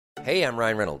Hey, I'm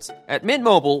Ryan Reynolds. At Mint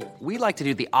Mobile, we like to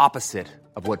do the opposite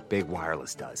of what Big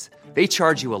Wireless does. They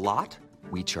charge you a lot,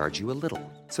 we charge you a little.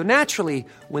 So naturally,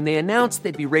 when they announced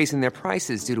they'd be raising their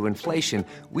prices due to inflation,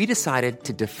 we decided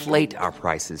to deflate our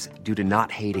prices due to not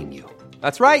hating you.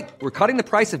 That's right. We're cutting the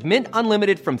price of Mint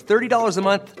Unlimited from $30 a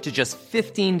month to just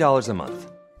 $15 a month.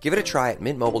 Give it a try at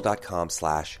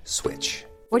mintmobile.com/switch.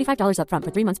 $45 up front for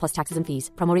 3 months plus taxes and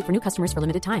fees. Promo rate for new customers for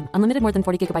limited time. Unlimited more than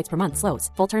 40 gigabytes per month. Slows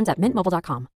full terms at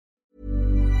mintmobile.com.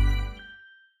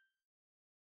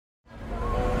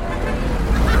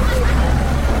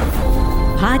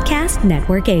 Podcast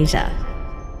Network Asia.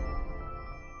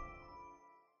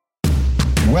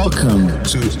 Welcome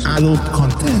to Adult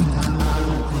Content.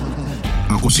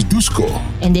 Ako si Dusko.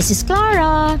 And this is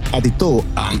Clara. At ito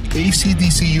ang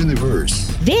ACDC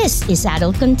Universe. This is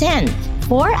Adult Content.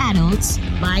 For adults,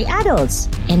 by adults.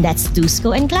 And that's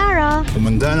Dusko and Clara.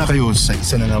 Kumanda na kayo sa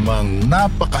isa na namang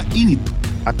napakainit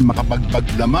at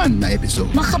makapagpaglaman na episode.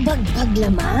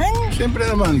 Makapagpaglaman? Siyempre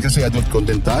naman kasi adult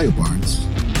content tayo, Barnes.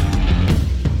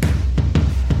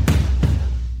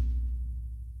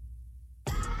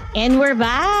 And we're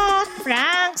back.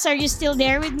 Franks, are you still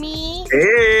there with me?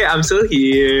 Hey, I'm still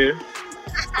here.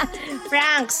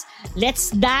 Franks,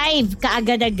 let's dive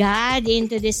kaagad-agad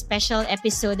into this special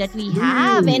episode that we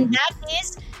have. And that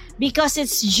is because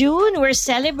it's June, we're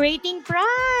celebrating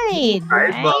Pride.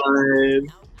 Pride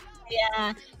Month.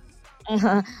 Yeah.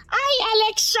 Hi,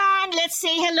 Alexian. Let's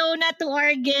say hello na to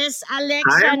our guest.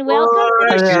 Alexian, welcome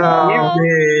to the show.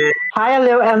 Hi,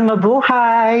 hello, and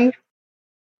mabuhay.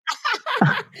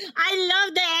 I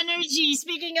love the energy.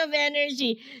 Speaking of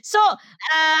energy. So,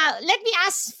 let me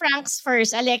ask Franks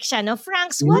first, Alexia. No?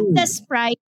 Franks, what does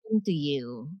Pride mean to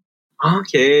you?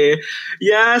 Okay.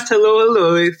 Yes, hello.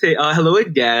 Hello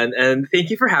again. And thank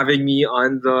you for having me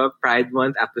on the Pride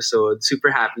Month episode.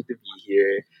 Super happy to be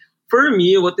here. For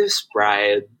me, what is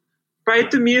Pride?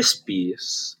 Pride to me is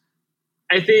peace.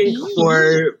 I think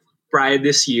for Pride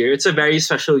this year, it's a very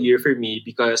special year for me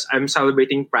because I'm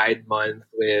celebrating Pride Month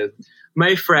with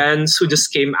my friends who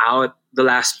just came out the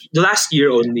last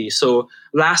year only. So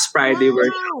last Pride they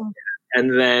were,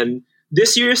 and then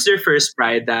this year is their first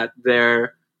Pride that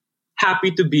they're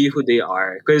happy to be who they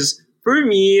are. Because for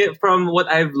me, from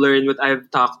what I've learned, what I've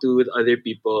talked to with other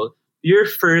people, your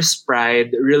first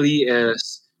Pride really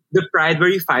is the Pride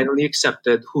where you finally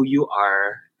accepted who you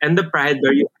are, and the Pride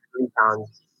where you finally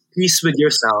found peace with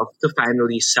yourself to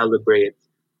finally celebrate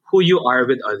who you are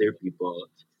with other people.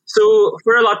 So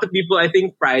for a lot of people, I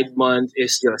think Pride Month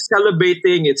is just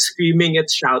celebrating, it's screaming,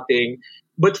 it's shouting.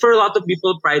 But for a lot of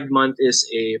people, Pride Month is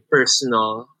a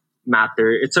personal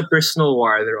matter. It's a personal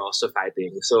war they're also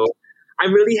fighting. So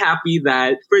I'm really happy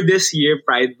that for this year,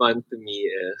 Pride Month to me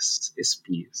is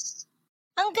peace.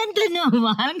 Ang ganda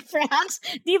naman, Franks.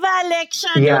 Di ba,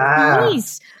 Alexia? Yeah.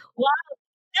 Peace. Wow.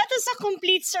 That is a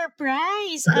complete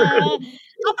surprise. How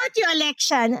about you,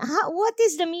 Alexian? What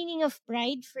is the meaning of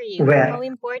pride for you? Well, how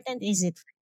important is it?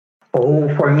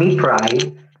 For me,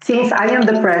 Pride, since I am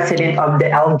the president of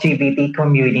the LGBT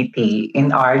community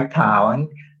in our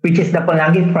town, which is the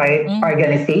Pulangi Pride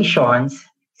organizations,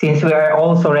 since we are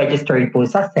also registered po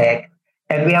sa SEC,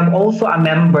 and we have also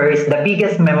the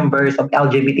biggest members of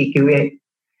LGBTQIA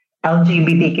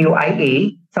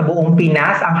sa buong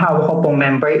Pinas. Ang hawak ko pong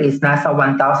member is nasa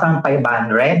 1,500,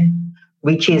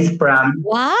 which is from,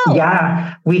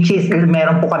 which is,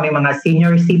 meron po kami mga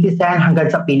senior citizen hanggang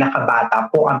sa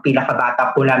pinakabata po. Ang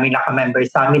pinakabata po namin naka-member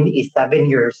sa amin is 7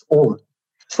 years old.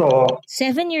 So,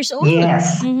 7 years old?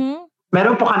 Yes. Mm-hmm.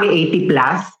 Meron po kami 80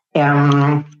 plus,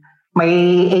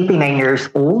 may 89 years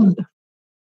old.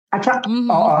 At saka,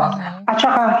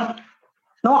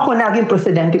 nung ako naging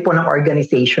presidente po ng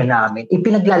organization namin,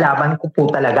 ipinaglalaban ko po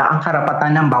talaga ang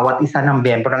karapatan ng bawat isa ng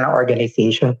miyembro ng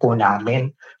organization po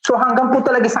namin. So hanggang po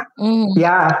talaga sa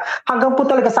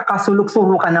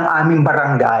kasuluk-sulukan ng aming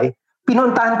barangay,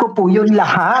 pinuntahan ko po yun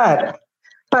lahat.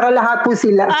 Para lahat po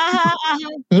sila,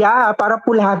 para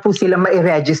po lahat po sila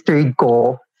ma-registered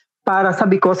ko. Para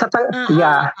sabi ko, sa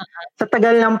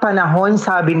tagal ng panahon,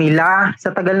 sabi nila,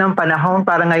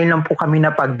 para ngayon lang po kami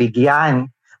napagbigyan.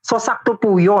 So, sakto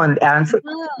po yun. And so,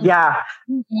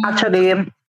 actually,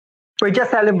 we're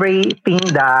just celebrating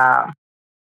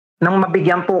nang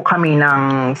mabigyan po kami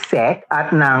ng SEC at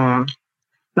ng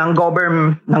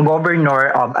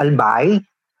governor of Albay,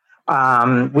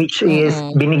 which is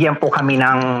binigyan po kami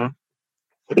ng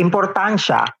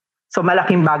importansya. So,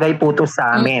 malaking bagay po to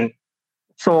sa amin.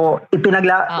 So,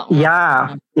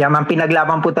 pinaglaban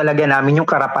po talaga namin yung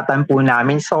karapatan po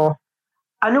namin. So,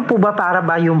 ano po ba para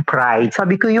ba yung pride?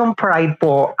 Sabi ko yung pride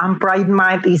po, ang Pride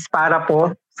Month is para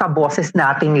po sa boses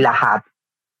nating lahat.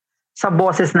 sa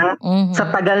boses ng sa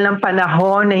tagal ng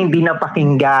panahon na hindi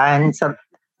napakinggan, sa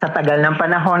tagal ng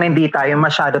panahon na hindi tayo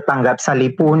masyado tanggap sa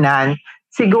lipunan,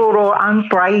 siguro ang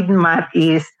Pride Month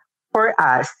is for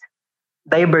us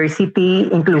diversity,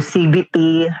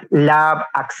 inclusivity, love,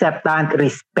 acceptance,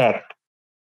 respect.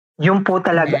 Yung po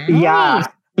talaga,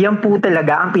 yan po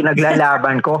talaga ang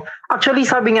pinaglalaban ko. Actually,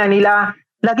 sabi nga nila,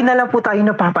 lagi na lang po tayo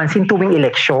napapansin tuwing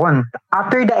eleksyon.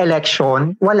 After the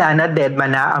election, wala na, dead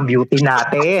man na ang beauty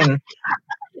natin.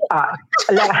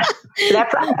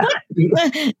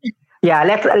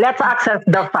 Let's accept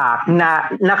the fact na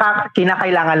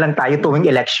kinakailangan lang tayo tuwing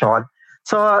election.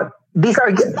 So,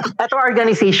 ito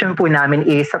organization po namin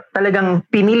is talagang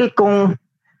pinilit kong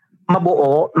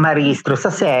mabuo, marehistro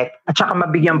sa SEC at saka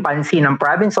mabigyan pansin ng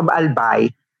Province of Albay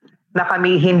na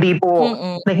kami hindi po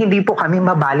kami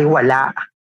mabaliwala.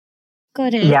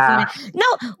 Correct.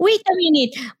 Now, wait a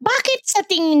minute. Bakit sa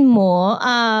tingin mo,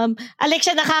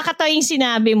 Alexia, nakakatawa yung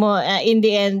sinabi mo in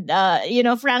the end,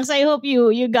 Franks, I hope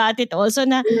you got it also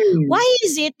na why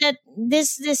is it that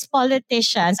this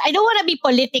politicians, I don't want to be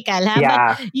political,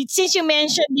 but since you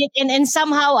mentioned it and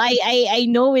somehow I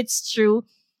know it's true,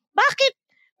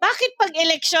 bakit pag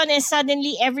election is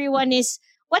suddenly everyone is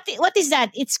what is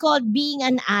that? It's called being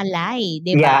an ally,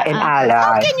 di ba? Yeah, an ally.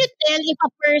 How can you tell if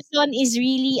a person is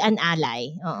really an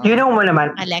ally? You know mo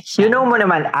naman, Election. You know mo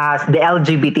naman as the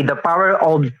LGBT, the power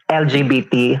of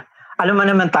LGBT, alam mo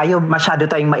naman tayo, masyado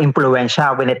tayong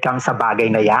ma-impluwensya when it comes sa bagay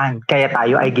na yan. Kaya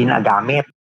tayo ay ginagamit.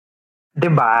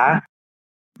 Di ba?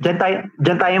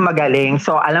 Diyan tayo magaling.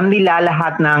 So alam nila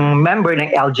lahat ng member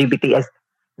ng LGBT is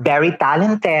very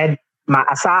talented,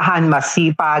 maasahan,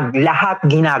 masipag, lahat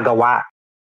ginagawa.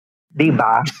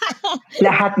 Diba?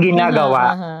 Lahat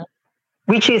ginagawa.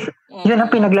 Which is, yun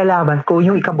ang pinaglalaban ko,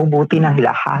 yung ikabubuti ng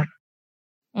lahat.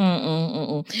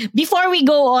 Before we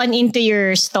go on into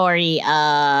your story,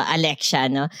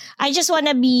 Alexia, no, I just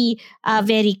wanna be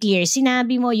very clear.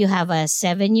 Sinabi mo you have a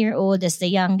 7-year-old as the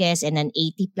youngest and an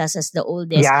 80 plus as the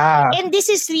oldest. Yeah. And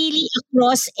this is really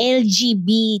across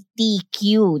LGBTQ.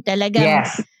 Talagang,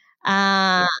 yes.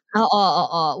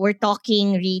 We're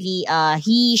talking really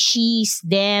he, she's,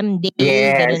 them, they,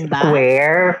 ganun ba?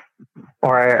 Queer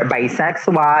or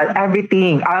bisexual,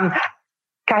 everything.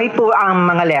 Kahit po ang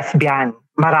mga lesbian,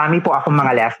 marami po akong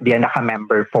mga lesbian na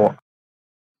ka-member po.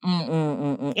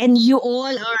 And you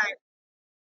all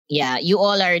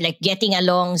are like getting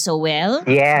along so well?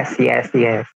 Yes.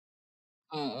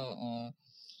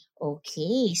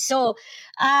 Okay. So,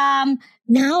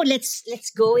 now let's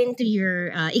go into your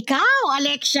ikaw,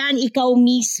 Alexia, ikaw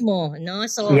mismo, no?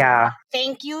 So,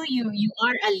 thank you. You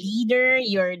are a leader.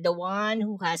 You're the one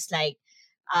who has like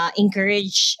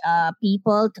encouraged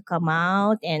people to come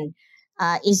out and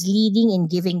is leading and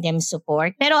giving them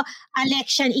support. Pero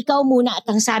Alexia, ikaw muna at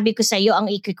ang sabi ko sa iyo, ang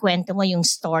ikikwento mo yung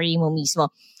story mo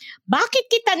mismo. Bakit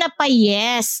kita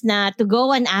napayes na to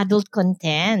go on adult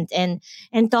content and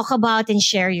talk about and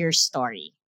share your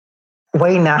story?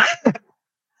 Why not?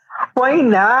 Why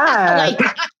not?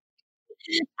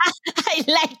 I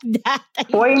like that.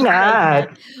 Why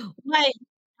not? Why?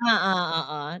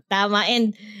 Tama.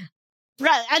 And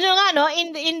ano nga no,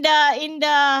 in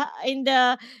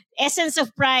the essence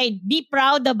of pride, be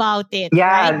proud about it.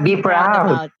 Yeah, right? be proud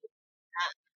about it.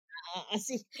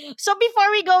 So before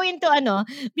we go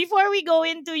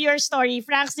into your story,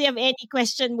 Franks, do you have any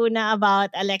question muna about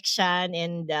Alexia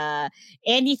and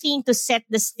anything to set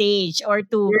the stage or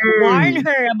to warn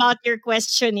her about your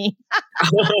questioning?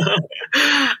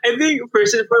 I think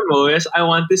first and foremost, I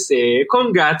want to say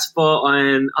congrats po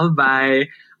on Albay.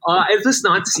 It was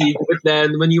not seen, but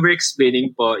then when you were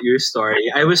explaining po your story,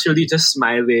 I was really just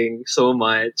smiling so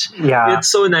much. Yeah.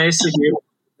 It's so nice to hear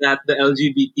that the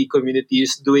LGBT community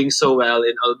is doing so well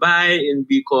in Albay, in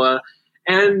Bicol.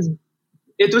 And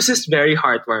it was just very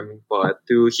heartwarming po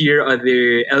to hear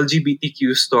other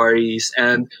LGBTQ stories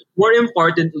and more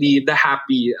importantly, the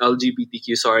happy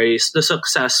LGBTQ stories, the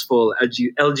successful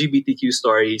LGBTQ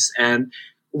stories. And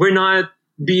we're not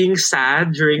being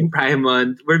sad during Pride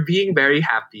Month. We're being very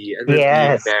happy and we're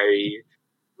being very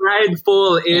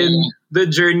prideful in the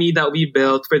journey that we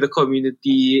built for the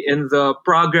community and the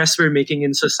progress we're making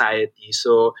in society.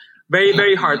 So very,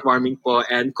 very heartwarming po.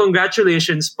 And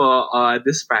congratulations po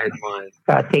this Pride Month.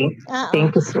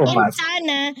 Thank you so much.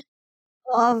 And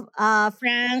sana,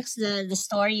 Franks, the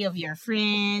story of your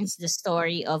friends, the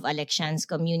story of Alexian's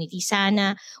community,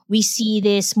 sana we see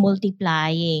this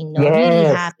multiplying, no? Really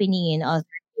happening in other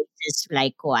places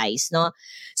likewise, no?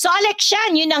 So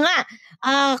Alexian, yun na nga,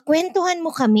 kwentuhan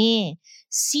mo kami.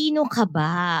 Sino ka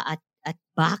ba at at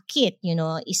bakit,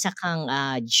 isa kang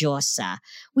Dyosa.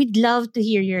 We'd love to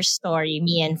hear your story,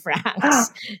 me and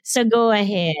Franks. So go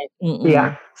ahead.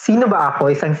 Yeah. Sino ba ako?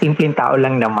 Isang simpleng tao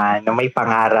lang naman na may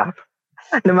pangarap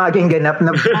na maging ganap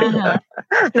na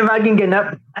na maging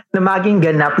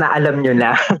ganap na alam nyo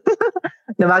na.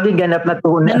 Na maging ganap na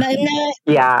tunay.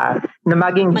 Na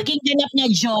maging ganap na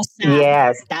Dyosa.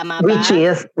 Yes. Tama ba? Which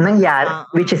is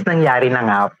nangyari na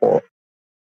nga po.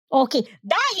 Okay.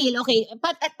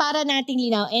 Para nating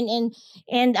linaw,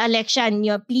 and Alexian,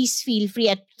 please feel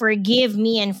free at forgive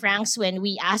me and Franks when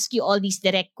we ask you all these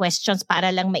direct questions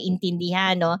para lang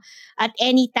maintindihan, no? At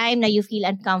any time na you feel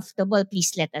uncomfortable,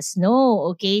 please let us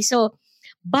know, okay? So,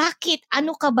 bakit?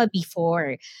 Ano ka ba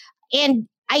before? And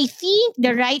I think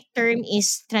the right term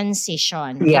is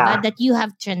transition. Yeah. Diba? That you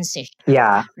have transition.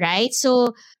 Yeah. Right?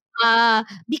 So,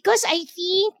 because I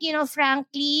think,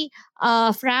 frankly,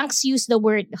 Franks used the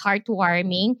word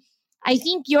heartwarming. I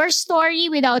think your story,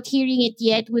 without hearing it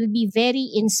yet, will be very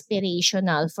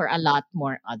inspirational for a lot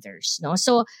more others. No,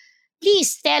 so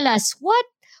please tell us who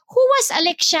was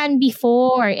Alexian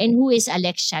before and who is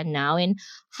Alexian now, and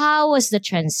how was the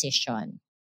transition?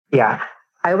 Yeah,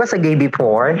 I was a gay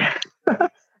before.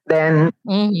 Then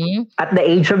at the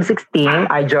age of 16,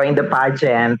 I joined the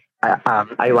pageant.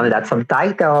 I won lots of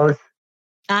titles.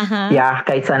 Yeah,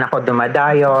 kahit saan ako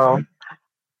dumadayo.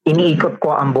 Iniikot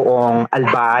ko ang buong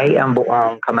Albay, ang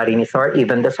buong Camarines Sur,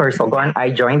 even the Sorsogon. I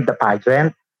joined the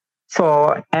pageant.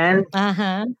 So, and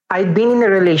I've been in a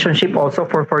relationship also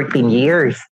for 14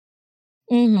 years.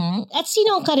 At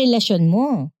sino ang karelasyon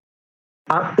mo?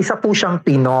 Isa po siyang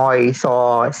Pinoy.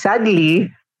 So, sadly,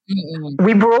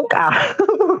 we broke up.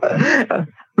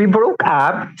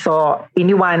 So,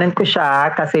 iniwanan ko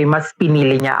siya kasi mas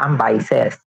pinili niya ang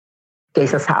vices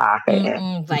kaysa sa akin.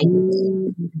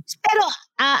 Pero,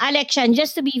 Alexian,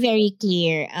 just to be very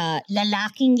clear,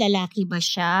 lalaking-lalaki ba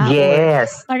siya?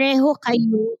 Yes. Or pareho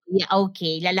kayo? Yeah,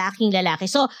 okay,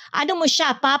 lalaking-lalaki. So, ano mo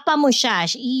siya? Papa mo siya?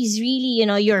 He's really,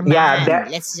 your man.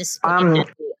 Yeah, Let's just put it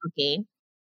that way, okay?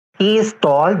 He is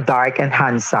tall, dark, and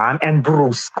handsome, and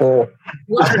brusco.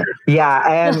 Yeah,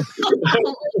 and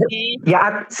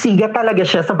at siga talaga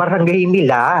siya sa barangay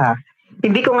nila.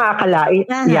 Hindi ko akalain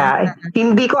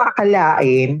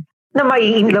na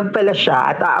mai-inlove pala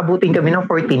siya at aabutin kami ng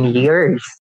 14 years.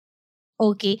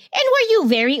 Okay. And were you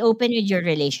very open with your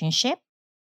relationship?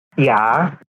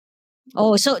 Yeah.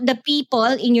 Oh, so the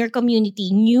people in your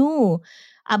community knew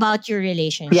about your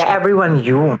relationship? Yeah, everyone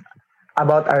knew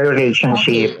about our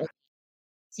relationship. Okay.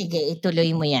 Sige,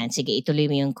 ituloy mo yan. Sige, ituloy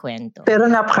mo yung kwento. Pero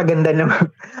napakaganda naman.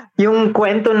 Yung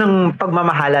kwento ng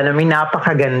pagmamahala namin,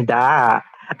 napakaganda.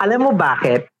 Alam mo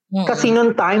bakit? Kasi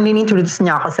nung time, in-introduce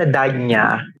niya ako sa dad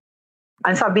niya.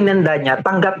 Ang sabi ng dad niya,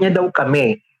 tanggap niya daw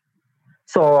kami.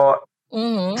 So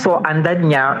ang dad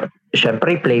niya,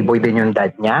 syempre playboy din yung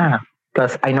dad niya.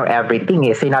 Because I know everything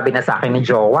eh. Sinabi na sa akin ni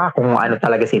Jowa kung ano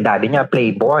talaga si daddy niya,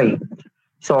 playboy.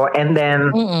 So, and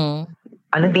then,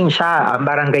 ano din siya,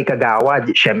 barangay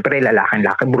Kagawad. Syempre, lalaki,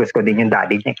 brusko din yung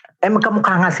daddy niya.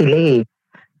 Magkamukha nga sila eh.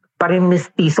 Parang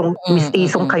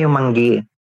mistisong kayo manggi.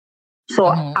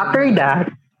 So, after that,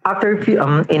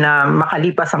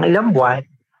 makalipas ang ilang buwan,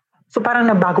 so parang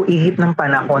nabago ihip ng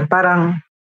panahon. Parang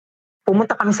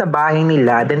pumunta kami sa bahay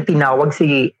nila, then tinawag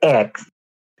si ex.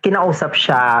 Kinausap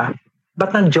siya,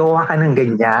 ba't nag-jowa ka ng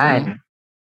ganyan?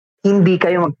 Hindi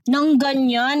kayo Nang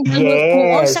ganyan? Yes.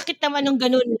 Oo, sakit naman ng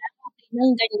ganun lang.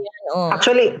 Nang ganyan, oh.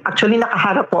 Actually,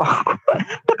 nakaharap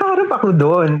ako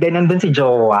doon. Then, nandun si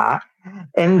Jowa.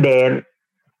 And then,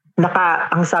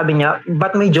 ang sabi niya,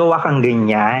 ba't may jowa kang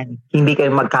ganyan? Hindi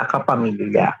kayo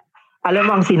magkakapamilya. Alam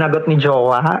mo ang sinagot ni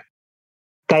Jowa?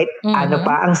 Kahit ano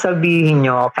pa ang sabihin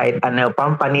nyo, kahit ano pa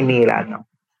ang paninira, no?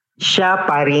 Siya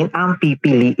pa rin ang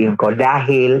pipiliin ko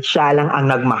dahil siya lang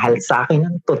ang nagmahal sa akin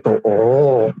ng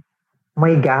totoo.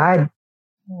 My God.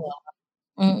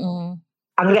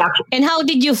 Ang reaction. And how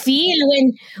did you feel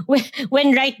when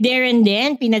right there and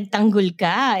then pinagtanggol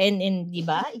ka and di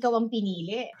ba? Ikaw ang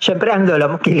pinili. Syempre ang lola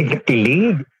mo kilig na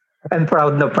kilig. And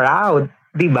proud na proud,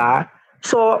 di ba?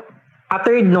 So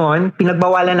after noon,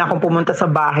 pinagbawalan akong pumunta sa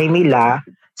bahay nila.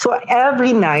 So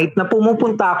every night na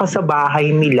pumupunta ako sa bahay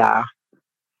nila,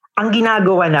 ang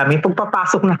ginagawa namin,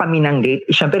 pagpapasok na kami ng gate,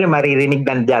 syempre maririnig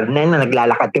ng dad na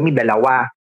naglalakad kami dalawa.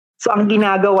 So ang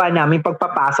ginagawa namin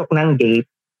pagpapasok ng gate,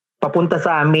 papunta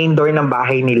sa main door ng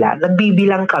bahay nila,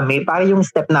 nagbibilang kami para yung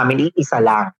step namin iisa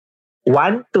lang.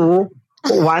 1,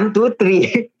 2, 1, 2,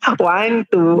 3. 1,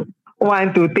 2,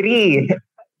 1, 2,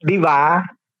 3. Diba?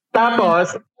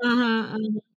 Tapos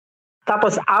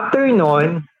after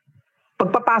nun,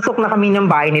 pagpapasok na kami ng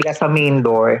bahay nila sa main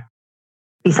door,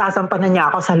 isasampa na niya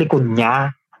ako sa likod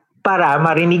niya. para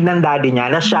marinig ng daddy niya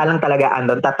na siya lang talaga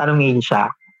andon. Tatanungin siya,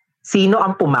 sino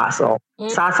ang pumasok?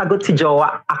 Sasagot si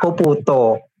Jowa, ako po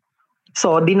to.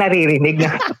 So, di naririnig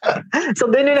na. So,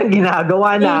 ganun ang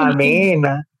ginagawa namin.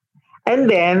 And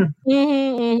then,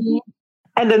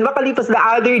 makalipas the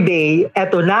other day,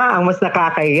 eto na, ang mas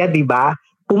nakakaya, di ba?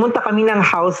 Pumunta kami ng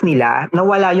house nila na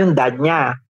wala yung dad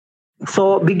niya.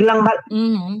 So, biglang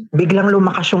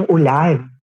lumakas yung ulan.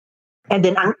 And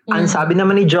then, ang sabi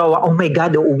naman ni Jowa, oh my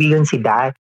God, uuwi yun si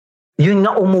dad. Yun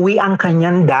na umuwi ang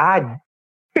kanyang dad.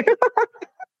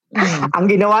 Ang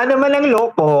ginawa naman ng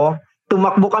loko,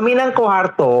 tumakbo kami ng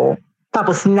kwarto,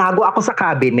 tapos sinago ako sa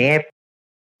cabinet.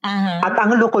 At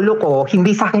ang loko-loko,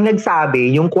 hindi sa akin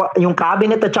nagsabi, yung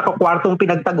cabinet at saka kwartong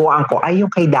pinagtaguan ko, ay yung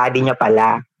kay daddy niya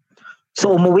pala.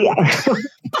 So, umuwi.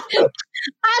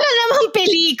 Para namang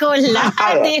pelikula,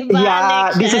 diba?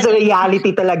 Yeah, this is a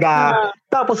reality talaga.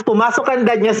 Tapos, pumasok ang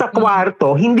dad niya sa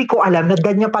kwarto, hindi ko alam na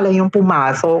dad niya pala yung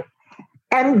pumasok.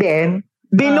 And then,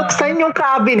 binuksan yung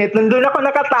cabinet, nandun ako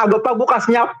nakatago, pagbukas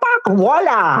niya,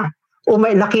 wala!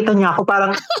 Nakita niya ako,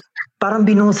 parang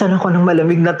binusan ako ng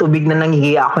malamig na tubig na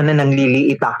nanghihiya ako na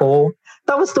nangliliit ako.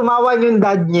 Tapos tumawa yung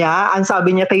dad niya, ang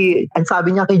sabi niya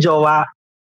kay Jowa,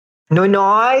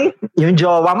 Nunoy, yung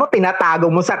jowa mo,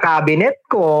 pinatago mo sa cabinet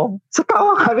ko. So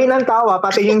tawa kami ng tawa,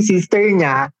 pati yung sister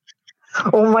niya.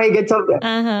 Oh my God. So,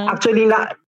 actually,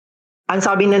 ang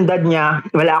sabi ng dad niya,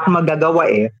 wala akong magagawa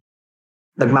eh.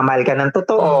 Nagmamahal ka ng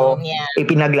totoo,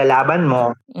 ipinaglalaban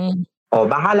mo. O,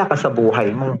 bahala ka sa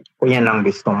buhay mo kung yan ang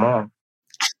gusto mo.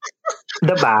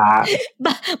 Diba?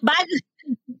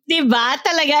 Diba?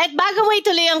 Talaga. At bago mo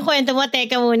ituloy ang kwento mo,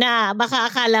 teka muna, baka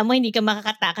akala mo hindi ka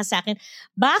makakatakas sa akin.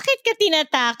 Bakit ka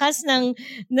tinatakas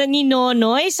ni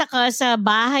Nonoy sa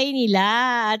bahay nila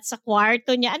at sa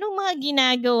kwarto niya? Anong mga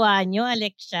ginagawa nyo,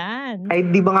 Alexian? Ay,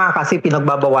 di ba nga kasi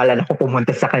pinagbabawalan ako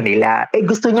pumunta sa kanila.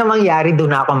 Gusto niya mangyari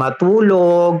doon ako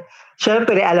matulog.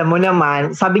 Siyempre, alam mo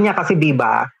naman, sabi niya kasi di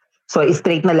ba, so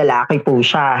straight na lalaki po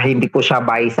siya, hindi po siya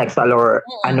bisexual or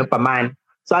ano pa man.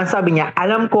 So, ang sabi niya,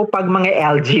 alam ko pag mga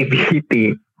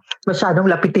LGBT, masyadong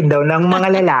lapitin daw ng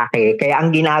mga lalaki. Kaya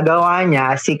ang ginagawa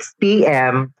niya, 6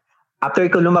 p.m., after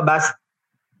ko lumabas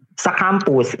sa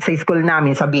campus, sa school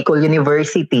namin, sa Bicol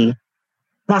University,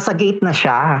 nasa gate na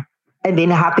siya. And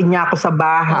then, nahatid niya ako sa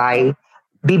bahay,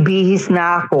 bibihis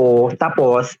na ako,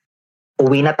 tapos,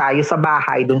 uwi na tayo sa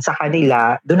bahay, dun sa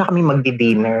kanila, dun na kami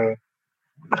magdi-dinner.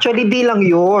 Actually, di lang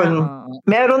yun.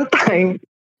 Meron time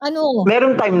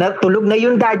na tulog na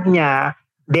yung dad niya,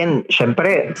 then,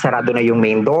 syempre, sarado na yung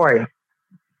main door.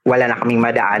 Wala na kaming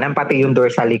madaanan, pati yung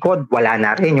door sa likod, wala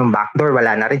na rin, yung back door,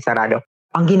 wala na rin, sarado.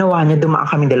 Ang ginawa niya, dumaan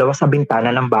kami dalawa sa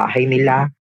bintana ng bahay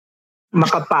nila.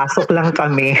 Makapasok lang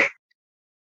kami.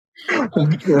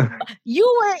 You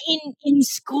were in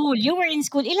school.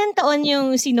 Ilang taon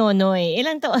yung si Nonoy?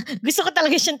 Ilang taon? Gusto ko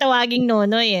talaga siyang tawaging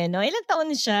Nonoy eh, no? Ilang taon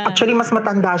siya? Actually, mas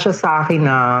matanda siya sa akin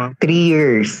ng 3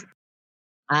 years.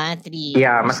 3 years.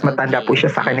 Yeah, mas matanda po siya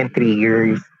sa akin ng 3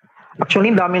 years.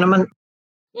 Actually, dami naman.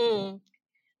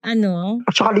 Ano?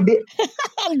 At saka,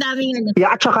 ang daming ano.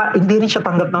 Yeah, at saka, hindi rin siya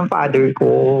tanggap ng father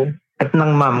ko at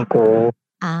ng mom ko.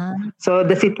 So,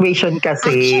 the situation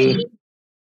kasi... Actually,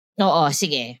 oo,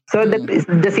 sige. So,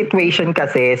 the situation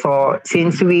kasi, so,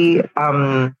 since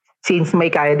may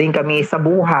kaya din kami sa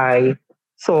buhay,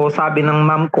 so, sabi ng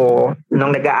mom ko,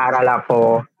 nung nag-aaral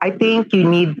ako, I think you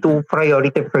need to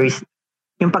priority first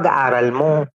yung pag-aaral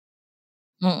mo.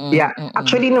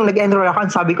 Actually, nung nag-enroll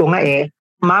ako, sabi ko nga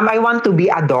Ma'am, I want to be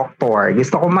a doctor.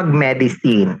 Gusto ko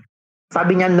mag-medicine.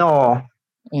 Sabi niya, no.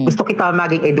 Gusto kita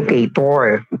maging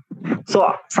educator. So,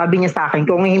 sabi niya sa akin,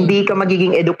 kung hindi ka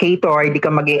magiging educator, hindi ka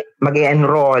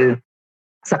mag-enroll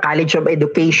sa College of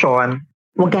Education,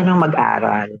 huwag ka nang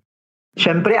mag-aral.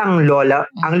 Siyempre, ang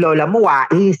lola mo,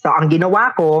 wais. So, ang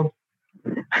ginawa ko,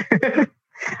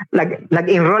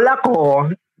 nag-enroll ako,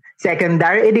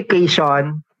 secondary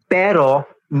education, pero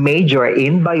major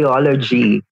in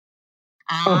biology.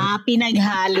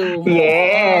 Pinaghalo mo.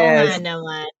 Yes. Oo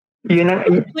naman.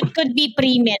 Could be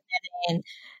pre-med na rin.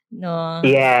 No.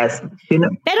 Yes.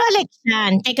 Pero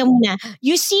Alexian, teka muna.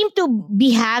 You seem to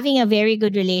be having a very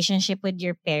good relationship with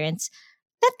your parents.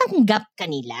 Natanggap ka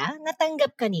nila?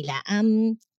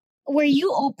 Were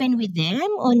you open with them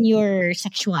on your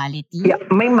sexuality? Yeah,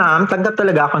 my mom, tanggap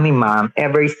talaga ako ni mom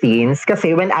ever since.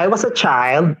 Kasi when I was a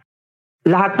child,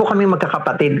 lahat po kami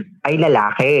magkakapatid ay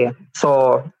lalaki.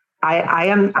 So, I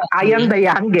am the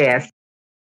youngest.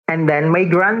 And then my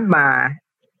grandma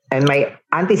and my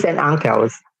aunties and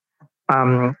uncles,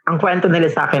 ang kwento nila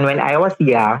sa akin when I was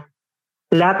young,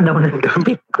 lahat daw ng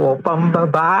gamit ko,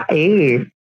 pambabae.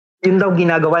 Yun daw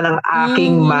ginagawa ng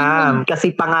aking ma'am.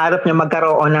 Kasi pangarap niya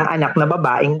magkaroon ng anak na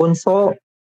babaeng bunso.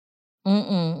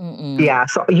 Yeah,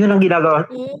 so yun ang ginagawa.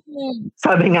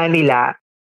 Sabi nga nila,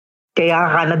 kaya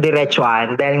ka na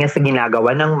diretsuhan dahil nga sa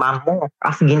ginagawa ng mom mo.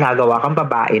 As ginagawa kang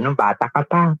babae nung bata ka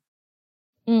pa.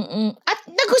 At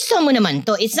nagustuhan mo naman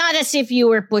to. It's not as if you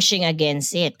were pushing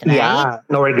against it, right? Yeah,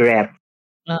 no regret.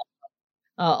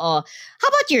 Oo. How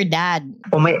about your dad?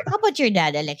 How about your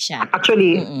dad, Alexia?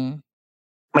 Actually,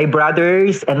 my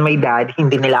brothers and my dad,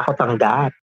 hindi nila ako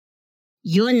tanggap.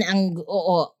 Yun ang,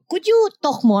 Could you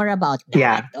talk more about that?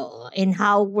 Yeah. And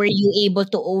how were you able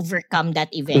to overcome that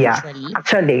eventually? Yeah.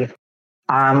 Actually,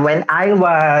 when I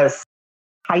was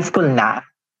high school na,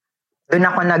 doon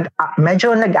ako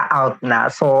medyo nag-out na.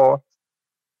 So,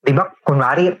 di ba,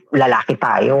 kunwari, lalaki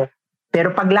tayo.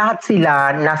 Pero pag lahat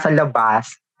sila nasa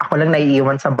labas, ako lang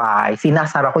naiiwan sa bahay,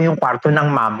 sinasara ko yung kwarto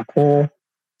ng mom ko.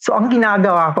 So, ang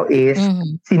ginagawa ko is,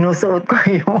 sinusuot ko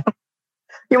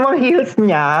yung mga heels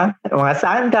niya, yung mga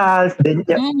sandals, then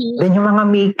yung mga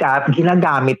makeup,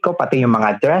 ginagamit ko, pati yung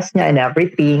mga dress niya and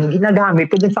everything, ginagamit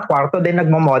ko din sa kwarto, then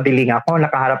nagmo-modeling ako,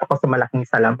 nakaharap ako sa malaking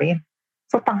salamin.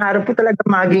 So, pangarap ko talaga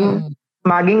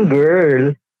maging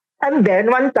girl. And then,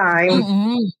 one time,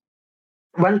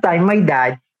 my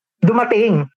dad,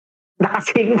 dumating,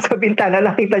 nakasingin sa bintana,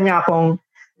 nakita niya akong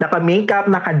naka-makeup,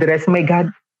 naka-dress, my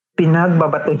God,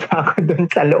 pinagbabato niya ako dun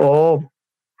sa loob.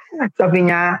 Sabi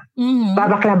niya,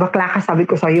 babakla-bakla ka, sabi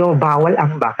ko sa'yo, bawal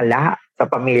ang bakla sa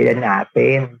pamilya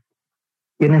natin.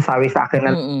 Yun ang sabi sa akin.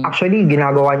 Actually,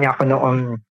 ginagawa niya ako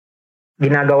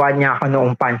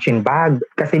noong punching bag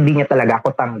kasi hindi niya talaga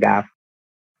ako tanggap.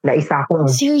 Na isa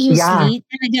akong... Seriously? Yeah.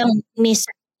 Talagang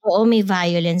may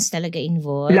violence talaga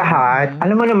involved? Lahat.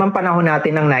 Alam mo naman, panahon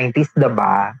natin ng 90s,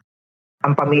 diba?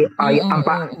 Ang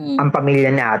pamilya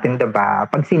natin, diba?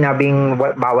 Pag sinabing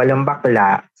bawal ang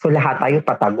bakla, so lahat tayo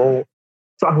patago.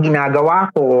 So ang ginagawa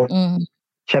ko,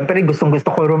 syempre gustong-gusto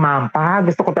ko rumampa.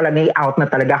 Gusto ko talaga i-out na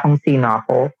talaga kung sino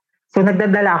ako. So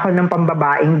nagdadala ako ng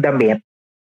pambabaeng damit,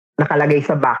 nakalagay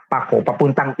sa backpack ko,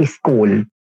 papuntang school.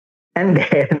 And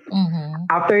then,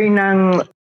 after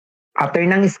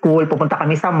ng school, pupunta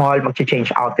kami sa mall,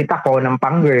 mag-change outfit ako ng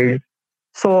pang-girl.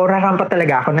 So rarampa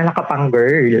talaga ako na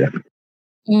nakapang-girl.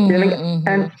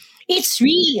 And it's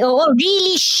really,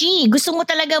 really she. Gusto mo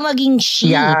talaga maging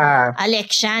she. Yeah.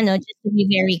 Alexia, no? Just to be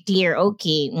very clear.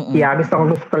 Okay. Yeah,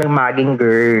 gusto talaga maging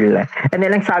girl. And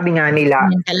then, ang sabi nga nila,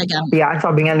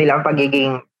 ang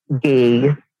pagiging gay,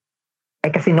 ay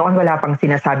kasi noon wala pang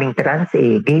sinasabing trans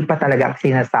gay pa talaga ang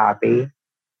sinasabi.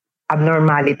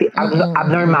 Abnormality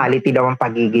daw ang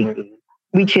pagiging gay.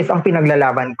 Which is ang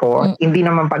pinaglalaban ko, hindi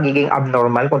naman pagiging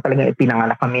abnormal kung talagang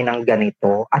ipinanganak kami ng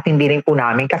ganito. At hindi rin po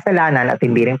namin kasalanan at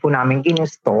hindi rin po namin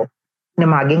ginusto na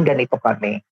maging ganito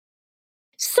kami.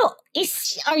 So,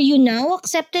 are you now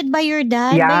accepted by your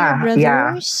dad, by your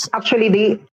brothers? Yeah.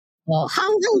 Actually,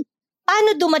 paano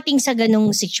dumating sa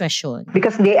ganong sitwasyon?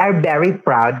 Because they are very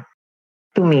proud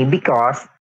to me because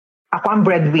ako ang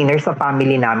breadwinner sa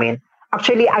family namin.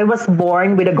 Actually, I was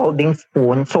born with a golden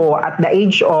spoon. So, at the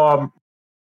age of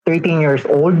 13 years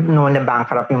old,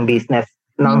 na-bankrupt yung business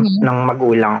ng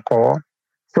magulang ko.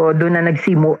 So, doon na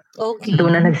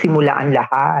nagsimula ang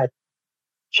lahat.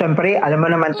 Siyempre, alam mo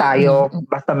naman tayo,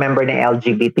 basta member ng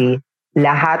LGBT,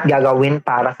 lahat gagawin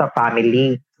para sa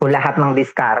family. So, lahat ng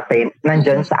diskarte,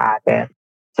 nandyan sa atin.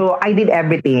 So, I did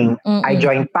everything. I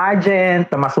joined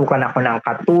pageant, namasukan ako ng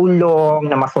katulong,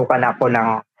 namasukan ako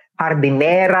ng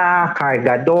hardinera,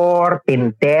 kargador,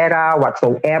 tindera,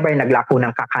 whatsoever, naglako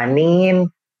ng kakanin.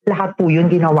 Lahat po yun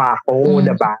ginawa ko,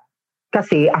 diba?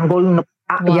 Kasi ang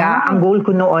goal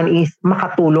ko noon is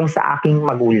makatulong sa aking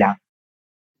magulang.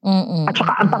 At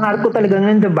saka ang pangarap ko talaga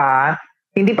nun, diba?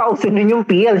 Hindi pa uso nun yung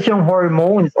pills, yung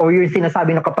hormones, or yung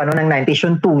sinasabi ng kapano ng 90s,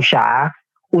 yung siya.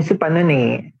 Uso pa nun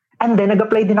And then,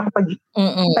 nag-apply din ako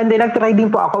and then, nag-try din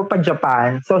po ako pa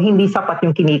Japan. So, hindi sapat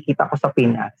yung kinikita ko sa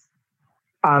Pinas.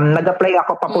 Nag-apply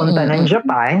ako papunta ng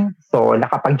Japan. So,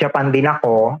 nakapag-Japan din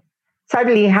ako.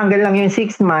 Sadly, hanggang lang yung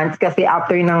 6 months kasi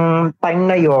after ng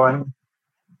time na yon,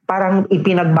 parang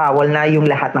ipinagbawal na yung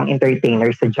lahat ng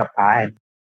entertainers sa Japan.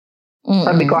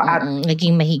 Sabi ko,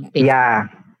 naging mahigpit.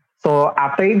 Yeah. So,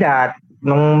 after that,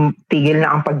 nung tigil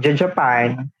na ang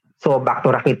pagja-Japan, so back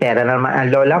to rakitera na naman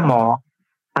ang lola mo,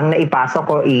 ang naipasok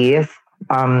ko is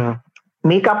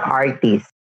makeup artist.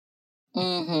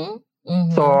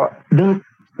 So, dun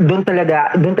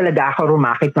talaga ako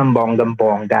rumakit ng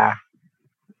bonggang-bongga.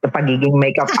 Sa pagiging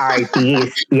makeup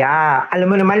artist. Yeah.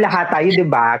 Alam mo naman lahat tayo, di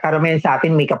ba? Karamihan sa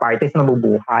atin, makeup artist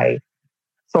nabubuhay.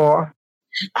 So,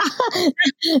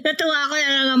 natuwa ako na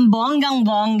lang ang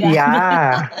bonggang-bongga.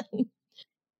 Yeah.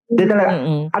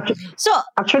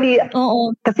 Actually,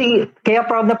 kasi kaya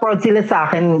proud na proud sila sa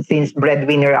akin since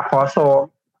breadwinner ako. So,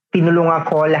 tinulungan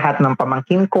ko lahat ng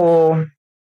pamangkin ko.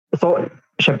 So,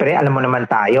 syempre, alam mo naman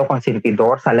tayo,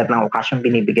 konsentidor sa lahat ng okasyon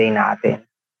binibigay natin.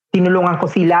 Tinulungan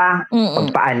ko sila,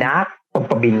 pagpaanak,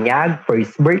 pagpabinyag,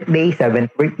 first birthday,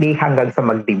 7th birthday, hanggang sa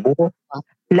magdibo.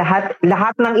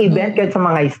 Lahat ng event, kahit sa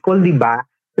mga school, di ba?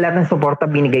 Lahat ng suporta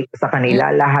binigay ko sa kanila,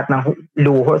 lahat ng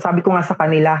luho. Sabi ko nga sa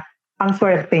kanila, ang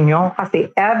swerte nyo kasi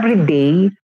everyday,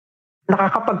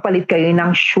 nakakapagpalit kayo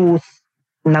ng shoes,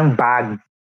 ng bag.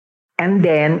 And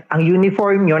then, ang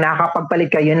uniform nyo, nakakapagpalit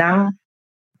kayo ng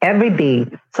everyday.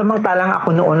 Samantalang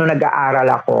ako noon nung nag-aaral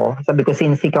ako, sabi ko,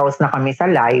 since ikaws na kami sa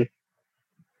life,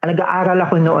 nag-aaral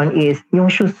ako noon is, yung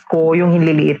shoes ko, yung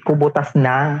hinliliit ko, butas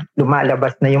na,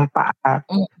 lumalabas na yung paa.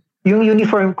 Yung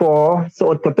uniform ko,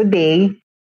 suot ko today,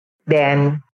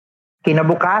 then,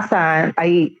 kinabukasan,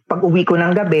 ay pag uwi ko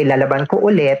ng gabi, lalaban ko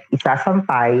ulit,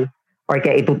 isasampay, or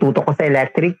kaya itututo ko sa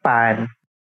electric pan.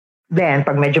 Then,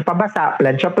 pag medyo pabasa,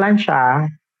 plansya-plansya,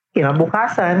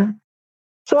 kinabukasan,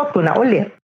 suot ko na ulit.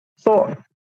 So,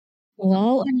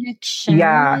 wow, election.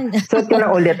 Yeah, suot ko na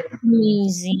ulit.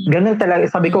 Amazing. Ganun talaga,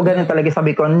 sabi ko,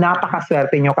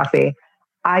 napakaswerte nyo kasi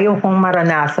ayaw kong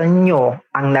maranasan nyo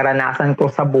ang naranasan ko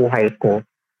sa buhay ko.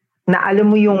 Na alam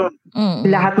mo yung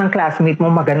lahat ng classmate mo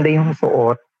maganda yung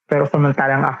suot, pero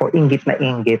samantalang ako inggit na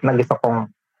gusto kong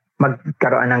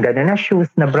magkaroon ng gano'n na shoes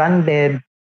na branded,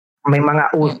 may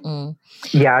mga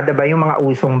diba, yung mga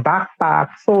usong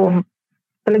backpack. So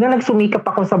talagang nagsumikap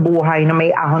ako sa buhay na may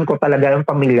ahon ko talaga yung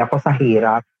pamilya ko sa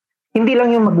hirap, hindi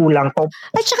lang yung magulang ko.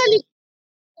 At saka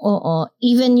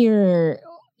even your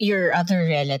other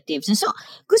relatives. So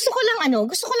gusto ko lang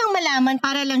malaman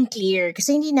para lang clear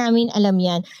kasi hindi namin alam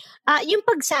yan. Yung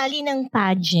pagsali ng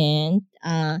pageant,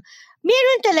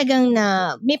 meron talagang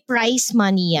may prize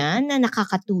money yan na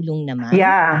nakakatulong naman.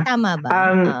 Yeah. Tama ba?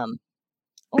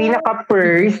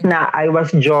 Pinaka-first na I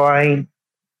was joined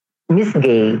Miss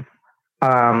Gay,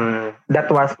 that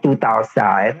was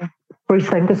 2000. First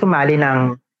time ko sumali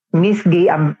ng Miss Gay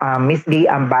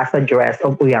Ambassadress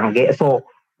of Uyangge. So,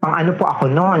 ang ano po ako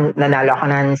noon, nanalo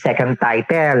ako ng second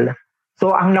title.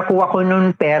 So, ang nakuha ko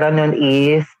noon pera noon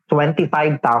is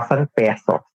 25,000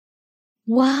 pesos.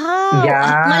 Wow!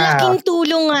 Yeah. Malaking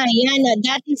tulong nga yan.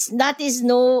 That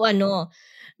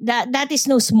is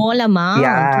no small amount.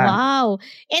 Yeah. Wow.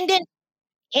 And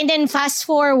then fast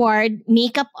forward,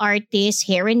 makeup artist,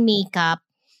 hair and makeup,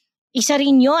 isa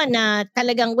rin yun na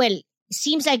talagang,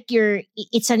 seems like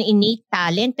it's an innate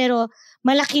talent, pero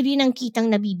malaki rin ang kitang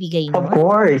nabibigay nun. Of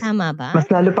course. Tama ba? Mas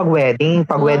lalo pag wedding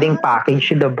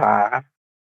package, diba?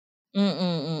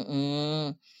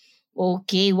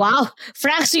 Okay, wow.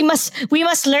 Franks, we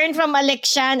must learn from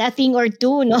Alexian a thing or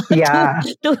two, no? Yeah.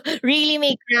 to really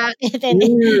make racket and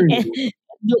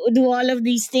do all of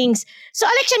these things. So,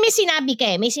 Alexian, may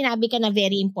sinabi ka na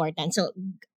very important. So,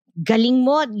 galing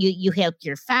mo, you helped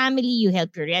your family, you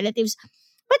helped your relatives,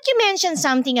 but you mentioned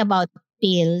something about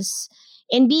pills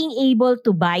and being able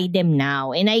to buy them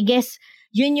now. And I guess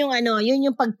yun yung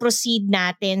pag-proceed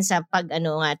natin sa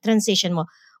transition mo.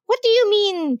 What do you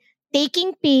mean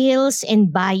taking pills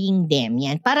and buying them?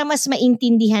 Yan, para mas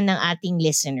maintindihan ng ating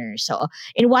listeners. So,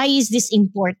 and why is this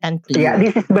important to you? Yeah,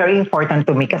 this is very important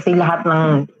to me kasi lahat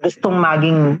ng gustong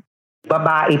maging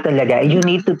babae talaga, you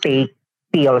need to take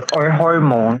pills or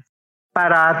hormones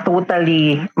para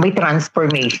totally may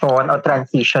transformation o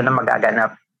transition na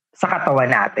magaganap sa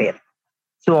katawan natin.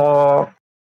 So,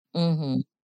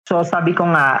 so sabi ko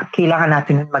nga, kailangan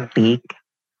natin mag-take.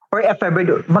 Or if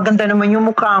ever, maganda naman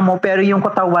yung mukha mo, pero yung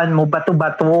katawan mo,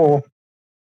 bato-bato.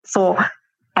 So,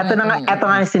 eto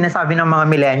nga yung sinasabi ng mga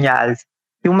millennials.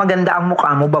 Yung maganda ang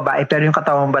mukha mo, babae, pero yung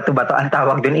katawan mo, bato-bato, ang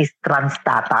tawag dun is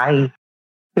trans-tatay.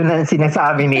 Yun ang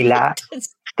sinasabi nila.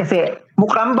 Kasi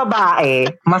mukhang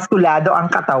babae, maskulado ang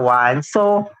katawan.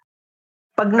 So,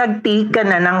 pag nag-take ka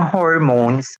na ng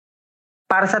hormones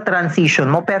para sa transition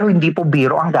mo, pero hindi po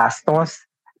biro ang gastos.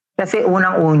 Kasi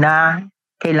unang-una,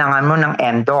 kailangan mo ng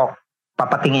endo.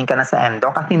 Papatingin ka na sa endo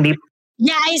kasi hindi...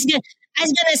 Yeah, I was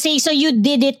gonna say, so you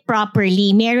did it properly.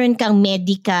 Meron kang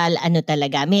medical,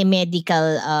 may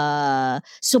medical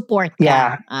support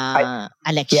ka, yeah,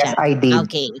 Alexia. Yes, I did.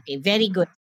 Okay, very good.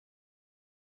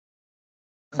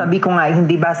 Sabi ko nga,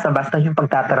 hindi basta-basta yung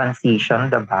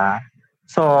pagta-transition, diba?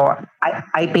 So,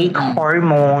 I take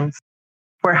hormones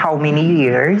for how many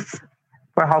years?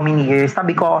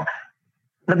 Sabi ko,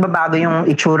 nagbabago yung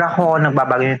itsura ko,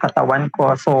 nagbabago yung katawan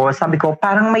ko. So, sabi ko,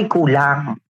 parang may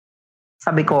kulang.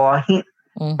 Sabi ko,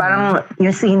 parang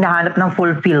yung hinahanap ng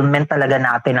fulfillment talaga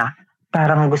natin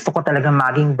parang gusto ko talaga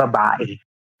maging babae.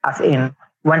 As in,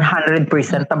 100%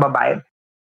 na babae.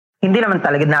 Hindi naman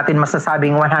talaga natin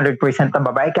masasabing 100% na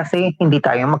babae kasi hindi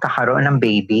tayo magkakaroon ng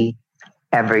baby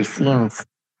ever since.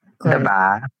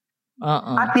 Diba?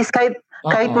 At least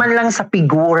kahit man lang sa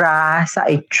figura, sa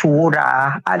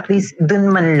itsura, at least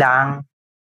dun man lang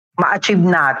ma-achieve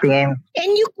natin.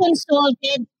 And you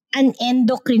consulted an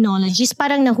endocrinologist.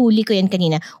 Parang nahuli ko yan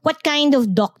kanina. What kind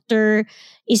of doctor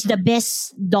is the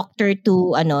best doctor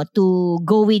to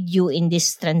go with you in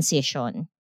this transition?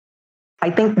 I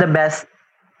think the best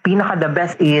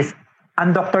is,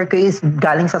 ang doctor ko is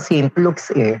galing sa St. Luke's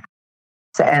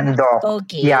sa endo.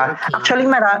 Okay. Yeah. Okay. Actually,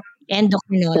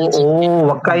 endocrinology. Oo,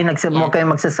 wag kayo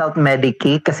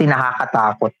magsa-self-medicate kasi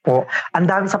nakakatakot po. Ang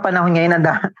dami sa panahon ngayon,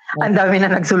 ang dami na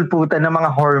nagsulputan ng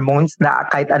mga hormones na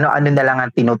kahit ano-ano na lang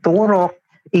ang tinuturok,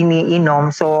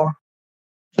 iniinom. So,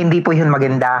 hindi po yun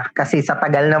maganda. Kasi sa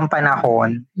tagal ng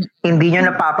panahon, hindi nyo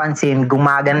napapansin,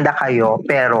 gumaganda kayo,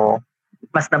 pero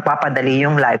mas napapadali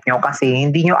yung life nyo kasi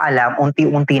hindi nyo alam,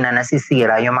 unti-unti na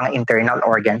nasisira yung mga internal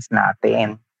organs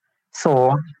natin.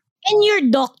 So, and your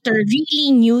doctor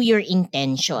really knew your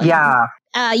intention. Yeah.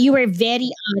 You were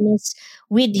very honest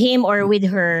with him or with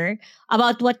her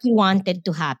about what you wanted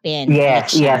to happen.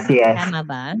 Yes. Tama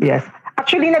ba? Yes.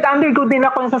 Actually, nag-undergo din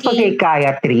ako sa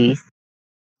psychiatrist.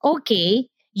 Okay.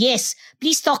 Yes.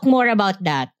 Please talk more about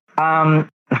that.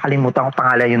 Nakalimutan ko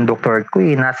pangalan yung doktor ko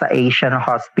Nasa Asian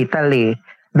Hospital 2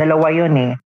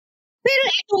 yun Pero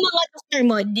itong mga doktor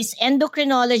mo, this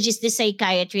endocrinologist, this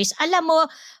psychiatrist, alam mo,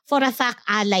 for a fact,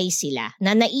 alay sila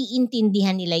na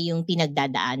naiintindihan nila yung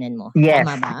pinagdadaanan mo. Yes.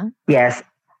 Tama ba? Yes.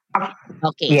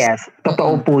 Okay. Yes.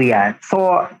 Totoo po yan.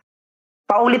 So,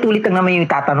 paulit-ulit lang naman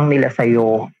yung tatanong nila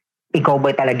sa'yo. Ikaw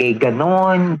ba talaga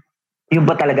ganon? Yung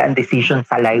ba talaga ang decision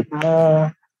sa life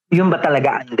mo? Yung ba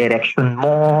talaga ang direction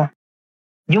mo?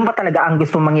 Yung ba talaga ang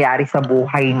gusto mangyari sa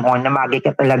buhay mo na maging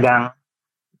ka talagang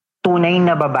tunay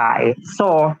na babae.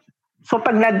 So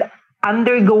pag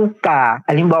nag-undergo ka,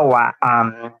 halimbawa,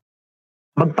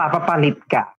 magpapapalit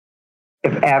ka,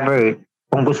 if ever,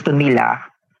 kung gusto nila,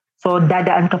 so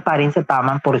dadaan ka pa rin sa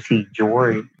tamang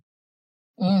procedure.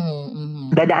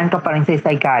 Dadaan ka pa rin sa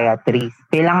psychiatrist.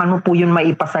 Kailangan mo po yun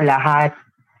maipasa lahat.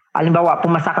 Halimbawa,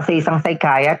 pumasa ka sa isang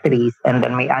psychiatrist and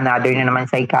then may another na naman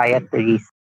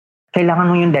psychiatrist.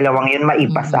 Kailangan mo yung dalawang yun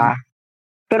maipasa.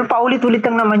 Pero paulit-ulit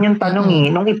lang naman yung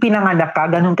tanong Nung ipinanganak ka,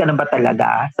 ganun ka na ba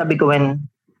talaga? Sabi ko, when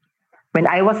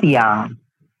I was young,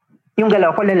 yung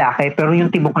galaw ko lalaki, pero yung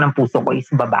tibok ng puso ko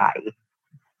is babae.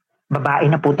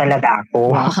 Babae na po talaga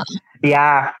ako.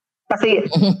 Yeah. Kasi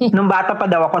nung bata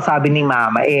pa daw ako, sabi ni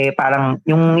mama, parang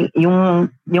yung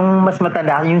mas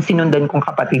matanda, yung sinundan kong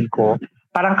kapatid ko,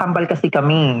 parang kambal kasi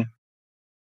kami.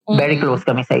 Very close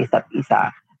kami sa isa't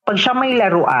isa. Pag siya may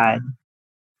laruan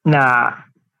na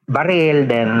baril,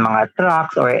 then mga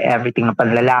trucks or everything na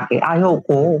panlalaki, ayaw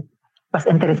ko. Mas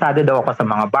interesado daw ako sa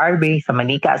mga Barbie, sa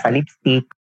manika, sa lipstick,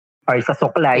 or sa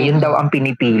suklay. Yun daw ang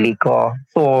pinipili ko.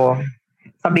 So,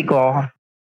 sabi ko,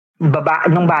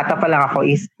 nung bata pa lang ako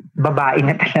is, babae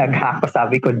na talaga ako.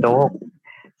 Sabi ko, Dok.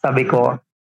 Sabi ko.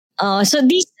 So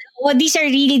these are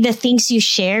really the things you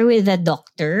share with the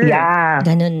doctor? Yeah.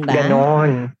 Ganun ba?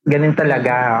 Ganun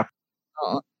talaga.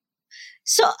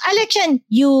 So, Alexian,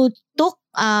 you took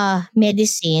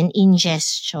medicine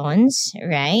ingestions,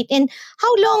 right? And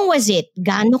how long was it?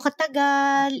 Gaano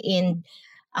katagal? And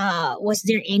was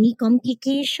there any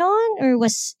complication? Or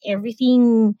was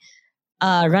everything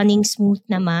running smooth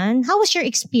naman? How was your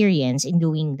experience in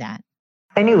doing that?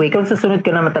 Anyway, kung susunod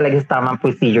ka naman talaga sa tamang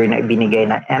procedure na ibinigay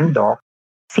na endo,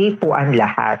 safe po ang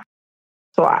lahat.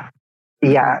 So,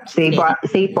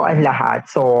 safe po ang lahat.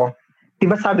 So,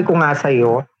 diba sabi ko nga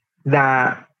sa'yo, na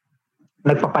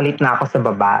nagpapalit na ako sa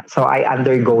baba. So, I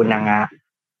undergo na nga.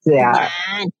 Yeah.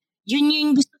 Yun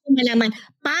yung gusto ko malaman.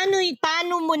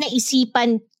 Paano mo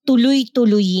naisipan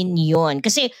tuloy-tuloyin yun?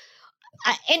 Kasi,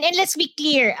 and let's be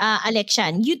clear,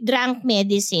 Alexian, you drank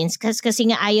medicines kasi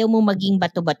nga ayaw mo maging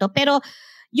bato-bato. Pero,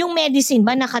 yung medicine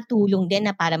ba nakatulong din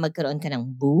na para magkaroon ka ng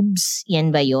boobs? Yan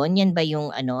ba yun? Yan ba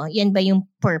yung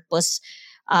purpose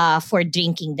for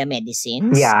drinking the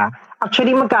medicines? Yeah.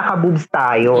 Actually, magkakaboobs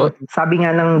tayo. Sabi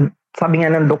nga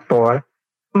ng doktor,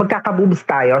 magkakaboobs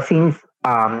tayo since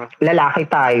lalaki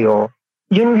tayo.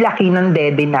 Yung laki ng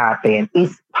dede natin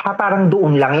is parang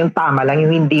doon lang, yung tama lang,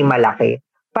 yung hindi malaki.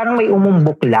 Parang may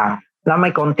umumbok lang. May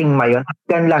konting mayon.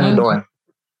 Hanggang lang doon.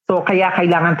 So, kaya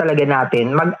kailangan talaga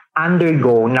natin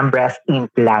mag-undergo ng breast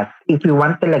implant if you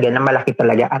want talaga na malaki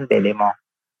talaga ang dede mo.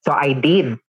 So, I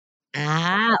did.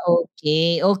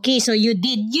 Okay. Okay, so you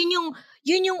did. Yun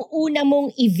yung una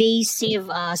mong evasive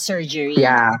surgery.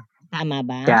 Yeah. Tama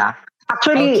ba? Yeah.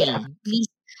 Actually, okay.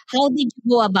 Please, How did you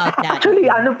go about that?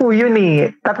 Actually, ano po yun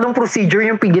eh. 3 procedure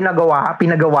yung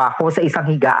pinagawa ko sa isang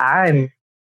higaan.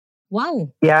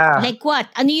 Wow. Yeah. Like what?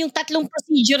 Ano yung 3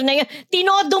 procedure na yun?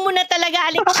 Tinodo mo na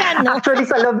talaga, Alexian, no? Actually,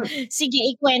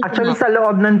 Sige, ikwento actually, mo. sa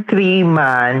loob ng 3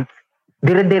 months,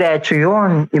 dire-diretso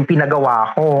yun, yung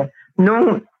pinagawa ko.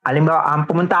 Nung, alimbawa,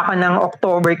 pumunta ako ng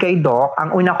October kay Doc,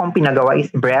 ang una kong pinagawa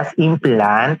is breast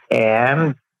implant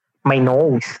and my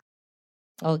nose.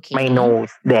 Okay. My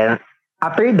nose. Then,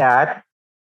 after that,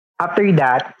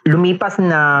 lumipas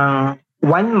ng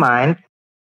 1 month,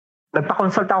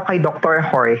 nagpa-consult ako kay Dr.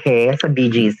 Jorge sa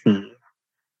BGC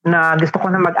na gusto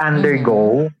ko na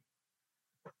mag-undergo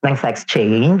ng sex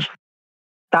change.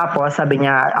 Tapos, sabi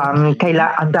niya, ang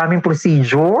daming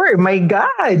procedure. My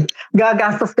God!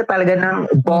 Gagastos ka talaga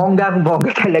ng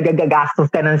bonggang-bongga talaga.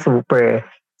 Gagastos ka ng super.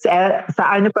 Sa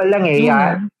ano pa lang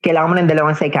kailangan mo ng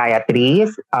 2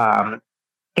 psychiatrist,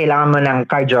 kailangan mo ng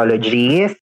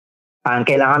cardiologist,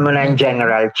 kailangan mo ng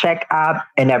general check-up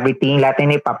and everything. Lahat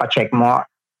na ipapacheck mo.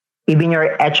 Even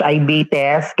your HIV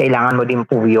test, kailangan mo din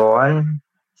po yun.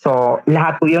 So,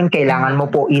 lahat po yun, kailangan mo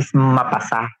po is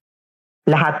mapasa.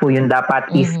 Lahat po yun dapat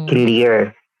is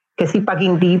clear. Kasi pag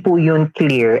hindi po yun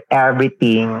clear,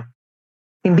 everything,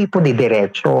 hindi po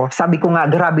didiretso. Sabi ko nga,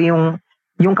 grabe yung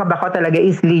kaba ko talaga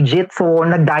is legit. So,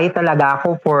 nag-diet talaga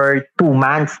ako for 2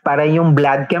 months para yung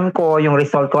blood chem ko, yung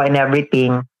result ko and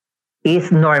everything is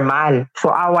normal.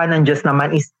 So, awa ng Diyos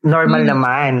naman is normal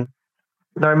naman.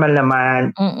 Normal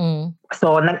naman.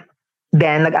 So,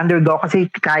 nag-undergo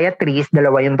kasi psychiatrist, 2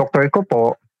 yung doktor ko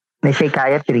po, na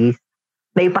psychiatrist.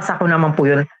 Naipasa ko naman po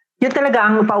yun. Yun talaga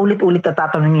ang paulit-ulit na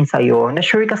tatanungin sa'yo. Na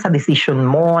sure ka sa decision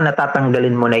mo,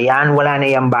 natatanggalin mo na yan, wala na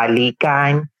yung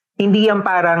balikan. Hindi yan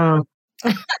parang,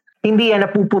 hindi yan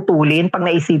napuputulin.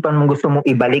 Pag naisipan mo gusto mong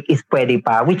ibalik is pwede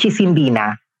pa, which is hindi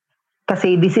na.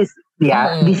 Kasi this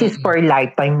is for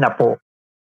lifetime na po.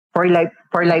 For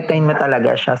lifetime na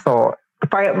talaga siya. So,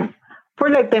 for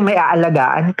lifetime may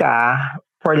aalagaan ka,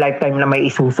 for lifetime na may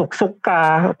isusuksok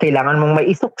ka, kailangan mong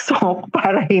may isuksok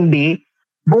para hindi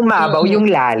bumabaw yung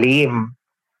lalim.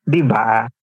 Diba?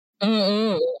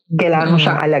 Kailangan mo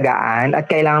siyang alagaan at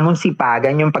kailangan mong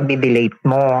sipagan yung pagdidelete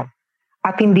mo.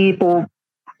 At hindi po,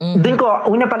 doon ko,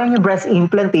 una pa lang yung breast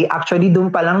implant actually doon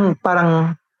pa lang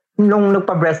parang, nung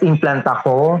nagpa-breast implant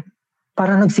ako,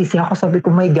 parang nagsisi ako, sabi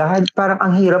ko, my God, parang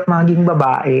ang hirap maging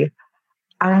babae.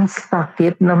 Ang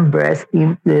sakit ng breast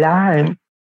implant.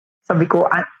 Sabi ko,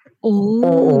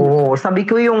 oo. Sabi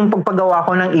ko yung pagpagawa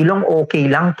ko ng ilong, okay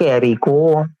lang, carry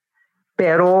ko.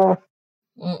 Pero,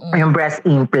 yung breast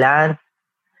implant,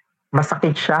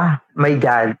 masakit siya. My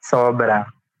God, sobra.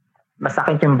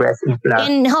 Masakit yung breast implant.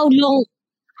 And how long,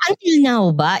 until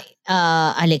now ba,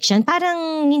 Alexian,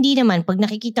 parang hindi naman, pag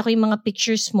nakikita ko yung mga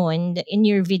pictures mo in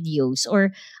your videos,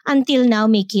 or until now,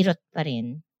 may kirot pa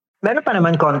rin? Meron pa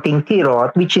naman konting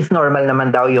kirot, which is normal naman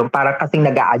daw yung parang kasing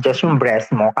nag-a-adjust yung breast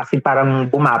mo kasi parang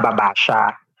bumababa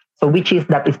siya. So which is,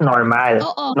 that is normal.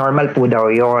 Normal po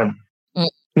daw yun.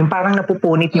 Yung parang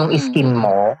napupunit yung skin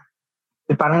mo,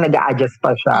 yung parang nag-a-adjust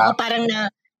pa siya.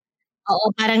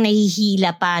 Parang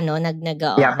nahihila pa, no?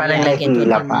 Parang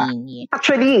nahihila pa.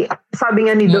 Actually, sabi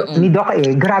nga ni Doc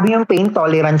grabe yung pain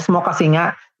tolerance mo kasi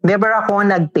nga, never ako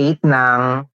nag-take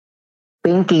ng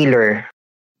painkiller.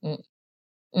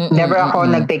 Never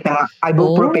ako nag-take ng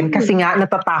ibuprofen kasi nga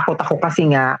natatakot ako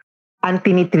kasi nga ang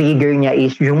tinitrigger niya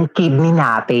is yung kidney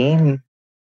natin.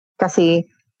 Kasi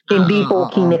hindi po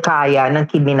kinikaya ng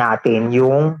kidney natin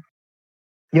yung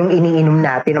iniinom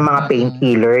natin ng mga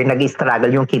painkiller,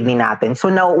 nag-struggle yung kidney natin.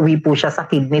 So nauwi po siya sa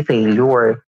kidney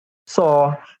failure.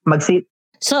 So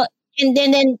and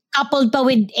then coupled pa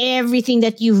with everything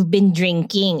that you've been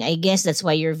drinking, I guess that's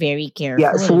why you're very careful.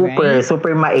 Yeah,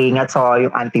 super maingat. So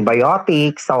yung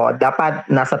antibiotics, so dapat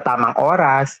nasa tamang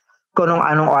oras. Kung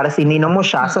anong oras ininom mo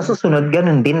siya, sa susunod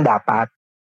ganun din dapat.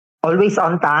 Always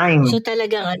on time. So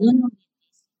talagang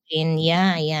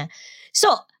yeah. So,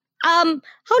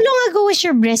 how long ago was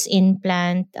your breast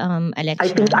implant, Alexian? I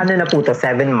think na po to,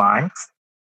 7 months.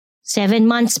 7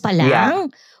 months pa lang? Yeah.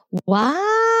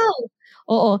 Wow!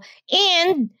 Oo.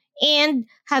 And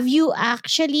have you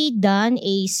actually done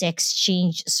a sex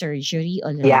change surgery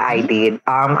already? Yeah, I did.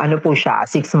 Ano po siya?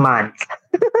 6 months.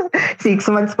 6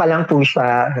 months pa lang po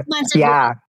siya. 6 months ago?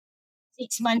 Yeah.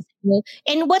 6 months ago.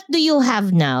 And what do you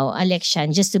have now,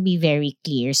 Alexian? Just to be very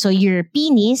clear. So your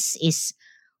penis is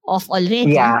off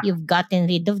already. Yeah. You've gotten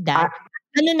rid of that.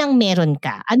 Ano nang meron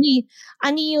ka?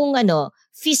 Ano yung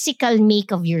physical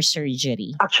make of your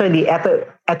surgery? Actually,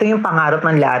 ito yung pangarap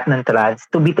ng lahat ng trans.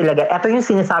 To be talaga, ito yung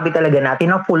sinasabi talaga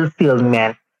natin na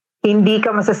fulfillment. Hindi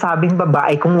ka masasabing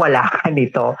babae kung wala ka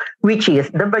nito, which is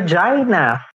the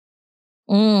vagina.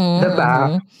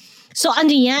 Diba? So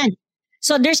ano yan?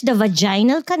 So there's the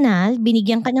vaginal canal,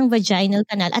 binigyan ka ng vaginal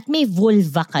canal at may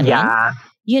vulva ka rin. Yeah.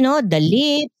 You know, the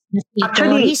lips, the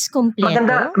Actually, clitoris,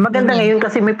 kompleto. maganda ngayon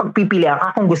kasi may pagpipilian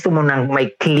ka kung gusto mo ng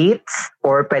may clits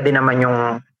or pwede naman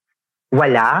yung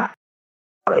wala.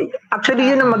 Actually,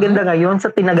 yun ang maganda ngayon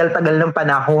sa tinagal-tagal ng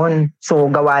panahon. So,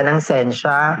 gawa ng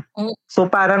sensya. So,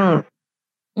 parang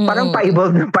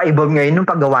pa-evolve ngayon yung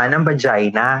paggawa ng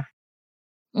vagina.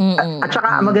 At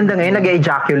saka, maganda ngayon,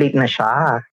 nag-ejaculate na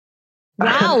siya.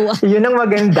 Wow! Yun ang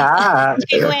maganda.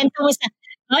 Ikikwento mo sa...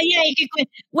 Oh yeah,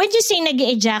 when you say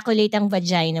nag-ejaculate ang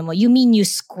vagina mo, you mean you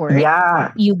squirt?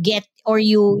 Yeah. You get, or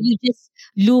you just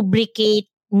lubricate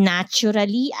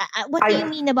naturally? What do you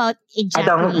mean about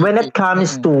ejaculating? When it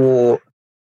comes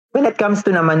to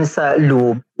naman sa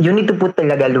lube, you need to put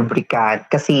talaga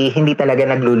lubricant kasi hindi talaga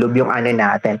naglulub yung ano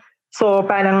natin. So,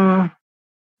 parang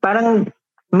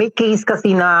may case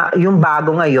kasi na yung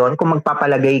bago ngayon, kung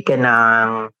magpapalagay ka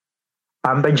ng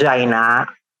vagina,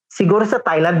 siguro sa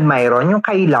Thailand mayroon yung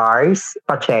kay Lars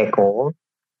Pacheco.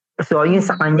 So, yung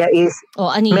sa kanya is,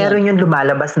 meron yung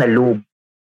lumalabas na lube.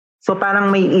 So, parang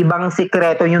may ibang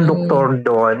sikreto yung doktor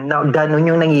doon na ganun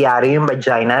yung nangyayari yung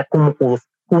vagina,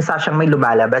 kusa siyang may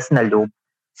lumalabas na lube.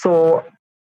 So,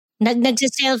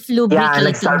 nagsa-self-lubricating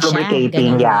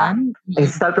nagsa-self-lubricating siya.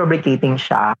 Nagsa-self-lubricating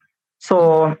siya.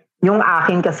 So, yung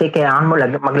akin kasi, kailangan mo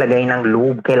maglagay ng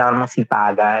lube. Kailangan mo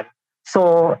sipagan.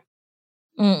 So,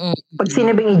 pag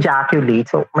sinabing ejaculate,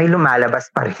 so may lumalabas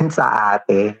pa rin sa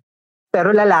atin. Pero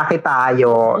lalaki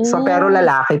tayo.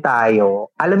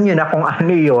 Alam nyo na kung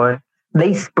ano yun.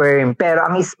 The sperm. Pero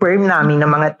ang sperm namin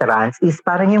ng mga trans is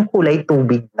parang yung kulay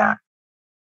tubig na.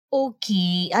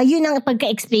 Okay. Ayun ang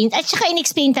pagka-explain. At saka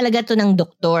in-explain talaga to ng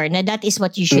doktor na that is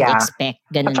what you should expect.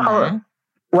 Ganun saka, na.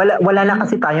 Wala na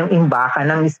kasi tayong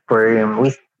imbakan ng sperm,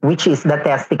 which is the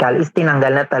testicle, is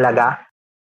tinanggal na talaga.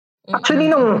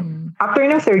 Actually, after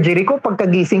ng surgery ko,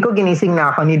 pagkagising ko, ginising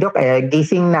na ako ni Doc.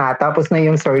 Gising na, tapos na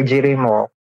yung surgery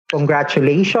mo.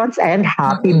 Congratulations and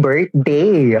happy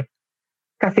birthday.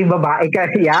 Kasi babae ka,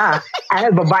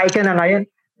 babae ka na ngayon.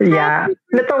 Yeah.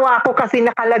 Natawa ako kasi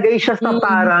nakalagay siya sa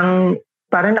parang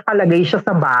nakalagay siya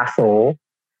sa baso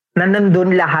na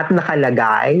nandun lahat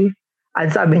nakalagay.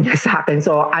 Ang sabi niya sa akin,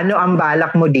 so ano ang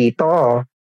balak mo dito?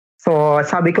 So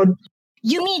sabi ko,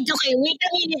 you mean, okay, wait a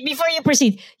minute before you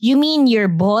proceed. You mean your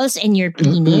balls and your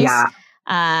penis?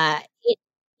 Yeah.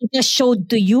 It was showed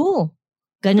to you?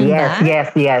 Ganun ba?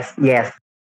 Yes.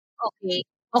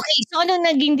 Okay, so ano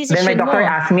naging decision mo? Then my doctor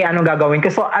asked me anong gagawin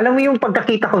ko. So alam mo yung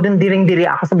pagkakita ko dun, diring-diri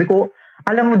ako. Sabi ko,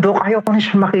 alam mo Doc, ayaw ko na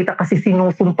siya makita kasi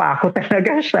sinusumpa ako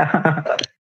talaga siya.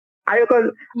 ayaw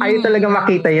talaga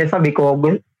makita yan. Sabi ko,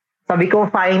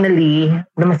 finally,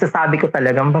 na masasabi ko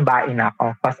talagang babae na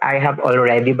ako because I have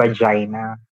already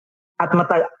vagina. At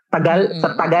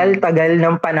sa tagal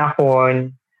ng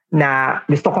panahon na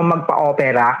gusto kong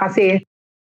magpa-opera kasi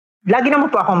lagi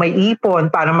naman po ako may ipon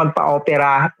para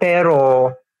magpa-opera pero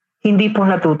hindi po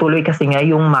natutuloy kasi nga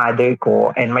yung mother ko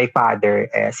and my father,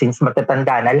 since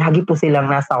matatanda na, lagi po silang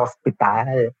nasa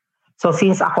hospital. So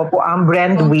since ako po ang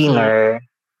breadwinner,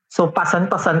 so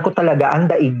pasan-pasan ko talaga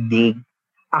ang daigdig.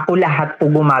 Ako lahat po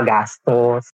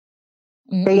gumagastos.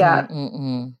 Kaya,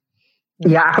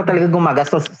 ako talaga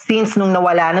gumagastos. Since nung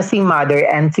nawala na si mother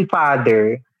and si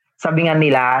father, sabi nga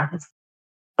nila,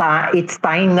 it's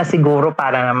time na siguro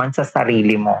para naman sa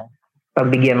sarili mo.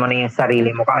 Pagbigyan mo na yung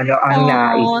sarili mo, kung ano ang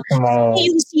nais mo.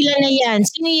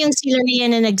 Sino yung sila na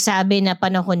yan na nagsabi na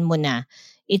panahon mo na?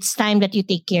 It's time that you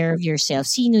take care of yourself.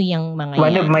 Sino yung mga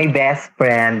One of my best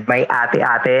friend, my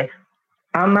ate-ate,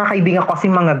 ang mga kaibigan ko kasi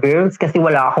mga girls kasi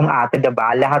wala akong ate,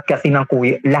 diba? Lahat kasi ng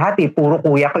kuya, puro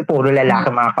kuya ko, puro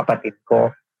lalaki mga kapatid ko.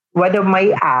 One of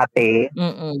my ate,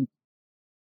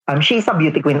 she's a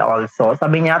beauty queen also.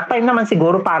 Sabi niya, time naman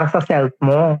siguro para sa self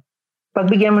mo.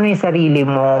 Pagbigyan mo na yung sarili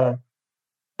mo.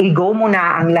 I-go mo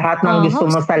na ang lahat ng gusto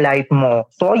mo sa life mo.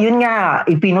 So, yun nga,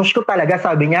 ipinush ko talaga.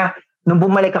 Sabi niya, nung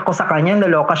bumalik ako sa kanya,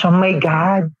 naloka siya, oh my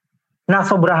God,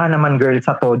 nasobrahan naman girl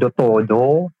sa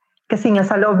todo-todo. Kasi nga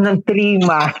sa loob ng 3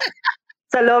 months,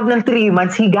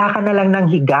 higa ka na lang ng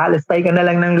higa, lustay ka na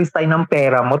lang ng lustay ng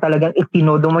pera mo, talagang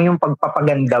itinodo mo yung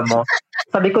pagpapaganda mo.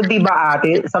 Sabi ko, di ba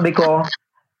ate? Sabi ko,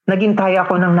 naghintay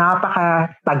ako ng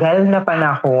napakatagal na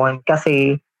panahon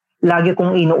kasi lagi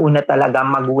kong inuuna talaga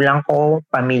magulang ko,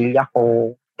 pamilya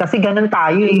ko. Kasi ganun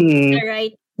tayo eh.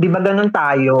 Di ba ganun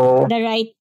tayo? The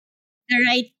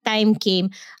right time came.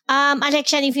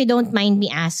 Alexian, if you don't mind me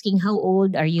asking, how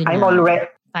old are you now?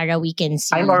 Para we can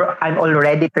see. I'm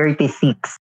already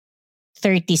 36.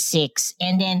 36.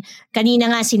 And then, kanina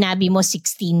nga sinabi mo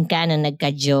 16 ka na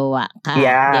nagka-jowa ka.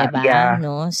 Yeah, diba? yeah.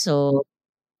 No? So,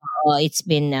 It's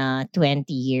been 20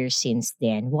 years since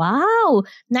then. Wow!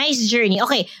 Nice journey.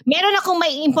 Okay, meron akong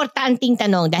may importanteng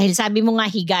tanong dahil sabi mo nga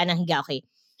higa ng higa. Okay.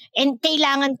 And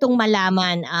kailangan tong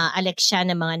malaman, Alexia,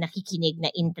 ng mga nakikinig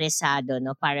na interesado,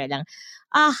 no? Para lang,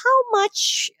 how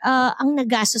much ang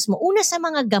nagastos mo? Una sa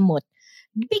mga gamot.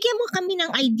 Bigyan mo kami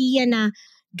ng idea na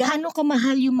gaano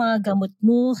kamahal yung mga gamot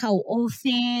mo, how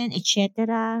often, etc.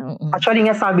 Actually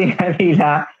nga sabi nga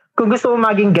nila, kung gusto mo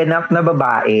maging ganap na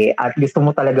babae at gusto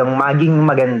mo talagang maging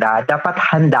maganda, dapat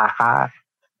handa ka.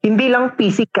 Hindi lang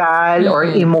physical or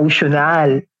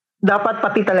emotional. Dapat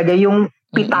pati talaga yung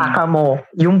pitaka mo,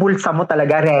 yung bulsa mo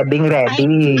talaga ready.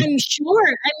 I'm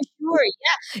sure.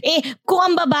 Yeah. Kung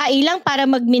ang babae lang para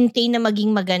mag-maintain na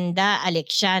maging maganda,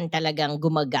 Alexian, talagang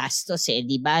gumagastos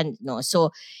di ba? No?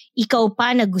 So, ikaw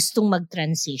pa na gustong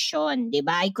mag-transition, di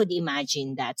ba? I could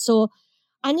imagine that. So,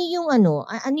 ano yung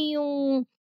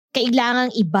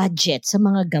kailangang i-budget sa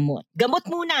mga gamot? Gamot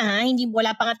muna ha, hindi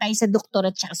wala pa nga tayo sa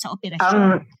doktor at saka sa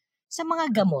operasyon. Sa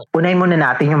mga gamot. Unahin muna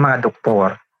natin yung mga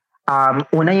doktor.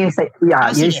 Una yung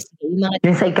psychiatrist,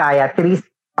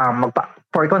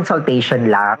 for consultation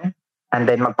lang, and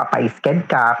then magpapa-sked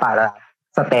ka para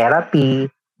sa therapy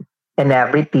and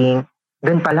everything.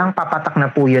 Doon pa lang papatak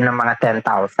na po yun ng mga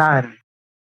 10,000.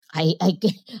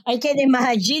 I can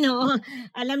imagine,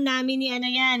 Alam namin ni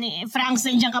Franks,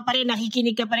 nandiyan ka pa rin,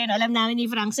 nakikinig ka pa rin. Alam namin ni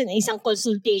Franks, isang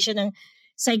consultation ng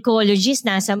psychologist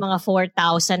nasa mga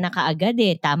 4,000 na kaagad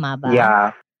Tama ba?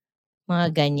 Yeah. Mga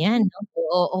ganyan.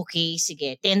 Oo, okay,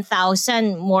 sige.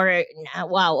 10,000 more.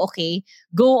 Wow, okay.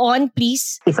 Go on,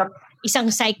 please.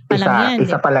 Isang psych pa lang yan.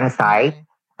 Isa pa lang psych.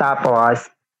 Tapos,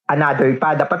 another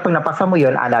pa. Dapat pag napasa mo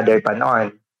yun, another pa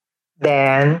noon.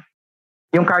 Then,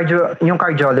 yung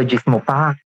cardiologist mo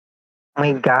pa. Oh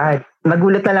my God.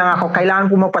 Nagulat na lang ako. Kailangan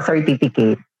ko mo pa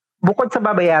certificate. Bukod sa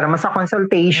babayaran mo sa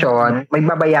consultation, may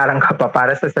babayaran ka pa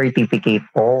para sa certificate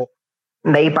po.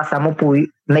 Naipasa mo po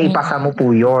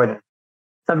yun.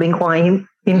 Sabihin ko nga,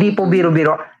 hindi po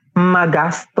biro-biro.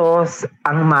 Magastos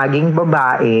ang maging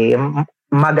babae,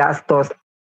 magastos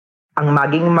ang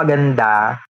maging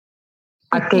maganda,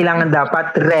 at kailangan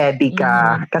dapat ready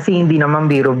ka kasi hindi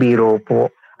naman biro-biro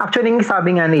po. Actually,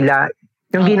 sabi nga nila,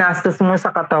 yung ginastos mo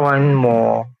sa katawan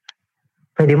mo,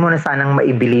 pwede mo na sanang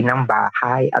maibili ng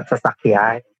bahay at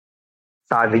sasakyan.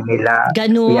 Sabi nila.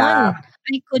 Ganun. Yeah.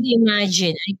 I could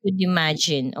imagine.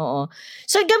 Oo.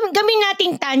 So, gawin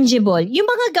nating tangible. Yung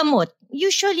mga gamot,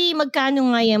 usually,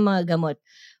 magkano nga yung mga gamot?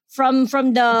 From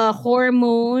the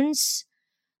hormones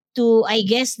to, I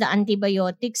guess, the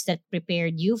antibiotics that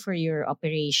prepared you for your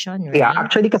operation, right? Yeah,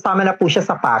 actually, kasama na po siya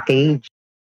sa package.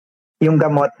 Yung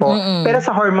gamot po. Pero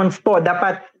sa hormones po,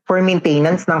 dapat, for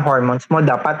maintenance ng hormones mo,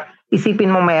 dapat isipin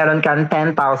mo mayroon kang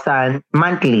 10,000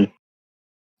 monthly.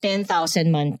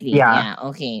 10,000 monthly. Yeah,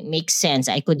 okay. Makes sense.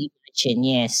 I could imagine,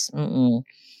 yes.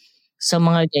 So,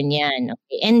 mga ganyan.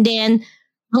 Okay. And then,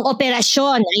 ang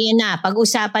operasyon, ayan na,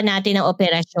 pag-usapan natin ang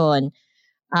operasyon.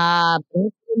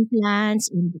 Breast implants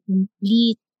and the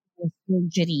complete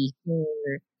surgery for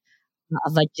a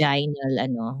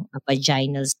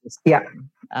vaginal system. Yeah.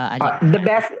 The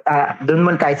best, dun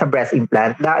mo tayo sa breast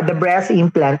implant. The breast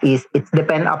implant it's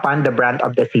depend upon the brand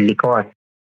of the silicone.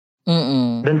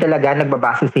 Doon talaga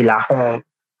nagbabase sila kung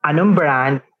anong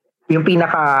brand, yung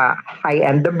pinaka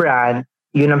high-end the brand,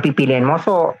 yun ang pipiliin mo.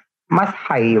 So, mas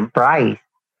high yung price.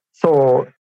 So,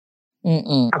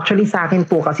 actually sa akin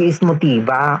po kasi is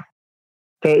Motiva.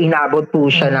 Kaya inabot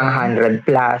po siya ng 100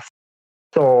 plus.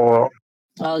 So,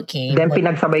 okay. Then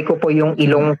pinagsabay ko po yung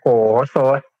ilong ko.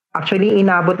 So, actually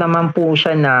inabot naman po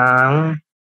siya ng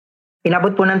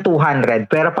 200.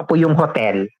 Pero pa po yung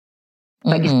hotel.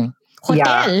 Hotel?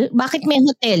 Yeah. Bakit may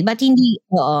hotel? Ba't hindi?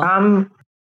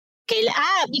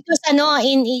 Because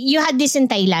you had this in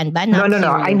Thailand ba? No.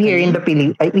 I'm here in the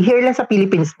here lang sa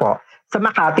Philippines po. Sa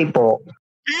Makati po.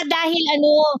 Dahil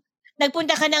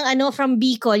nagpunta ka ng from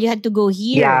Bicol, you had to go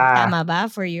here. Yeah. Tama ba?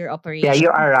 For your operation? Yeah, you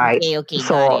are right. Okay,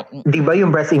 so, di ba yung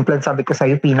breast implant, sabi ko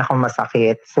sa'yo,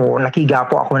 pinakamasakit. So, nakiga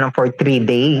po ako for 3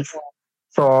 days.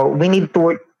 So, we need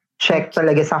to check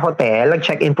talaga sa hotel.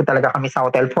 Nag-check-in po talaga kami sa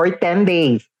hotel for 10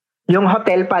 days. Yung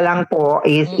hotel pa lang po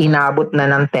is inabot na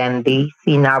ng 10 days.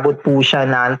 Inabot po siya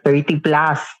ng 30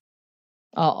 plus.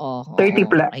 Oo. 30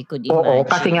 plus. I could imagine. Oo,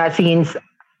 kasi nga since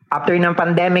after ng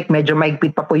pandemic, medyo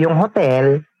maigpit pa po yung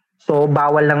hotel. So,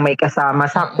 bawal lang may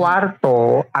kasama sa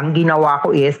kwarto. Ang ginawa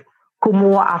ko is,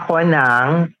 kumuha ako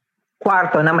ng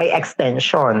kwarto na may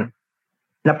extension.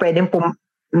 Na pwedeng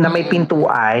na may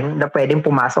pintuan, na pwedeng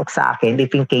pumasok sa akin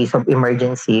if in case of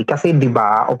emergency. Kasi, di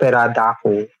ba, operada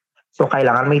ako. So,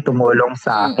 kailangan may tumulong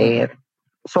sa akin.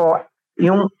 So,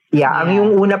 Yung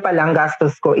una pa lang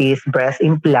gastos ko is breast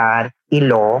implant,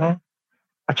 ilong,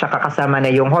 at saka kasama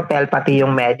na yung hotel, pati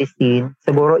yung medicine.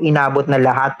 Siguro inabot na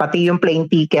lahat, pati yung plane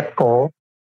ticket ko.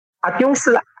 At yung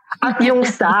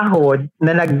sahod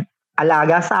na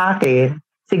nag-alaga sa akin,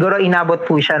 siguro inabot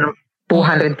po siya ng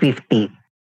 250.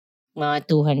 Mga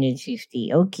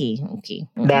 250. Okay.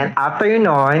 Then after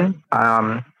nun,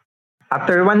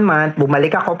 after 1 month,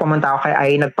 bumalik ako, pumunta ako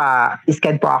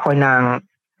nagpa-schedule po ako ng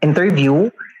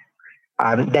interview,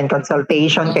 then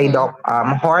consultation kay Doc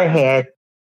Jorge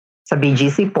sa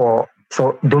BGC po.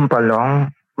 So, doon pa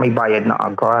lang, may bayad na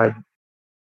agad.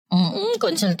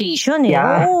 Consultation eh.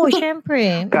 Yeah. Oo,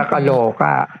 syempre.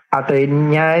 Kakaloka.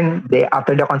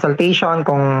 After the consultation,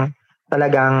 kung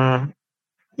talagang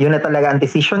yun na talaga ang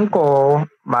decision ko,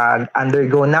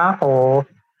 mag-undergo na ako.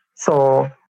 So,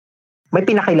 may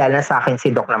pinakilala sa akin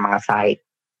si Doc ng mga site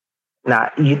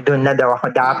na doon na daw ako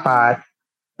dapat.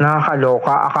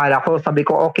 Nakakaloka. Sabi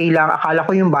ko okay lang. Akala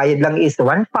ko yung bayad lang is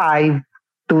 1,500,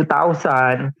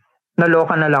 2,000.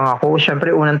 Naloka na lang ako.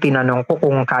 Siyempre, unang tinanong ko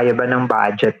kung kaya ba ng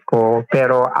budget ko.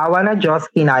 Pero awa na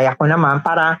Diyos, kinaya ko naman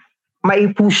para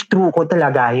mai-push through ko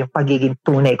talaga yung pagiging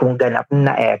tunay kong ganap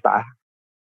na Eva.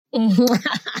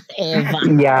 Eva.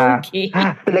 Yeah. Okay.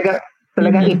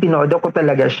 Talagang itinodo ko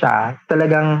talaga siya.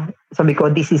 Talagang sabi ko,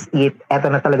 this is it.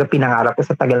 Eto na talaga pinangarap ko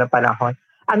sa tagal ng panahon.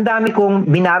 Ang dami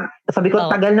kong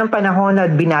tagal ng panahon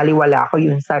na binaliwala ko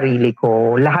yung sarili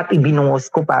ko. Lahat ibinungos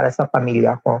ko para sa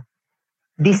pamilya ko.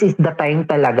 This is the time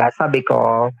talaga. Sabi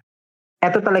ko,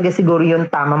 eto talaga siguro yung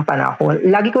tamang panahon.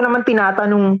 Lagi ko naman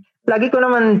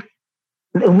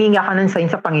huminga ka ng sign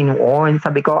sa Panginoon.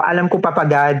 Sabi ko, alam ko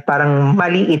papagad, parang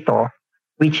mali ito,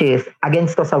 which is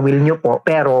against to sa will nyo po,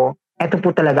 pero eto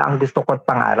po talaga ang gusto ko at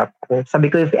pangarap ko.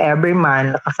 Sabi ko, if ever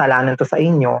man kasalanan to sa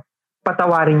inyo,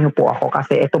 patawarin niyo po ako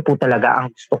kasi ito po talaga ang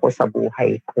gusto ko sa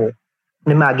buhay ko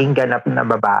na maging ganap na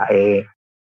babae.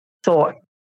 So,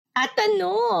 at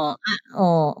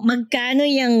magkano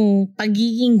yung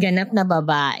pagiging ganap na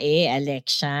babae,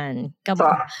 Alexian?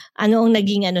 Ano ang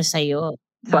naging sa'yo?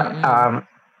 So, ang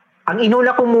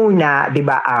inuna ko muna, di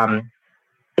ba,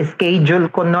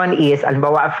 schedule ko noon is,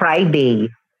 alimbawa,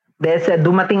 Friday.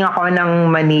 Dumating ako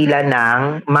ng Manila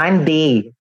ng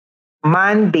Monday.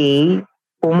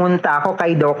 Pumunta ako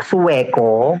kay Doc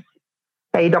Sueco.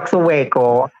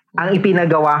 Ang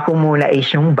ipinagawa ko muna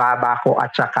is yung baba ko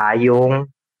at saka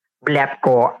yung left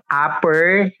ko,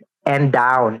 upper and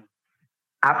down.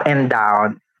 Up and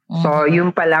down. Mm-hmm. So,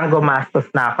 yung palang gumastos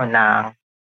na ako ng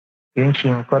yung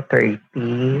chin ko,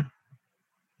 30,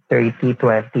 20,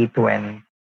 20.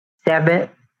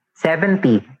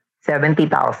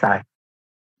 70,000.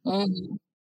 Mm-hmm.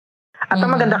 At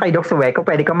ang maganda kay Doc Sueco,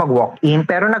 pwede ka mag-walk-in.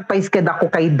 Pero nagpa-sked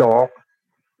ako kay Doc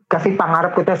kasi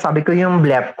pangarap ko sabi ko yung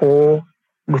blep ko,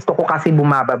 gusto ko kasi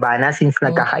bumababa na since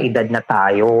nagkakaedad na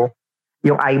tayo.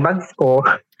 Yung eye bags ko,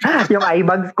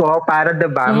 para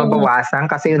diba, mabawasan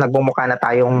kasi nagbumukha na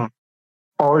tayong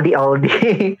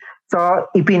oldie. So,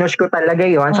 ipinush ko talaga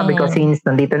yon. Sabi ko, since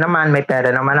nandito naman, may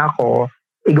pera naman ako,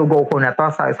 i-go ko na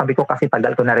to. Sabi ko kasi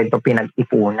tagal ko na rin to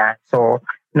pinag-ipunan. So,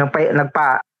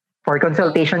 for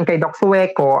consultation kay Doc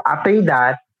Sueco, after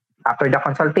the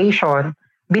consultation,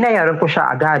 binayaran ko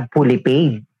siya agad, fully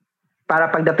paid. Para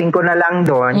pagdating ko na lang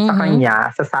doon sa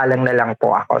kanya, sasalang na lang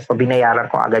po ako. So, binayaran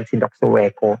ko agad si Doc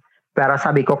Sueco. Pero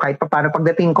sabi ko, kahit paano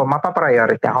pagdating ko,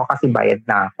 mapapriority ako kasi bayad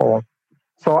na ako.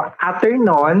 So, after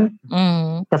nun,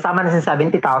 kasama na sa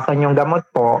 70,000 yung gamot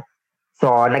po.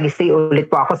 So, nag-stay ulit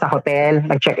po ako sa hotel.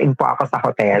 Nag-check-in po ako sa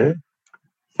hotel.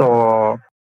 So,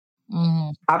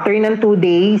 after ng 2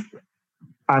 days,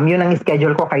 yun ang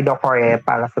schedule ko kay Doc Jorge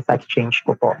para sa sex change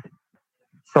ko po.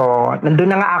 So,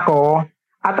 nandun na nga ako.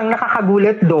 At ang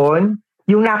nakakagulat doon,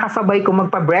 yung nakasabay ko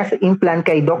magpa-breast implant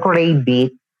kay Doc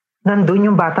Raybic, nandun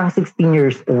yung batang 16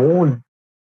 years old.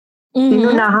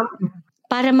 Inunahan.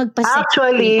 Para magpa-sex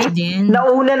actually, din.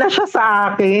 Nauna na siya sa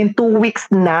akin. 2 weeks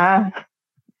na.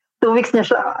 2 weeks na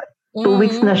siya. 2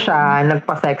 weeks na siya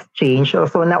nagpa-sex change.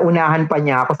 So, naunahan pa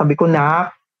niya ako. Sabi ko,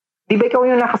 di ba ikaw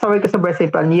yung nakasabay ko sa breast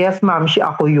implant? Yes, ma'am,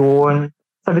 ako yun.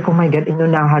 Sabi ko, my God,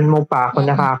 inunahan mo pa ako.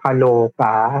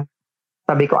 Nakakaloka.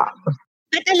 Sabi ko,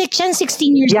 at Alexian,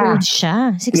 16 years old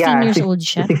siya. 16 years old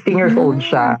siya. 16 years old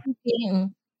siya. Okay.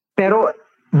 Pero,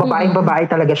 babae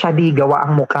talaga siya. Di gawa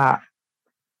ang muka.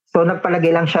 So,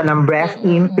 nagpalagay lang siya ng breast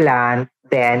implant,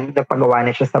 then nagpagawa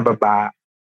na siya sa baba.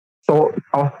 So,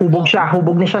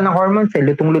 hubog na siya ng hormones.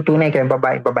 Lutong-luto na kaya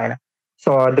babae na.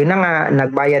 So, doon na nga,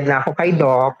 nagbayad na ako kay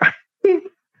Doc.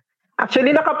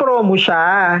 Actually, nakapromo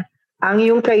siya. Ang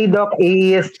yung kay Doc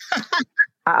is,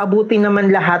 aabutin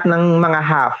naman lahat ng mga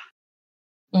half.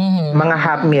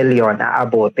 Mga $500,000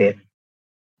 aabutin.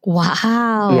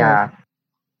 Wow. Yeah.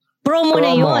 Promo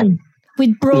na yun.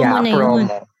 With promo na yun.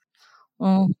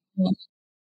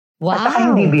 Wow. At saka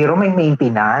hindi biro, may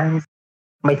maintenance.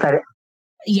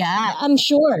 Yeah, I'm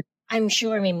sure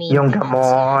may maintenance. Yung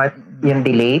gamot, yung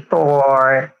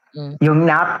dilator, yung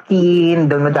napkin,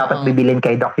 doon mo dapat bibilin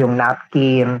kay doc yung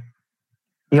napkin,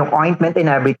 yung ointment and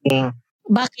everything.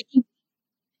 Bakit?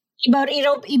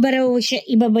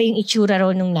 Iba ba yung itsura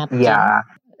raw nung napkin? Yeah.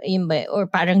 Yun ba? Or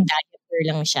parang diaper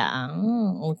lang siya.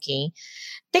 Okay.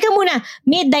 Teka muna,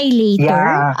 may dilator?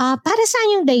 Yeah. Para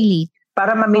saan yung dilator?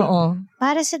 Para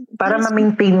para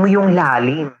ma-maintain mo yung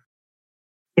lalim.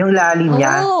 Yung lalim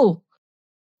niya. Oh.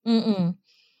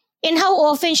 And how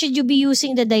often should you be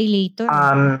using the dilator?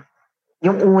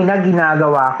 Yung una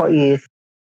ginagawa ko is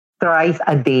thrice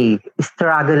a day.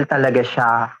 Struggle talaga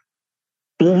siya.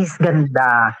 Tiis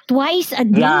ganda. Twice a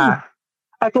day? Yeah.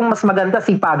 At kung mas maganda,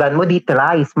 sipagan mo, di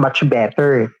thrice. Much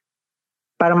better.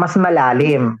 Para mas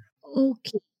malalim.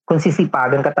 Okay. Kung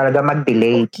sisipagan ka talaga,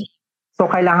 mag-delay. Okay. So,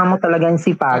 kailangan mo talagang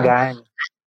sipagan.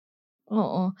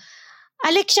 Oo.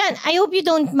 Alexian, I hope you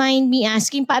don't mind me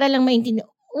asking para lang maintindihan.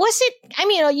 Was it, I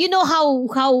mean, you know how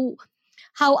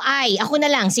ako na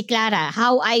lang, si Clara,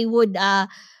 how I would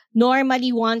normally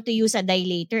want to use a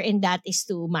dilator, and that is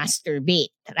to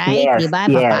masturbate, right? Yes, diba?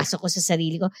 yes. Papasok ko sa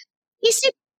sarili ko. Is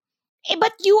it,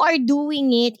 but you are doing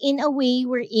it in a way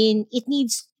wherein it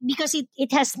needs, because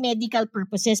it has medical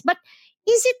purposes, but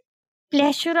is it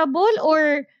pleasurable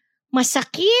or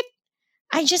masakit?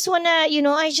 I just wanna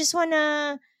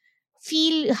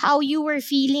feel how you were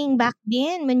feeling back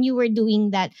then when you were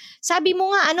doing that. Sabi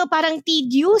mo nga, parang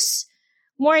tedious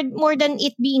more than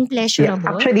it being pleasurable.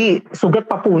 Yeah, actually, sugat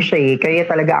pa po siya eh. Kaya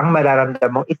talaga ang mararamdaman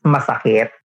mo is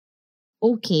masakit.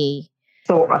 Okay.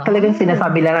 So, talagang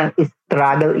sinasabi lang,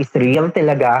 struggle is real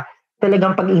talaga.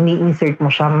 Talagang pag ini-insert mo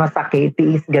siya, masakit,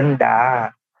 is ganda.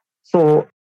 So,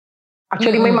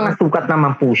 actually, may mga sukat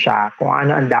naman po siya kung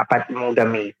ano ang dapat mong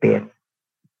gamitin.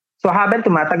 So, habang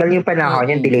tumatagal yung panahon,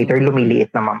 yung dilator,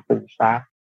 lumiliit naman po siya.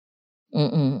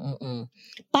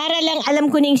 Para lang, alam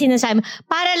ko na yung sinasabi.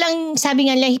 Para lang, sabi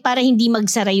nga lang, para hindi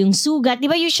magsara yung sugat. Di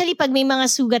ba usually pag may mga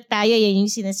sugat tayo, yan yung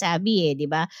sinasabi di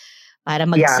ba? Para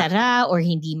magsara or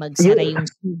hindi magsara yung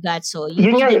sugat. So,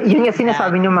 yun nga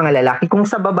sinasabi ng mga lalaki. Kung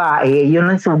sa babae, yun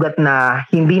ang sugat na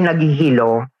hindi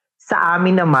naghihilom. Sa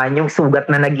amin naman, yung sugat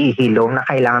na naghihilom na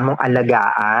kailangan mong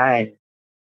alagaan.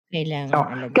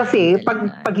 Alagaan. Kasi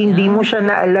pag hindi mo siya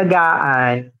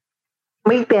naalagaan,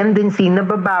 may tendency na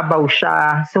bababaw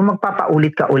siya. So,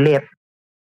 magpapaulit ka ulit.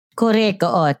 Correct.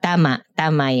 Oo, tama.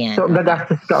 Tama yan. So,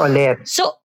 gagastos ka ulit.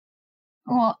 So,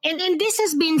 and this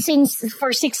has been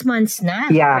for 6 months na,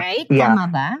 right? Yeah.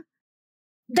 Tama ba?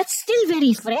 That's still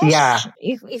very fresh. Yeah.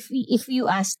 If you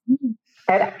ask me.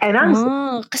 And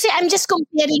kasi I'm just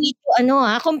comparing it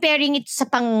to comparing it sa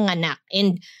panganganak.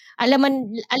 And alam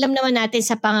naman natin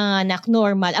sa panganganak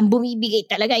normal, ang bumibigay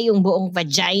talaga yung buong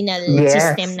vaginal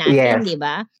system natin, di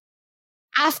ba?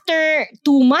 After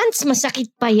 2 months,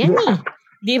 masakit pa yan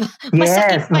Di ba?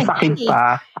 Masakit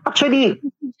pa. Actually,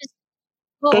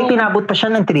 kaya tinabot pa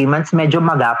siya ng 3 months, medyo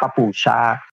maga pa po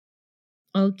siya.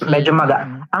 Okay. Medyo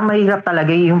maga. Ang mahirap talaga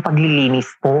yung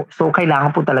paglilinis po. So,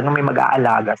 kailangan po talaga may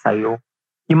mag-aalaga sa'yo.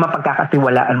 Yung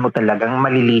mapagkakatiwalaan mo talagang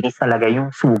malilinis talaga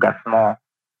yung sugat mo.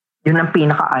 Yun ang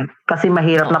kasi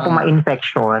mahirap na po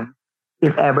ma-infection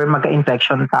if ever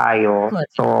magka-infection tayo.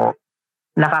 So,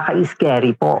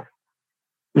 nakaka-scary po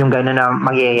yung gano'n na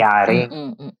mangyayari.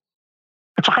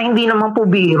 At saka hindi naman po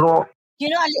biro.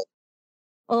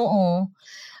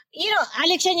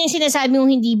 Alexian, yung sinasabi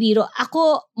mong hindi biro.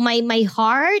 Ako, my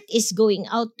heart is going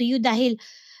out to you dahil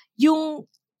yung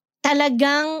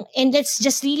talagang, and let's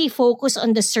just really focus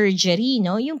on the surgery,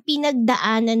 no? Yung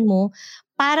pinagdaanan mo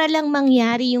para lang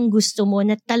mangyari yung gusto mo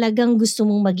na talagang gusto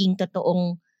mong maging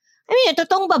totoong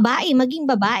babae, maging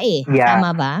babae. Yeah. Tama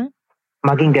ba?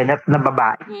 Maging ganap na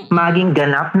babae. Maging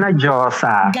ganap na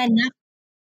Dyosa.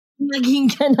 Maging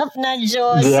ganap na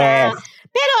Dyosa. Yes.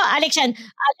 Pero, Alexian,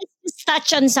 let's just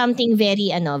touch on something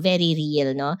very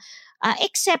real, no?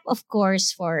 Except, of course,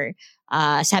 for,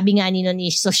 sabi nga ni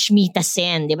Soshmita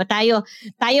Sen, di ba? Tayo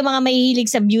mga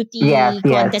mahihilig sa beauty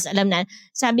contest, alam na.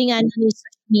 Sabi nga ni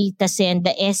Soshmita Sen,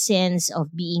 the essence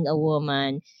of being a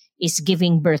woman is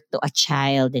giving birth to a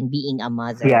child and being a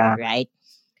mother, right?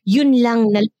 Yun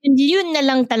na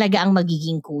lang talaga ang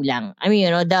magiging kulang. I mean,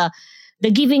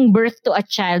 the giving birth to a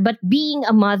child, but being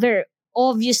a mother,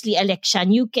 obviously, Alexian,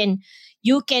 you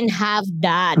can have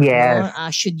that,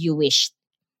 should you wish.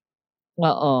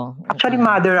 Oo. Actually,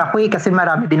 mother ako kasi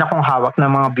marami din akong hawak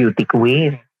ng mga beauty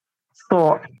queen.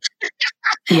 So,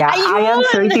 I am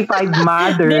certified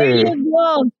mother. There you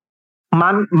go.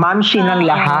 Mamshi ng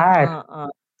lahat.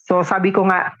 So sabi ko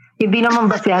nga, hindi naman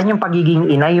basehan yung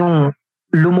pagiging ina, yung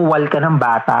lumuwal ka ng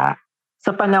bata.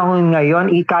 Sa panahon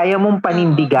ngayon, kaya mong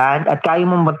panindigan at kaya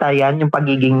mong batayan yung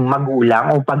pagiging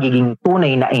magulang o pagiging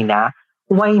tunay na ina.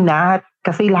 Why not?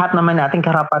 Kasi lahat naman natin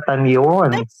karapatan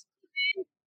yun.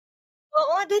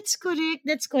 That's correct.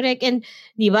 That's correct. And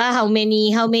di ba, how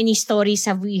many stories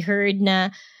have we heard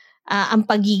na ang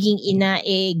pagiging ina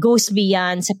goes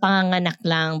beyond sa panganganak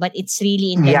lang, but it's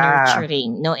really in the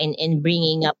nurturing, no, and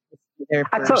bringing up their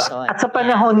person. At sa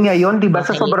panahon ngayon, 'di ba,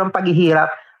 sa sobrang paghihirap,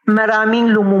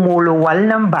 maraming lumumuluwal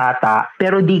ng bata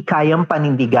pero di kayang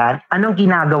panindigan. Anong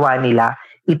ginagawa nila?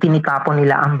 Itinitapon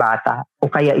nila ang bata o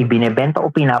kaya ibinebenta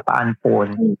o pinapaanpon.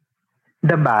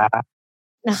 'Di ba?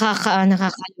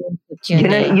 Nakakalungkot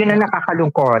yun. Yun ang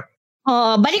nakakalungkot.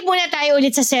 Balik muna tayo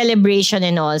ulit sa celebration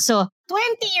and all. So,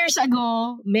 20 years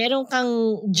ago, meron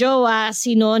kang jowa,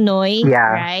 si Nonoy,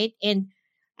 right? And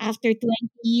after 20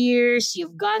 years,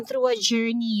 you've gone through a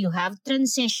journey, you have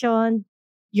transitioned,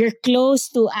 you're close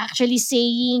to actually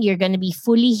saying you're gonna be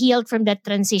fully healed from that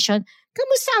transition.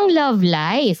 Kamusta ang love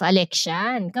life,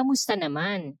 Alexian? Kamusta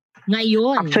naman?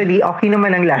 Ngayon? Actually, okay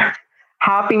naman ang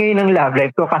happy ngayon ang love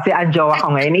life ko kasi ang jowa ko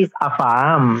ngayon is a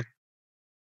fam.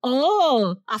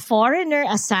 A foreigner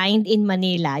assigned in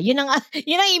Manila. Yun ang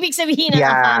ibig sabihin ng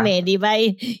AFAM di ba?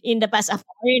 In the past, a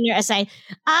foreigner assigned.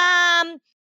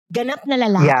 Ganap na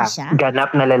lalaki siya?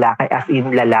 Ganap na lalaki, as in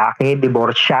lalaki,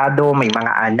 diborsyado, may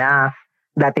mga anak,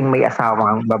 dating may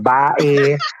asawang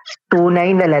babae, tunay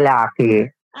na lalaki.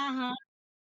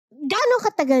 Gaano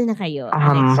katagal na kayo?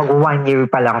 Mag 1 year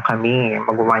pa lang kami.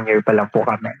 Mag 1 year pa lang po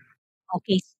kami.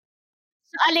 Okay.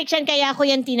 So, Alexian, kaya ako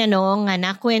yan tinanong,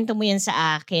 nakwento mo yan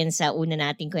sa akin sa una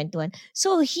nating kwentuhan.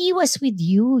 So, he was with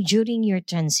you during your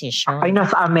transition? Ay,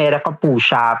 nasa Amerika po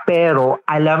siya, pero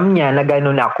alam niya na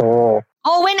ganun ako.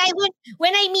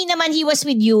 When I mean naman he was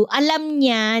with you, alam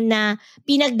niya na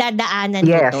pinagdadaanan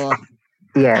ito.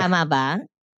 Yes. Tama ba?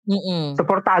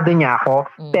 Suportado niya ako.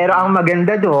 Pero ang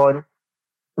maganda doon,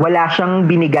 wala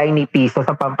siyang binigay ni piso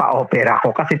sa pampa-opera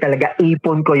ko kasi talaga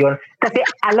ipon ko yon. Kasi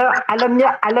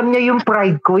alam niya yung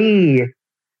pride ko eh.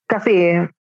 Kasi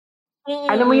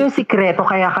alam mo yung sikreto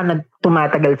kaya ka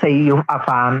tumatagal sa iyo yung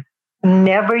AFAM,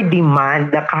 never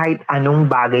demand na kahit anong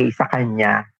bagay sa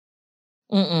kanya.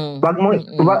 Thank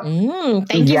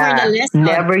you for the lesson.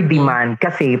 Never demand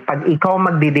kasi pag ikaw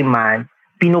magdi-demand,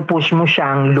 pinupush mo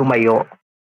siyang lumayo.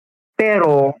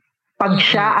 Pero pag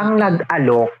siya ang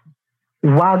nag-alok,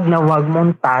 wag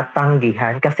mong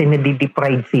tatanggihan kasi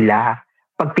nadideprive sila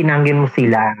pag tinanggin mo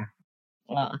sila.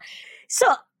 So,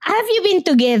 have you been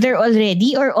together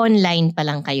already or online pa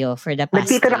lang kayo for the past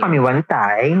year? Nagkita na kami one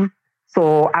time.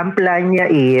 So, ang plan niya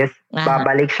is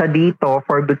babalik siya dito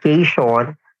for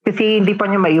vacation kasi hindi pa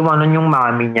niya maiwanan yung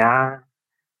mami niya.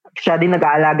 Siya din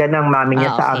nag-aalaga ng mami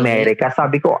niya sa Amerika.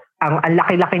 Sabi ko, ang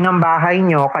laki-laki ng bahay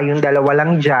niyo, kayong dalawa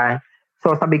lang dyan.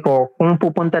 So, sabi ko, kung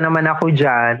pupunta naman ako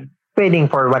dyan,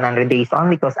 pwedeng for 100 days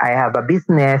only because I have a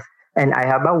business and I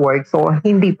have a work. So,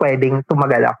 hindi pwedeng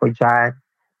tumagal ako dyan.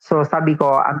 So, sabi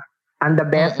ko, and the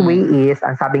best way is,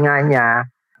 ang sabi nga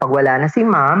niya, pag wala na si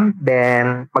ma'am,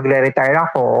 then magre-retire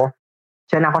ako,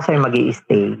 dyan ako sa'yo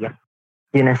mag-i-stay.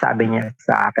 Yun ang sabi niya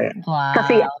sa akin. Wow.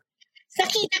 Kasi,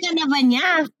 nakita ka na ba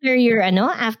niya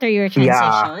after your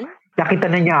transition? Yeah. Nakita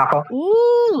na niya ako.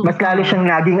 Ooh. Mas lalo siyang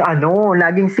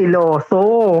laging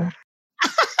siloso.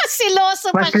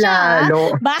 Siloso pa mas siya.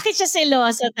 Lalo. Bakit siya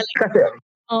siloso talaga? Kasi,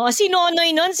 si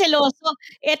Nonoy nun, siloso.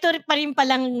 Ito pa rin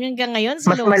palang hanggang ngayon,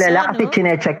 siloso. Mas malala kasi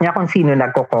chinecheck niya kung sino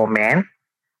nagko-comment,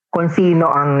 kung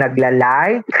sino ang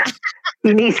nagla-like.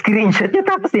 Ini-screenshot niya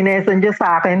tapos sinesend niya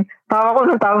sa akin. Tawa ko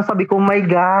nung tawa, sabi ko, oh my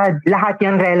God, lahat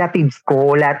yan relatives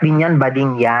ko. Lahat din yan,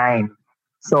 bading yan.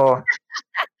 So,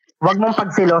 wag mong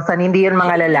pagsilosan. Hindi yan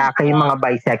mga lalaki, yung mga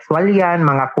bisexual yan,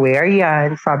 mga queer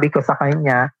yan. Sabi ko sa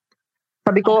kanya,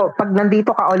 pag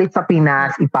nandito ka ulit sa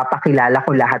Pinas, ipapakilala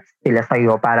ko lahat sila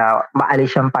sa'yo para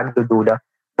maalis siyang pagdududa.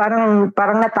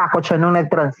 Parang natakot siya nung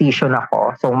nag-transition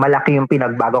ako. So, malaki yung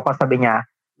pinagbago ko. Sabi niya,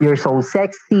 you're so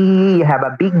sexy, you have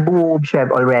a big boobs, you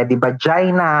have already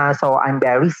vagina, so I'm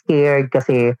very scared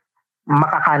kasi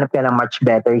makakanap ka ng much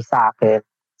better sa akin.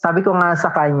 Sabi ko nga sa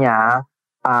kanya,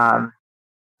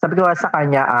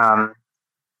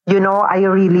 you know, I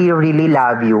really, really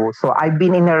love you. So I've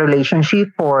been in a relationship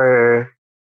for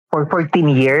 14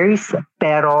 years,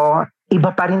 pero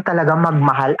iba pa rin talaga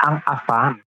magmahal ang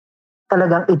AFAM.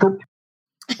 Talagang ito,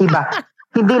 iba.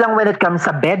 Hindi lang when it comes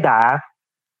sa bed,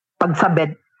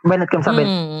 talagang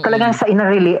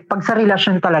pag sa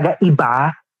relasyon talaga, iba,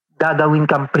 gagawin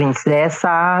kang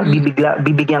prinsesa,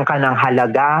 bibigyan ka ng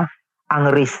halaga, ang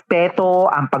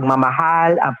respeto, ang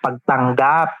pagmamahal, ang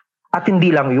pagtanggap. At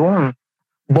hindi lang yun.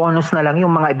 Bonus na lang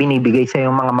yung mga ibinibigay sa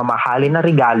yung mga mamahalin na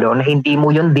regalo na hindi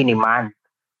mo yun diniman.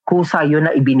 Kusa yun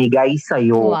na ibinigay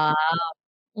sa'yo. Wow.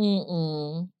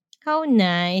 How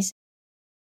nice.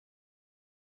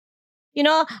 You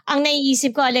know, ang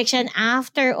naiisip ko, Alexian,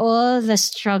 after all the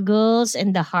struggles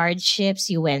and the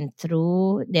hardships you went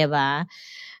through, di ba?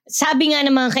 Sabi nga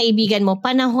ng mga kaibigan mo,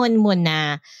 panahon mo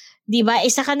na, di ba?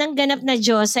 Isa ka ng ganap na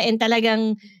Dyosa and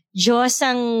talagang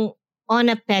Diyosang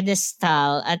on a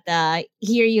pedestal. At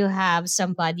here you have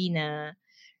somebody na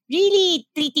really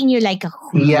treating you like a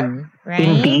queen. Yeah, right?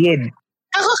 Indeed.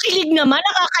 Nakakakilig naman,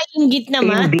 nakakaingit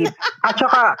naman. Indeed. At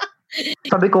saka,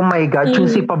 sabi ko, my God,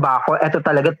 choosy pa ba ako? Ito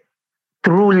talaga,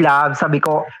 true love. Sabi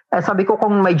ko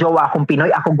kung may jowa akong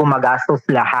Pinoy, ako gumagastos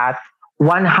lahat.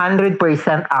 100%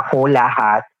 ako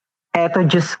lahat. Eto,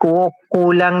 Diyos ko,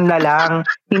 kulang na lang.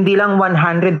 Hindi lang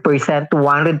 100%, 200%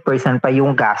 pa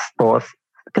yung gastos.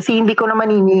 Kasi hindi ko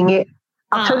naman hinihingi.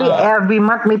 Actually, every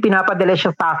month may pinapadala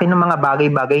siya sa akin ng mga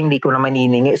bagay-bagay, hindi ko naman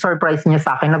hinihingi. Surprise niya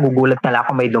sa akin, nagugulat na lang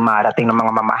ako may dumarating ng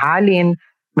mga mamahalin,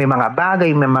 may mga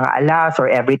bagay, may mga alas,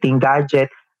 or everything gadget.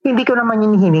 Hindi ko naman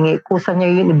yun hiningi. Kusa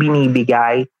niya yun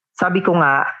binibigay. Sabi ko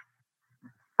nga,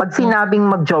 pag sinabing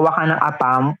magjowa ka ng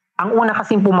apam, ang una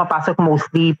kasing pumapasok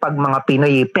mostly pag mga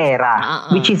Pinoy, pera.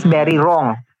 Which is very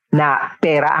wrong na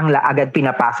pera ang agad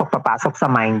papasok sa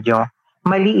mind nyo.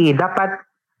 Mali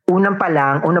dapat una pa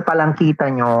lang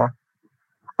kita nyo.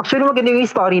 Actually, maganda yung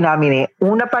story namin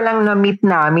Una pa lang na-meet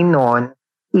namin noon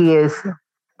is,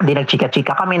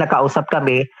 nagchika-chika kami, nakausap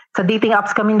kami. Sa dating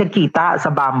apps kami nagkita,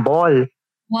 sa Bumble.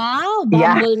 Wow,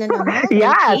 Bumble na naman.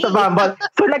 Yeah, sa Bumble.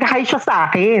 So, nag-hi siya sa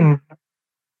akin.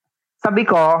 Sabi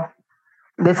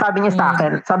niya sa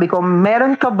akin, sabi ko,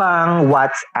 meron ka bang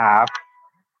WhatsApp?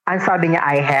 Ang sabi niya,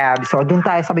 I have. So, doon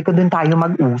tayo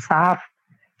mag-usap.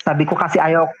 Sabi ko kasi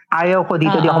ayaw ko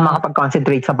dito, di ako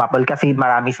makapag-concentrate sa Bumble kasi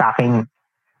marami sa akin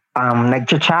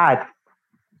nag-chat.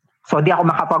 So, di ako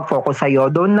makapag-focus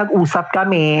sa'yo. Doon nag-usap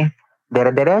kami,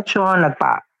 dire-diretso,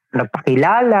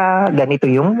 nagpakilala, ganito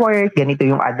yung work, ganito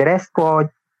yung address ko,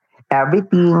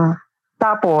 everything.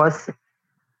 Tapos,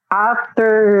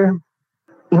 after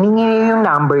hiningi yung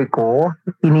number ko,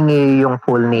 hiningi yung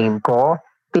full name ko,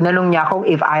 tinanong niya ako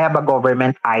if I have a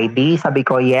government ID. Sabi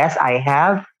ko, yes, I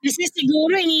have. Kasi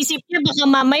siguro inisip niya baka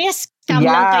mamaya scam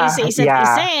lang kayo sa isa't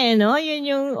isa no? Yun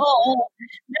yung,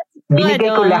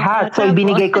 Binigay ko lahat. So,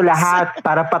 ibinigay ko lahat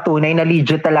para patunay na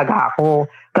legit talaga ako.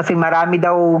 Kasi marami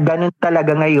daw ganun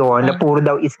talaga ngayon na puro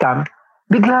daw scam.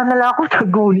 Bigla na lang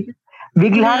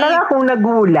akong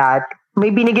nagulat.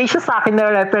 May binigay siya sa akin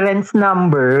na reference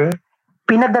number.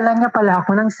 Pinadala niya pala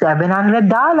ako ng $700.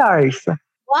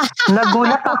 Wow.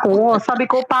 Nagulat ako. Sabi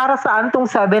ko, para saan tong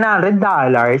 $700?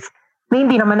 Na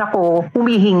hindi naman ako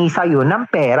humihingi sa'yo ng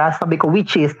pera. Sabi ko,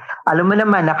 which is, alam mo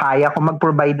naman na kaya ko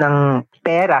mag-provide ng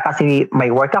pera kasi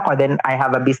may work ako, then I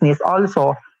have a business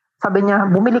also. Sabi niya,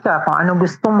 bumili ka kung anong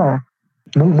gusto mo.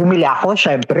 Bumili ako,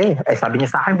 syempre. Sabi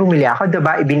niya sa akin, bumili ako,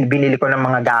 diba? Binili ko ng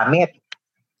mga gamit.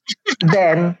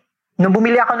 Then, nung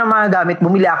bumili ako ng mga gamit,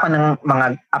 bumili ako ng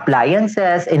mga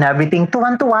appliances and everything.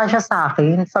 Tuwan-tuwa siya sa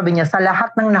akin. Sabi niya, sa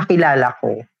lahat ng nakilala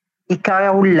ko,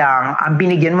 ikaw lang, ang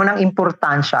binigyan mo ng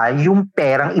importansya, yung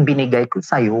perang ibinigay ko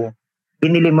sa'yo.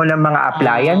 Binili mo ng mga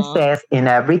appliances and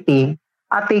everything.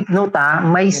 At take note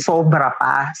may sobra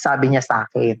pa, sabi niya sa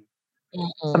akin.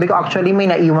 Sabi ko, actually, may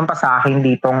naiwan pa sa akin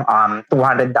ditong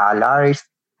 $200.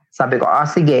 Sabi ko,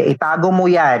 sige, itago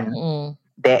mo yan.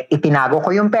 Itinago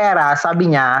ko yung pera.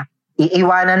 Sabi niya,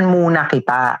 iiwanan muna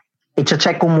kita.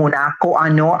 I-check ko muna kung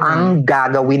ano ang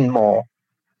gagawin mo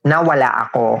na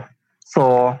wala ako.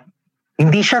 So,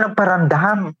 hindi siya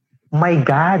nagparamdam. My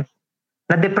God.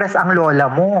 Na-depress ang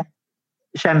lola mo.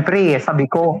 Siyempre, sabi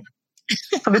ko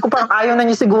parang ayaw na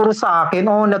niya siguro sa akin.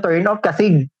 Na-turn off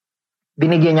kasi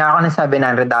binigyan niya ako ng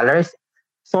 $700.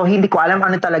 So, hindi ko alam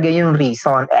ano talaga yung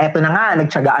reason. Eto na nga,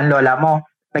 nagtiyaga ang lola mo.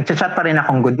 Nagchat pa rin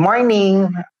akong good morning,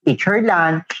 eat your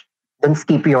lunch, don't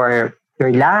skip your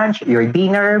lunch, your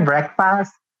dinner,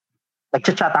 breakfast.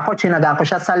 Nagchat ako, chinagaan ko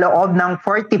siya sa loob ng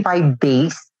 45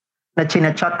 days na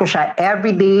chinachat ko siya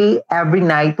every day, every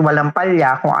night, walang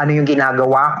palya kung ano yung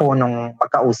ginagawa ko nung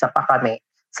magkausap pa kami.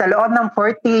 Sa loob ng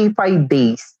 45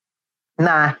 days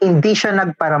na hindi siya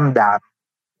nagparamdam,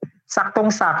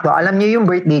 saktong-sakto, alam niyo yung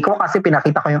birthday ko kasi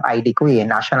pinakita ko yung ID ko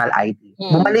national ID.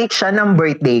 Bumalik siya ng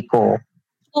birthday ko.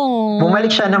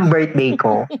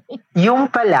 Yung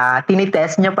pala,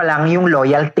 tinitest niya pa lang yung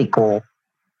loyalty ko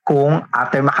kung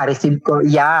after makareceive ko,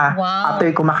 after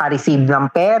ko makareceive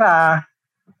ng pera,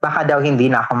 baka daw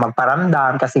hindi na ako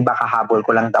magparamdam kasi baka habol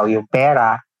ko lang daw yung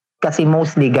pera. Kasi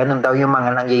mostly, ganun daw yung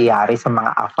mga nangyayari sa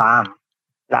mga AFAM.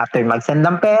 Na after mag-send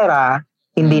ng pera,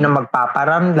 hindi na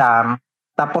magpaparamdam,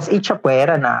 tapos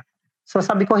itchapwera na. So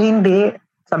sabi ko, hindi.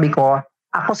 Sabi ko,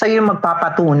 ako sa'yo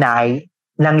magpapatunay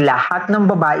ng lahat ng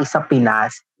babae sa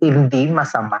Pinas, hindi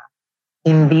masama.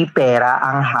 Hindi pera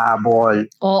ang habol.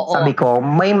 Oo. Sabi ko,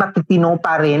 may matitino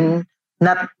pa rin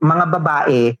na mga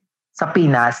babae sa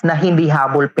Pinas na hindi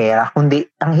habol pera, kundi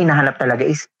ang hinahanap talaga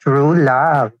is true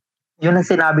love. Yun ang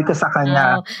sinabi ko sa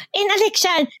kanya. Oh. And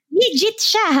Alexia, legit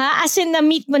siya ha? As in,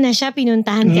 na-meet mo na siya,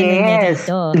 pinuntahan ka na niya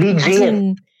dito.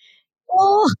 Legit.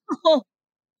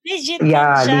 Legit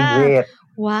yeah, siya. Legit.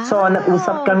 Wow. So,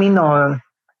 nag-usap kami noon.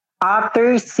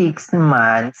 After 6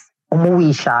 months,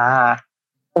 umuwi siya.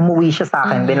 Umuwi siya sa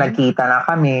akin. Then, nagkita na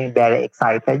kami. Very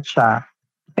excited siya.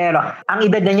 Pero, ang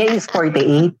edad na niya is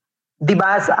 48.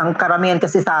 Diba, ang karamihan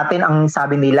kasi sa atin, ang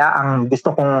sabi nila, ang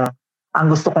gusto kong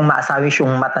maasawi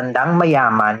yung matandang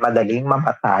mayaman, madaling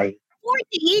mamatay.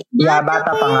 48? Yeah,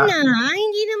 bata pa nga.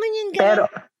 Hindi naman yan ganun.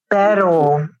 Pero,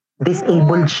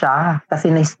 disabled siya kasi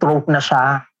na-stroke na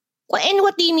siya. And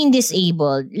what do you mean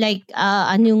disabled? Like,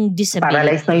 anong disability?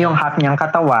 Paralyzed na yung half niyang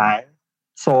katawan.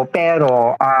 So,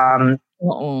 pero ang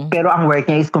work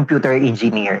niya is computer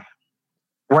engineer.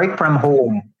 Work from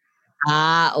home.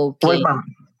 Okay.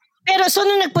 Pero so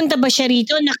nung nagpunta ba siya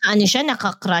rito,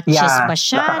 naka-crutches ba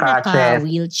siya?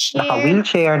 Naka-wheelchair?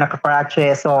 Naka-wheelchair,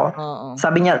 naka-crutches. So,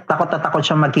 sabi niya, takot na takot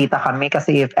siya magkita kami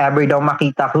kasi if ever daw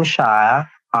makita ko siya,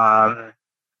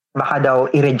 baka daw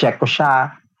i-reject ko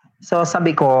siya. So,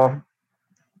 sabi ko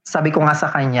nga sa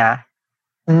kanya,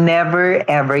 never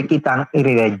ever kitang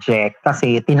i-reject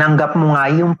kasi tinanggap mo nga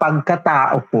yung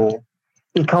pagkatao ko.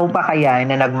 Ikaw pa kaya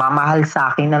na nagmamahal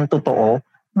sa akin ng totoo,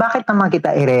 bakit naman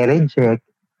kita i-reject?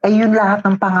 Ay yun lahat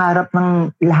ng pangarap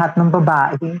ng lahat ng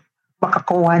babae.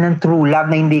 Makakuha ng true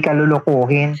love na hindi ka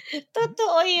lulukuhin.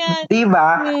 Totoo yan.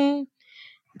 Diba?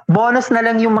 Bonus na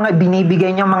lang yung mga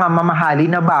binibigay niya mga mamahali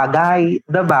na bagay.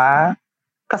 Diba?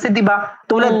 Kasi diba,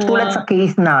 tulad sa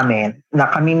case namin,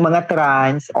 na kaming mga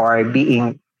trans or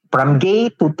being from gay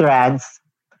to trans,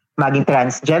 maging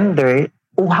transgender,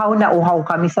 uhaw na uhaw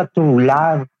kami sa true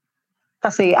love.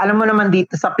 Kasi alam mo naman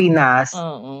dito sa Pinas,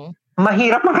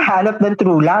 mahirap makahanap ng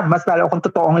true love, mas lalo kung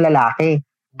totoong lalaki.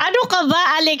 Ano ka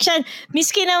ba, Alexia?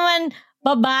 Miski naman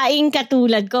babaeng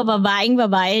katulad ko,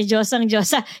 babae, Diyosang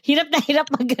Diyosa, hirap na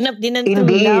hirap maghanap din ng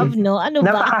true love, no? Ano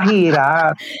ba?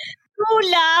 Napakahirap. True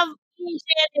love, in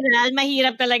general,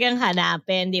 mahirap talagang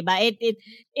hanapin, di ba?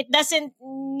 It doesn't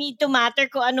need to matter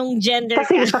kung anong gender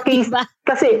kasi ka, sa case, diba?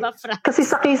 Kasi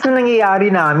sa case na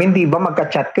nangyayari namin, di ba,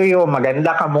 magka-chat kayo,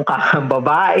 maganda ka mukha kang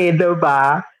babae, di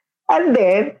ba? And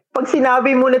then, pag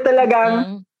sinabi mo na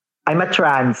talagang, I'm a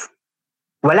trans,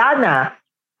 wala na,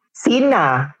 seen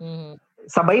na,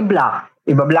 sabay black,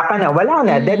 iba black ka na, wala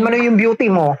na, dead man na yung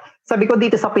beauty mo. Sabi ko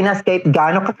dito sa Pinas, kahit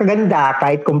gaano ka kaganda,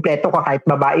 kahit kompleto ka, kahit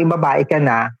babae ka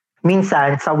na,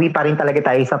 minsan, sawi pa rin talaga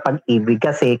tayo sa pag-ibig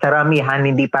kasi karamihan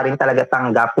hindi pa rin talaga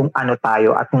tanggap kung ano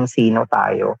tayo at kung sino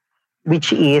tayo.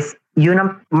 Which is, yun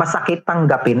ang masakit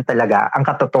tanggapin talaga, ang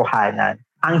katotohanan.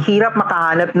 Ang hirap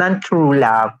makahanap ng true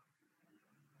love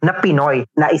na Pinoy,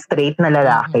 na straight na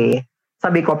lalaki.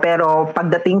 Sabi ko, pero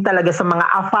pagdating talaga sa mga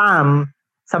AFAM,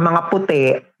 sa mga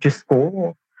puti, Diyos ko,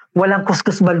 walang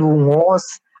kuskus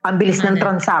balungos. Ang bilis ng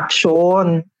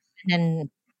transaction. Ang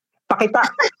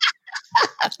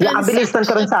bilis ng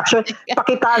transaction.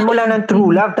 Pakitaan mo lang ng true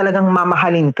love, talagang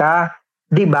mamahalin ka.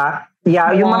 Diba?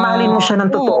 Yeah, yung mamahalin mo siya ng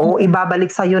totoo,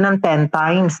 ibabalik sa'yo ng 10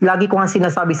 times. Lagi ko nga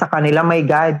sinasabi sa kanila, my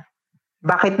God,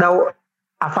 bakit daw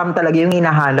AFAM talaga yung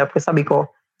hinahanap ko? Sabi ko,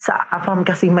 sa AFAM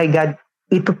kasi, my God,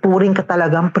 ituturing ka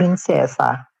talagang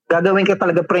prinsesa. Gagawin ka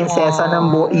talaga prinsesa ng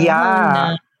buhay.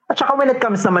 Yeah. At saka when it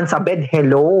comes naman sa bed,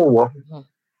 hello.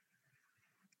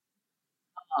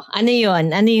 Ano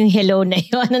yun? Ano yung hello na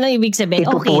yun? Ano nang ibig sabihin?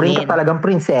 Ituturing ka talagang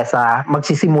prinsesa,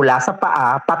 magsisimula sa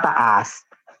paa, pataas.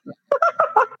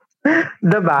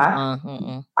 Diba?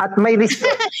 At may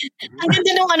ang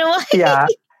ganda nung ano mo. Yeah.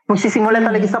 Magsisimula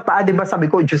talaga sa paa, diba?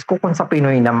 Sabi ko, Diyos ko, kung sa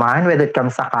Pinoy naman, when it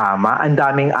comes sa kama, ang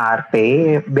daming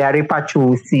arte, very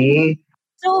pa-choosy.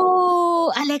 So,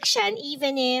 Alexia,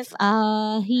 even if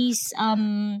he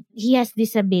has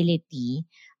disability,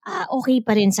 okay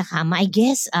pa rin sa kama. I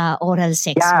guess, oral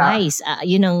sex-wise,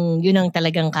 yun ang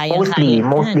talagang kaya-kaya.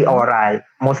 Mostly oral.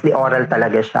 Mostly oral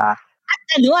talaga siya.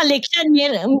 At Alexia,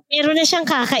 meron na siyang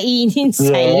kakainin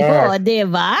sa'yo,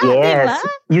 diba? Yes. Diba?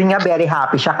 Yun nga, very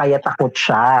happy siya, kaya takot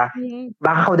siya.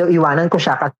 Baka ko daw iwanan ko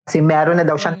siya kasi meron na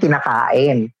daw siyang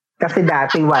kinakain. Kasi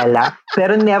dati wala.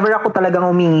 Pero never ako talagang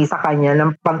humingi sa kanya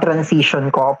ng pang-transition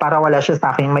ko para wala siya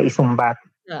sa akin maisumbat.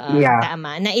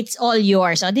 Tama. Na it's all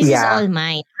yours. This is all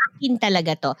mine. Akin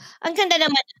talaga to. Ang ganda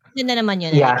naman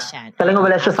yun, Alexian. Talagang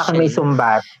wala siya sa akin may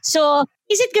sumbat. So,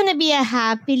 is it gonna be a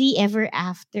happily ever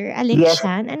after,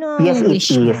 Alexian? Yes, it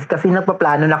is. Kasi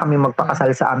nagpaplano na kami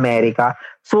magpakasal sa Amerika.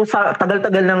 So, sa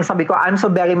tagal-tagal nang sabi ko, I'm so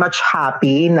very much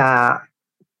happy na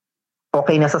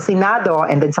okay na sa Senado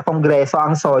and then sa Kongreso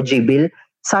ang SOGI bill.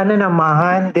 Sana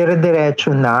naman,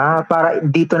 dire-diretso na para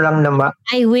dito lang naman.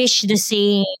 I wish the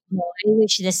same. I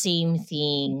wish the same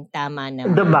thing. Tama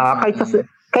naman. Diba?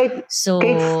 Kahit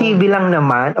civil lang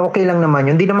naman, okay lang naman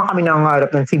yun. Hindi naman kami nangangarap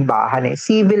ng simbahan eh.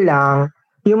 Civil lang,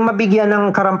 yung mabigyan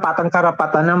ng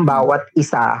karapatan ng bawat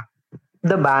isa.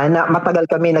 Diba? Na matagal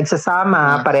kami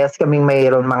nagsasama, parehas kaming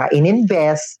mayroon mga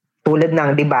in-invest, tulad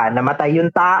ng, diba, namatay yung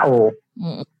tao.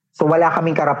 So wala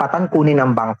kaming karapatan kunin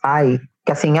ang bangkay.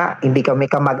 Kasi nga, hindi kami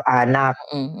kamag-anak.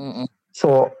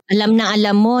 So, alam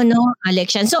mo, no,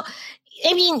 Alexian? So,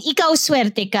 I mean, ikaw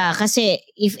swerte ka kasi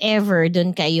if ever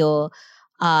doon kayo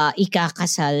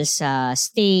ikakasal sa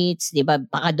States, di ba?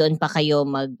 Baka doon pa kayo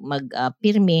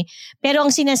magpirme. Pero ang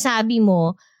sinasabi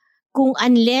mo, kung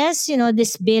unless,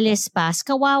 this bill is passed,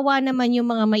 kawawa naman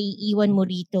yung mga maiiwan mo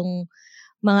ritong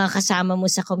mga kasama mo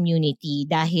sa community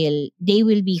dahil they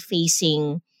will be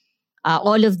facing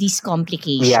all of these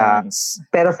complications. Yeah.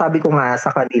 Pero sabi ko nga sa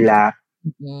kanila,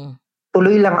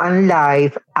 tuloy lang ang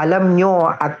life. Alam nyo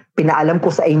at pinaalam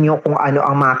ko sa inyo kung ano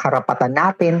ang mga karapatan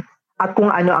natin at kung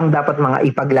ano ang dapat mga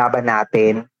ipaglaban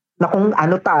natin. Na kung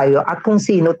ano tayo at kung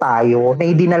sino tayo, na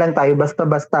hindi na lang tayo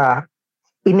basta-basta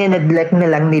ineneglect na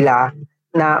lang nila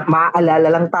na maaalala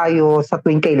lang tayo sa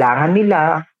tuwing kailangan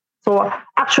nila. So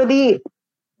actually,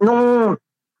 nung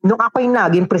ako'y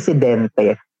naging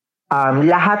presidente,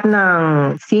 lahat ng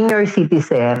senior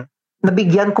citizen,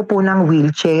 nabigyan ko po ng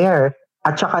wheelchair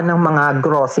at saka ng mga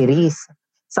groceries.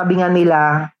 Sabi nga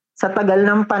nila, sa tagal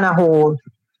ng panahon,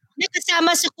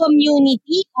 nakasama sa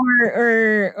community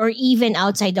or even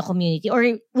outside the community or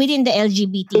within the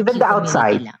LGBT even the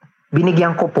outside, lang?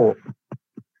 Binigyan ko po.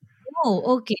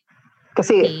 Oh, okay.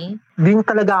 Kasi, din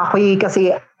talaga ako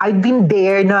kasi I've been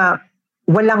there na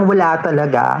walang-wala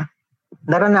talaga.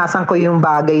 Naranasan ko yung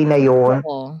bagay na yun.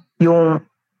 Yung,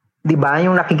 di ba,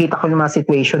 yung nakikita ko yung mga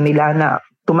situation nila na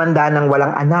tumanda ng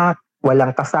walang anak,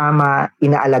 walang kasama,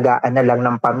 inaalagaan na lang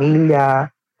ng pamilya,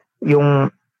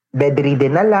 yung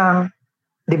bedridden na lang,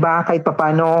 di ba, kahit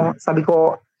papano, sabi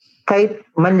ko, kahit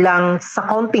man lang sa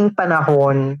kaunting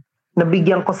panahon,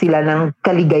 nabigyan ko sila ng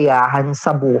kaligayahan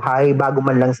sa buhay bago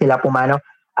man lang sila pumanaw.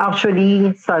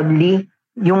 Actually, sadly,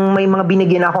 yung may mga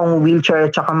binigyan akong wheelchair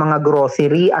at saka mga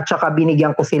grocery at saka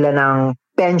binigyan ko sila ng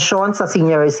pension sa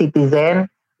senior citizen,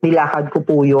 nilakad ko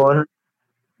po yun.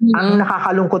 Ang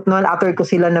nakakalungkot nun, after ko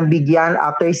sila nang bigyan,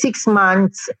 after 6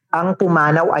 months, ang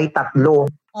pumanaw ay 3.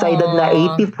 Sa edad na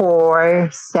 84,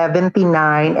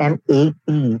 79, and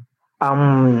 80.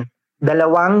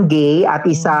 2 gay at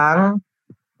isang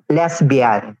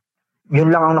lesbian.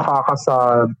 Yun lang ang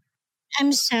nakakasal.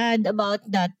 I'm sad about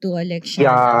that too, Alexia.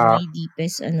 My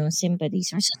deepest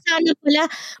sympathies. So sana pala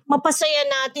mapasaya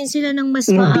natin sila ng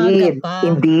mas maaga pa.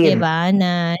 Indeed. Diba?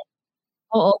 Na,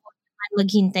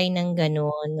 maghintay ng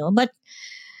gano'n. No? But,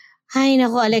 ay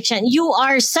nako, Alexia, you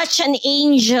are such an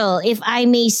angel, if I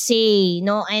may say.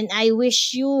 No? And I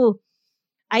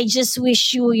just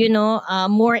wish you,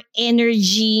 more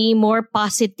energy, more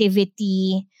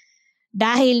positivity.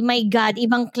 Dahil, my God,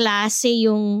 ibang klase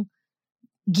yung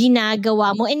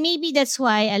ginagawa mo. And maybe that's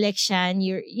why, Alexian,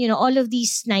 all of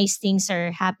these nice things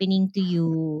are happening to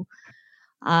you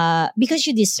because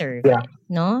you deserve it.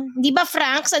 No? Di ba,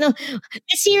 Franks?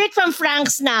 Let's hear it from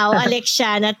Franks now,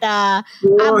 Alexian, at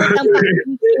abot ang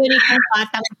pag-tuloy ng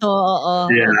patang to.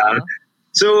 Yeah.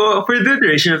 So, for the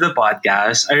duration of the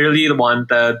podcast, I really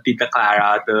wanted Tita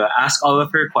Clara to ask all of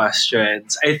her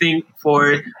questions. I think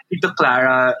for Tita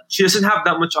Clara, she doesn't have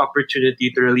that much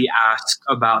opportunity to really ask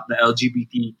about the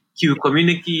LGBTQ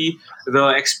community,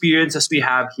 the experiences we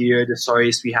have here, the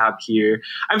stories we have here.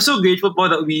 I'm so grateful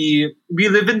po that we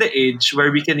live in the age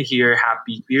where we can hear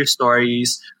happy queer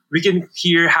stories. We can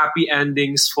hear happy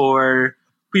endings for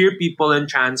queer people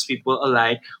and trans people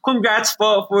alike. Congrats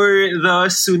po for the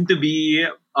soon-to-be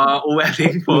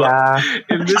wedding po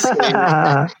in this way.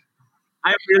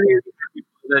 I'm really happy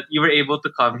that you were able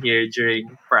to come here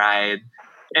during Pride.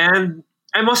 And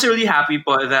I'm also really happy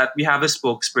po that we have a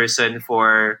spokesperson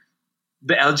for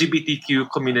the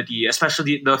LGBTQ community,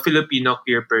 especially the Filipino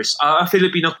queer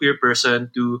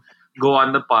person to go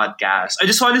on the podcast. I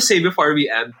just want to say before we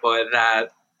end po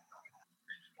that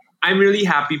I'm really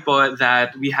happy po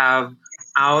that we have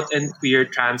out and queer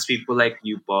trans people like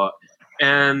you po.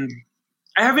 And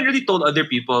I haven't really told other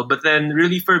people, but then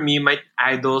really for me, my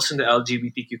idols in the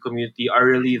LGBTQ community are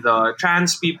really the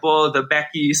trans people, the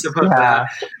Beckys, the Yeah.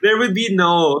 there would be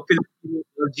no Filipino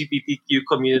LGBTQ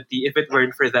community if it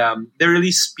weren't for them. They're really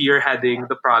spearheading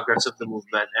the progress of the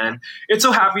movement. And it's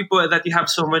so happy po that you have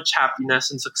so much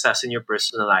happiness and success in your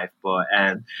personal life po.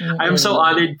 And I'm so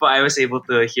honored po I was able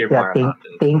to hear more about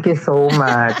it. Thank you so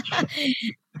much.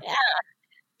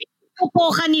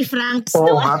 Pinupo ka ni Franks.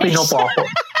 Oo nga, pinupo ako.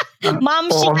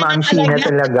 Mamshi ka na Mamshi na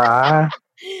talaga.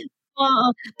 Oo.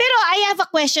 Pero I have a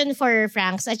question for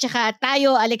Franks at saka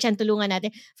tayo, Alexian, tulungan natin.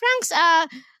 Franks,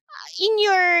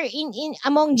 in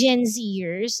among Gen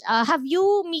Zers, have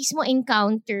you mismo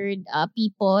encountered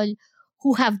people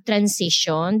who have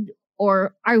transitioned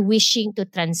or are wishing to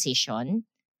transition?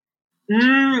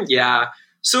 Yeah.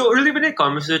 So really when it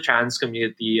comes to the trans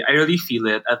community, I really feel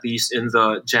it, at least in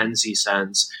the Gen Z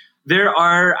sense.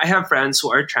 I have friends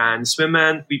who are trans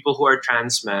women, people who are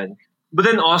trans men. But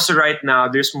then also right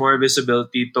now, there's more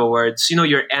visibility towards,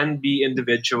 your NB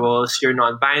individuals, your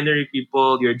non-binary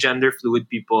people, your gender fluid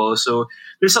people. So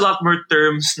there's a lot more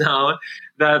terms now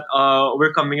that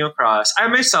we're coming across. I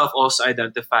myself also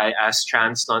identify as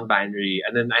trans non-binary.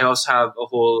 And then I also have a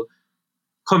whole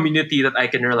community that I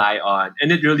can rely on.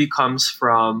 And it really comes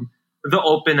from the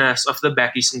openness of the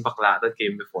Beckys and Bakla that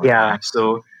came before. Yeah.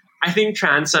 So I think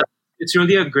it's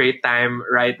really a great time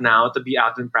right now to be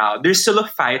out and proud. There's still a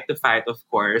fight to fight, of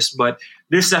course, but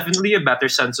there's definitely a better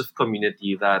sense of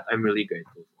community that I'm really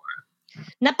grateful for.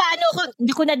 Na paano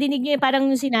hindi ko nadinig niyo parang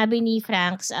yung sinabi ni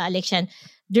Franks, Alexian,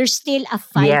 there's still a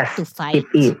fight to fight. It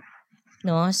is.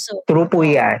 No? So, true po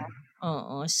yan.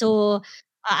 Oo. So,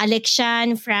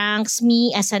 Alexian, Franks,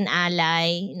 me as an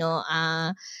ally,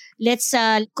 let's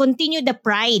continue the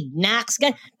pride. Nax,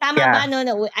 tama ba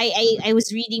no? I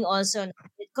was reading also,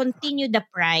 continue the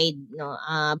pride,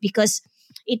 because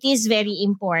it is very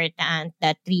important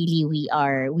that really we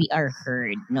are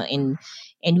heard,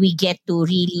 and we get to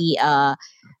really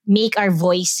make our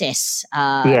voices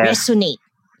resonate,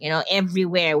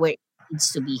 everywhere where it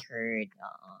needs to be heard.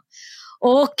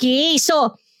 Okay,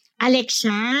 so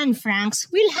Alexian, Franks,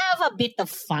 we'll have a bit of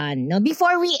fun. No?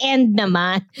 Before we end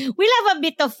naman, we'll have a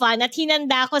bit of fun. At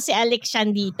hinanda ko si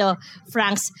Alexian dito,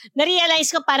 Franks.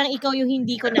 Na-realize ko parang ikaw yung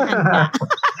hindi ko nahanda.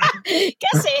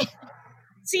 Kasi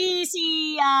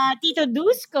si Tito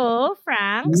Dusko,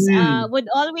 Franks, would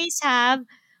always have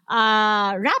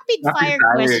rapid fire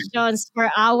questions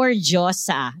for our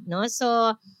Dyosa. No?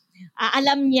 So,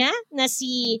 alam niya na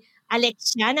si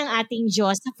Alexian ang ating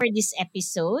Dyosa for this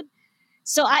episode.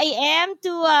 So I am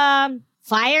to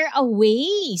fire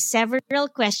away several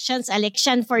questions,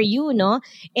 Alexian, for you, no?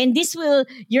 And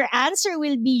your answer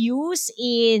will be used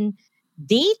in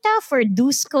data for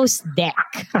Dusko's deck.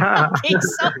 Okay,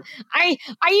 so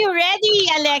are you ready,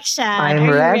 Alexian? I'm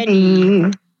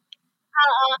ready.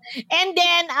 And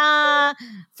then,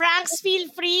 Franks, feel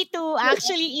free to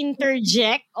actually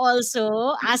interject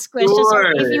also, ask questions,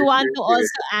 or if you want to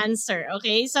also answer.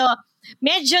 Okay, so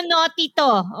medyo naughty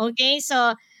to. Okay,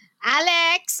 so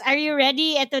Alex, are you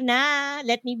ready? Eto na.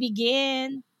 Let me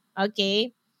begin.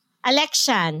 Okay.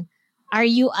 Alexian, are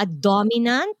you a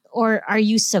dominant or are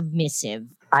you submissive?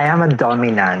 I am a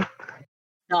dominant.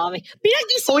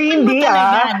 Pinag-isipan mo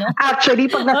talaga, no?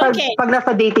 Actually, pag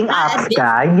nasa dating apps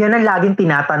ka, yan ang laging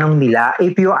tinatanong nila,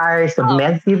 if you are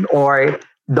submissive or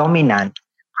dominant.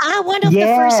 One of the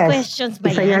first questions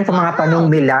ba Isa yan sa mga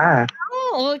tanong nila.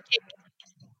 Oh, okay.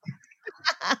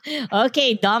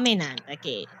 Okay, dominant.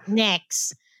 Okay,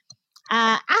 next.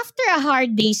 After a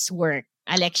hard day's work,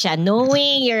 Alexia,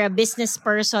 knowing you're a business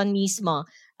person mismo,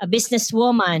 a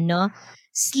businesswoman, no?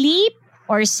 Sleep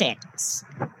or sex?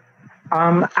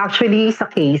 Actually, sa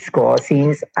case ko,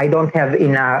 since I don't have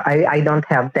I don't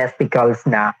have testicles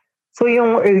na, so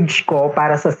yung urge ko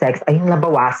para sa sex ay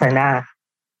nabawasan na.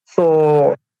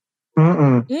 So,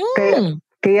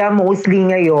 kaya mostly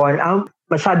ngayon,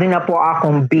 masyado na po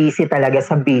akong busy talaga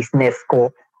sa business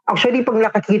ko. Actually, pag may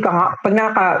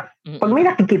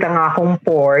nakikita nga akong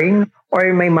porn or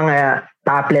may mga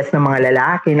topless na mga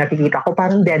lalaki, nakikita ko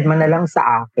parang dead man na lang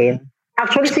sa akin.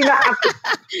 Actually,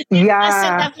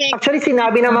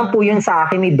 sinabi naman po yun sa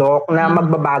akin ni Doc na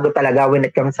magbabago talaga when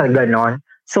it comes sa ganon.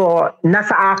 So,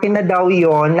 nasa akin na daw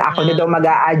yun, ako na daw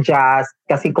mag-a-adjust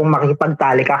kasi kung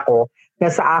makikipagtalik ako,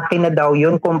 nasa akin na daw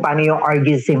yun kung paano yung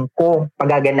orgasm ko,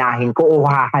 pagaganahin ko o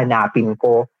hahanapin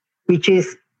ko. Which is,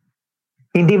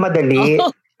 hindi madali.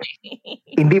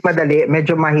 Hindi madali.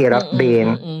 Medyo mahirap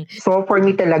din. So, for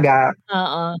me talaga,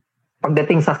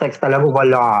 pagdating sa sex talaga,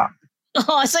 wala.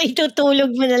 Oh, so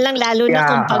itutulog mo na lang lalo na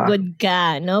kung pagod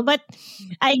ka, no? But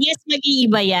I guess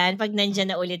mag-iiba yan pag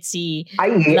nandyan na ulit si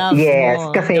love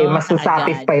mo. Kasi no? mas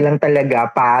satisfy lang talaga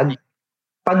pag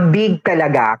big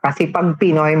talaga. Kasi pag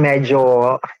Pinoy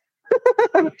medyo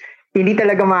hindi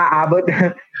talaga maaabot.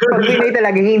 Pag Pinoy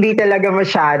talaga, hindi talaga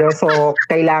masyado. So,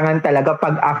 kailangan talaga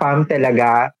pag AFAM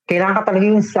talaga. Kailangan ka talaga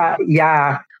yung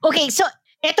Okay, so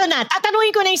eto na.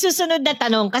 Tatanungin ko na yung susunod na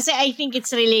tanong kasi I think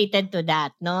it's related to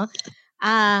that, no?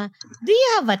 Do you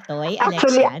have a toy,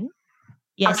 Alexian?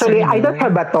 Yes actually, or no? I don't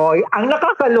have a toy. Ang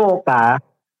nakakaloka,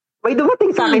 may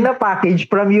dumating sa akin na package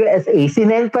from USA.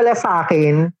 Sinend pala sa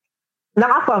akin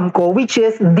ng AFAM ko, which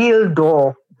is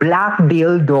dildo. Black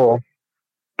dildo.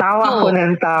 Tawa ko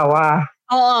ng tawa.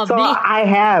 Oo, so, I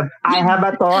have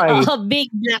a toy. Oo, big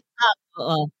black cup.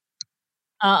 Oo.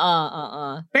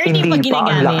 Pero hindi pa Hindi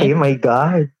ginagamit. Ang laki, my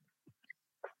God.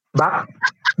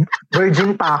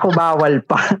 Virgin pa ako, bawal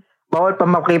pa. Bawal pa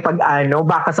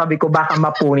baka sabi ko, baka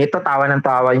mapunit to, tawa ng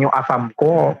tawa yung AFAM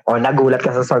ko. O, nagulat ka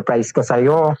sa surprise ko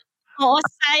sa'yo. Oo,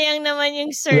 sayang naman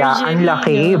yung surgery. Yeah, ang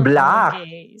laki, black.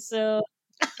 Okay, so,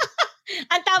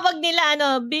 ang tawag nila,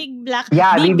 big black,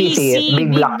 yeah, BBC,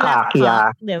 big black cock,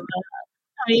 yeah. Diba?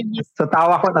 So,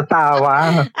 tawa ko na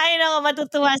tawa. Ay, nako,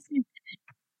 matutuwa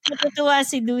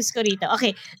si Dusko rito.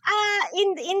 Okay.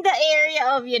 In the area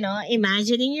of,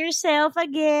 imagining yourself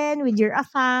again with your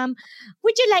AFAM,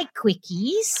 would you like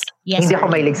quickies? Yes. Hindi ako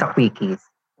mahilig sa quickies.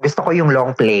 Gusto ko yung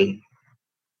long play.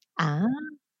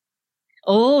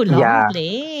 Long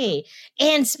play.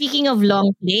 And speaking of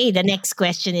long play, the next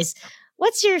question is,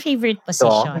 what's your favorite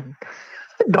position?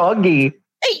 Doggy.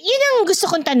 Ay, yun ang gusto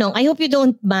kong tanong. I hope you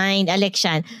don't mind,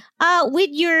 Alexian.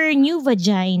 With your new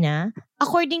vagina,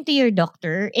 according to your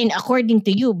doctor and according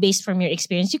to you, based from your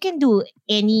experience, you can do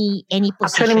any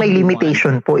position. Actually, may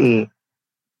limitation po eh.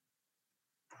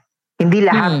 Hindi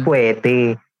lahat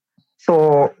pwede.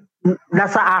 So,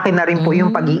 nasa akin na rin po yung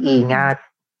pag-iingat.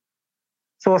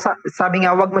 So, sabi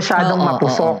nga, wag masyadong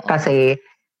mapusok kasi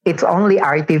it's only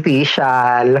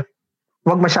artificial.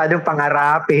 Wag masyadong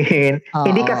pangarapin.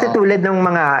 Hindi kasi tulad ng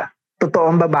mga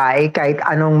totoong babae, kahit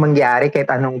anong mangyari, kahit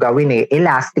anong gawin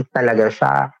elastic talaga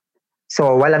siya.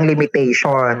 So, walang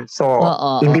limitation. So,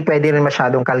 hindi pwede rin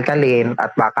masyadong kalkalin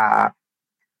at baka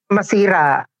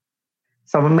masira.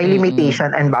 So, may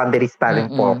limitation and boundaries pa rin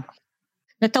po.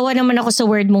 Natawa naman ako sa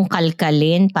word mong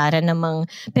kalkalin para namang,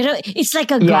 pero it's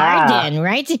like a garden,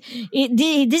 right?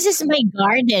 This is my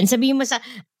garden. Sabihin mo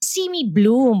see me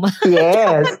bloom.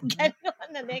 Yes. Ganon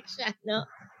na next siya, no?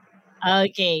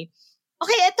 Okay.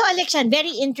 Okay, ito, Alexian,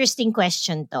 very interesting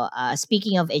question to.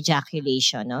 Speaking of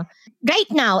ejaculation, no? Right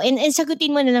now, and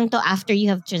sagutin mo na lang to after you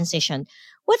have transitioned,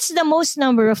 what's the most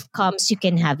number of comes you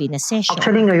can have in a session?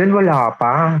 Actually, ngayon wala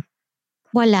pa.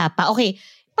 Wala pa. Okay.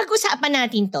 Pag-usapan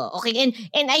natin to. Okay,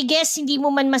 and I guess hindi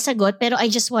mo man masagot, pero I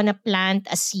just wanna plant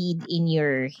a seed in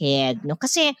your head, no?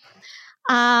 Kasi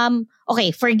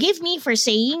okay, forgive me for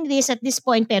saying this at this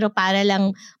point, pero para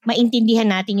lang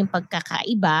maintindihan natin yung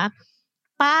pagkakaiba,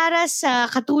 para sa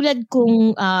katulad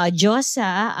kong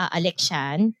Dyosa,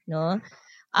 Alexian, no?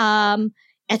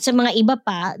 At sa mga iba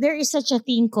pa, there is such a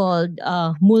thing called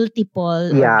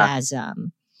multiple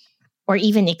orgasm or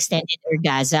even extended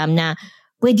orgasm na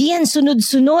pwede yan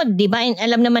sunod-sunod, di ba? And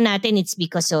alam naman natin it's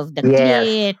because of the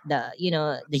clit,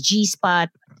 the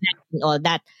G-spot, and all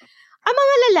that. Ang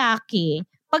mga lalaki,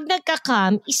 pag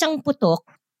nagka-come, isang putok,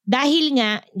 dahil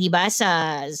nga, di ba,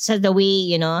 sa the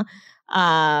way, the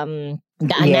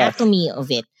anatomy of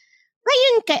it.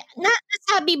 Ngayon,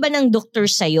 nasabi ba ng doktor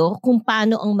sa'yo kung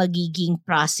paano ang magiging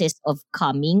process of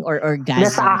coming or orgasm?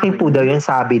 Nasa akin po daw yung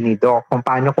sabi ni Doc, kung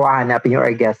paano ko hanapin yung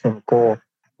orgasm ko.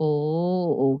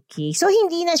 Oh, okay. So,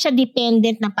 hindi na siya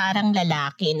dependent na parang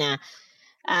lalaki na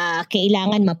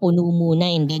kailangan mapuno muna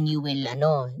and then you will,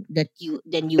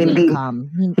 then you will come.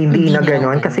 Hindi na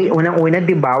gano'n. Kasi unang-una,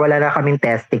 di ba, wala na kaming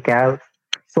testicles.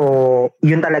 So,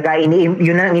 yun talaga,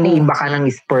 yun ang iniimba ka ng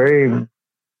sperm.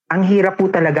 Ang hirap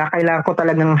po talaga, kailangan ko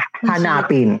talagang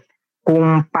hanapin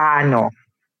kung paano.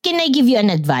 Can I give you an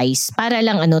advice para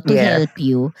lang to help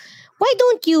you? Why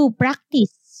don't you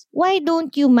practice? Why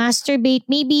don't you masturbate?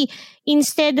 Maybe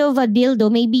instead of a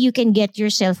dildo, maybe you can get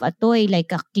yourself a toy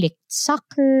like a click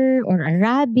sucker or a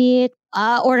rabbit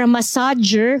or a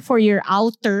massager for your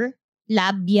outer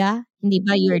labia, hindi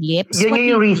ba, your lips? Yun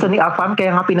yung reason ni Afam,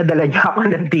 kaya nga pinadala niya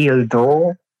ako ng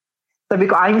dildo.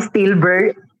 Sabi ko, I'm still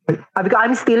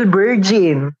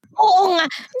virgin. Oo nga.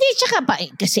 Hindi, tsaka pa,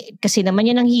 kasi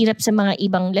naman yan ang hirap sa mga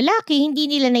ibang lalaki,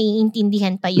 hindi nila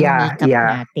naiintindihan pa yung makeup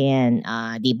natin.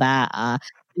 Di ba?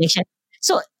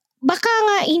 So, baka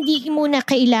nga hindi mo na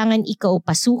kailangan ikaw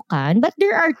pasukan, but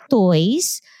there are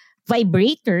toys,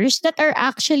 vibrators that are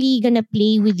actually gonna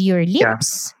play with your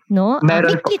lips. No? May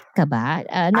clit ka ba?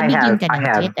 Nabigyan ka ng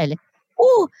clit?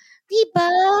 Oh,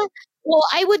 diba? Well,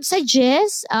 I would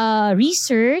suggest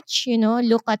research,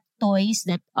 look at toys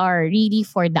that are really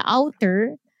for the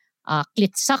outer.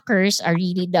 Clit suckers are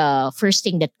really the first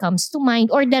thing that comes to mind,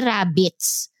 or the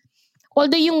rabbits.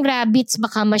 Although yung rabbits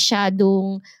baka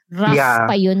masyadong rough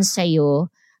pa yun sa'yo,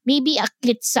 maybe a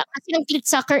clit sucker, kasi yung clit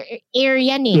sucker air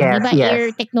yan eh. Yes, diba? yes. Air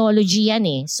technology yan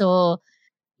eh. So,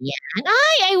 yan.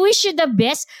 I wish you the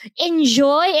best.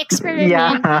 Enjoy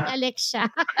experimenting,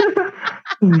 Alexia.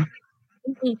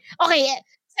 Okay,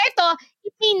 so ito,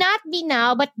 it may not be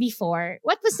now, but before,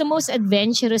 what was the most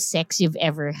adventurous sex you've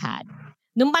ever had?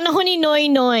 Nung panahon ni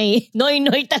Noynoy. Nung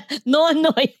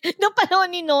panahon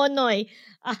ni Nonoy.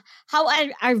 How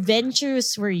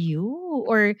adventurous were you?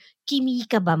 Or Kimi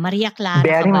ka ba? Maria Clara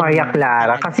Very ka ba? Maria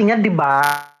Clara. Kasi nga, di ba,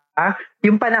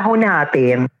 yung panahon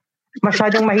natin,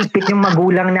 masyadong mahigpit yung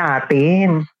magulang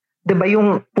natin. Di ba,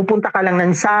 yung pupunta ka lang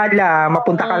ng sala,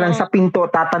 mapunta ka lang sa pinto,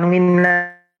 tatanungin na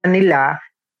nila,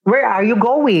 where are you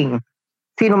going?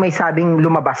 Sino may sabing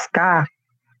lumabas ka?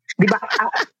 Di ba,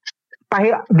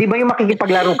 di ba yung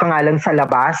makikipaglaro ka nga lang sa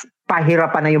labas,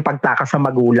 pahirapan na yung pagtaka sa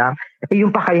magulang, yung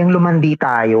pa kayang lumandi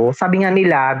tayo. Sabi nga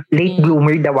nila, late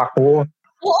bloomer daw ako.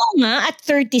 Oo nga, at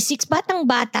 36,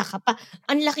 batang-bata ka pa.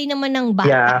 Ang laki naman ng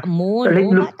bata mo, So,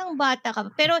 no? Batang-bata ka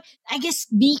pa. Pero I guess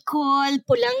Bicol,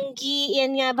 Pulangi,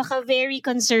 yan nga, baka very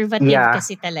conservative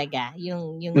kasi talaga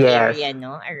yung area,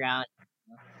 no? Around.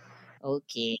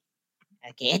 Okay.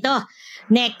 Okay, ito.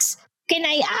 Next, can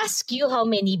I ask you how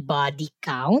many body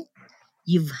count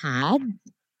you've had?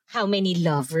 How many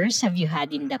lovers have you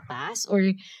had in the past? Or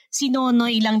si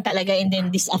Nonoy lang talaga and then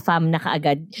disafam na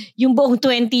kaagad? Yung buong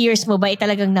 20 years mo ba ay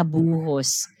talagang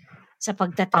nabuhos sa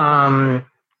pagtatrabaho?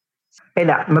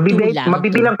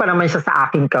 Mabibilang pa naman siya sa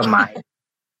aking kamay.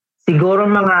 Siguro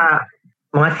mga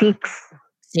 6.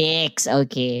 6,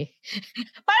 okay.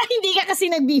 Parang hindi ka kasi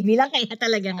nagbibilang, kaya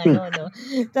talagang no?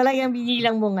 Talagang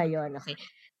binilang mo ngayon, okay.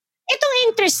 Itong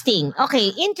interesting.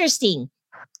 Okay, interesting.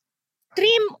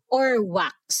 Trim or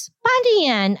wax? Paano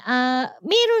yan?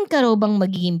 Meron ka raw bang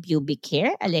magiging pubic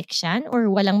hair, Alexian?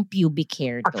 Or walang pubic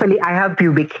hair to? Actually, I have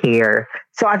pubic hair.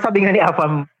 So, ang sabi nga ni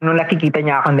Afam, nung nakikita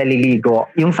niya ako naliligo,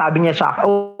 yung sabi niya siya,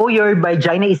 oh, your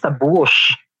vagina is a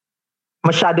bush.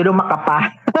 Masyado nung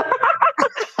makapal.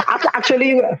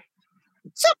 Actually,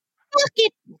 so,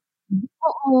 bakit?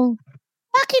 Oo.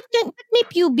 Bakit may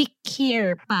pubic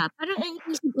hair pa? Parang ang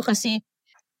isip ko kasi,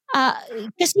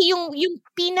 kasi yung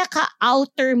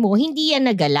pinaka-outer mo, hindi yan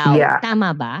nagalaw. Yeah.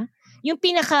 Tama ba? Yung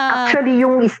Actually,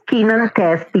 yung skin ng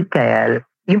testicle,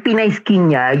 yung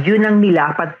pinay-skin niya, yun ang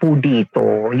nilapat po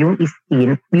dito. Yung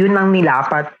skin, yun ang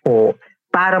nilapat po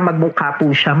para magmukha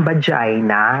po siyang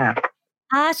vagina.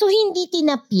 So hindi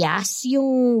tinapyas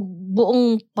yung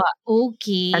buong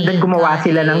okay. And then gumawa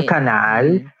sila ng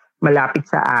kanal, malapit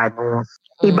sa anus.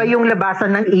 Iba yung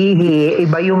labasan ng ihi,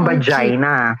 iba yung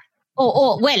vagina.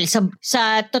 Oo, well,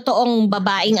 sa totoong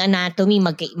babaeng anatomy,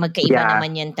 magkaiba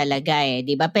naman yan talaga eh,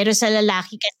 di ba? Pero sa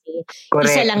lalaki kasi,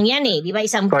 isa lang yan eh, di ba?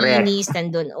 Isang penis,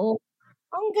 nandun. Oh,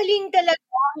 ang galing talaga,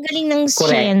 ang galing ng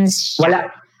science. Wala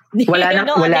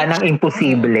nang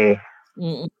imposible.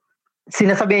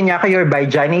 Sinasabihan niya your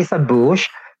vagina is a bush.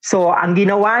 So, ang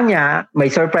ginawa niya, may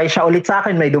surprise siya ulit sa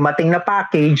akin, may dumating na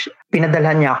package,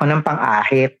 pinadalhan niya ako ng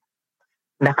pang-ahit.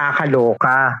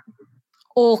 Nakakaloka.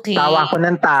 Okay. Tawa ko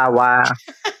ng tawa.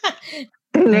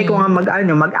 Tinay ko nga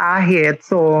mag-ahit.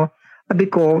 So,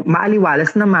 sabi ko,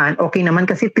 maaliwalas naman. Okay naman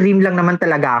kasi trim lang naman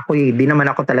talaga ako eh. Di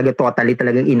naman ako talaga totally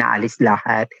talagang inaalis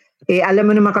lahat. Eh, alam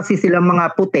mo naman kasi silang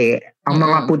mga puti, ang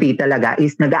mga puti talaga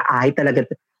is nag-aahit talaga.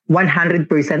 100%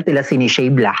 nila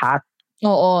sinishave lahat.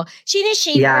 Oo.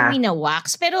 Sinishave or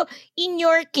wina-wax. Pero in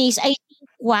your case, I think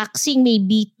waxing may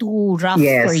be too rough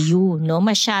for you, no?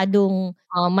 Masyadong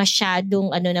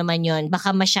ano naman yon.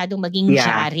 Baka masyadong maging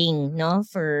jarring, no?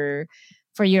 For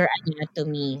your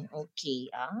anatomy.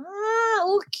 Okay.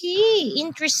 Okay.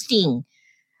 Interesting.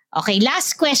 Okay,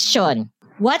 last question.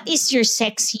 What is your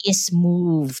sexiest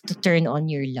move to turn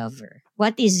on your lover?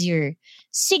 What is your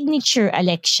signature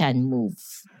Alexian move?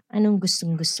 Anong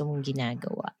gustong-gusto mong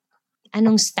ginagawa?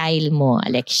 Anong style mo,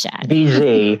 Alexian?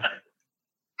 DJ.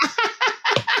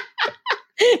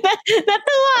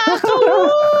 Natuwa ako.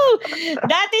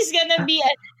 That is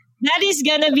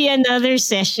gonna be another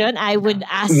session. I would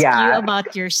ask you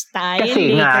about your style.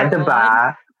 Kasi nga,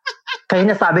 diba? Kaya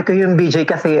nasabi ko yung BJ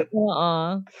kasi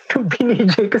yung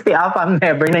BJ kasi Afam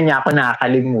never na niya ako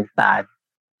nakakalimutan.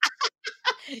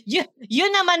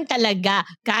 Yun naman talaga,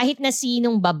 kahit na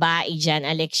sinong babae dyan,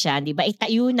 Alexian, di ba?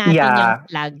 Itayo natin yung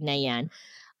flag na yan.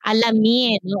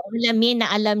 alamin, no? Alamin na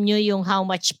alam nyo yung how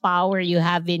much power you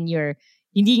have in your,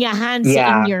 hindi nga hands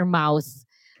in your mouth.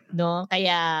 No?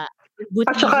 Kaya,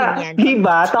 at saka,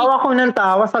 diba, tawa ko ng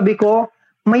tawa, sabi ko,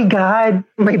 my God,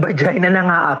 may vagina na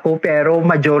nga ako, pero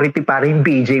majority pa rin,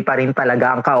 BJ pa rin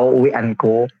talaga ang kauuwian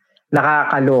ko.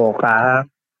 Nakakaloka.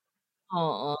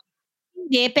 Oo.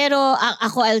 Hindi, pero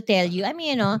ako, I'll tell you, I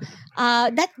mean,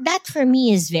 that for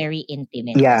me is very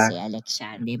intimate kasi,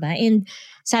 Alexian, di ba? And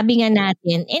sabi nga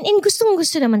natin, and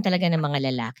gustong-gusto naman talaga ng mga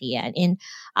lalaki yan. And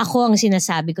ako ang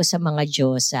sinasabi ko sa mga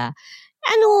Dyosa,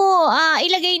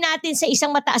 ilagay natin sa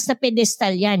isang mataas na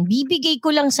pedestal yan. Bibigay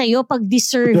ko lang sa'yo pag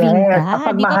deserving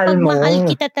ka. Pag mahal mo. Mahal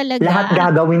kita talaga. Lahat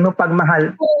gagawin mo pag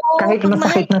mahal. Kahit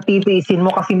masakit na titiisin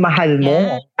mo kasi mahal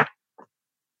mo.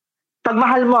 Pag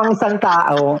mahal mo ang isang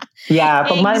tao,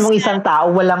 pag mahal mo ang isang tao,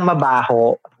 walang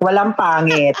mabaho, walang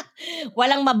pangit.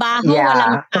 Walang mabaho,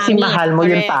 walang pangit. Kasi mahal mo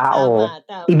yung tao.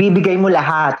 Tama. Ibibigay mo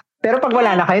lahat. Pero pag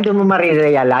wala na kayo, doon mo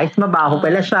marirealize, mabaho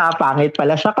pala siya, pangit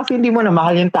pala siya, kasi hindi mo na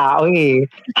mahal yung tao eh.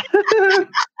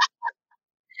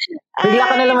 Bigla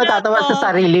ka nalang matatawa sa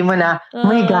sarili mo na, oh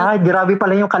my God, grabe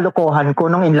pala yung kalokohan ko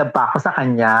nung in love pa ako sa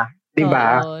kanya.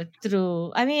 Diba? Oh,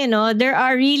 true. I mean, there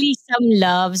are really some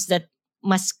loves that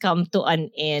must come to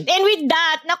an end. And with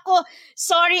that,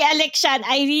 sorry Alexian,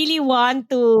 I really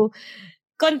want to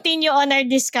continue on our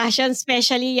discussion,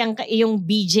 especially yung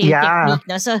BJ technique.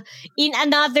 No? So, in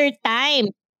another time,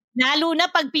 lalo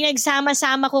na pag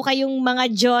pinagsama-sama ko kayong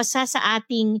mga Dyosa sa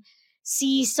ating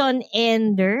season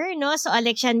ender. No? So,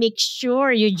 Alexian, make sure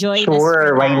you join us.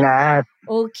 Sure, why not?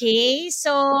 Okay,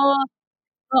 so,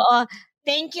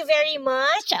 thank you very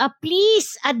much.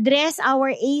 Please address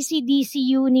our ACDC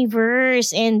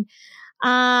universe and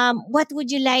what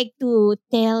would you like to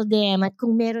tell them at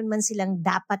kung meron man silang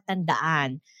dapat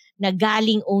tandaan na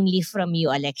galing only from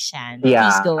you, Alexian?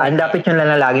 Please go ahead. Ang dapat nyo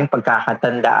lang laging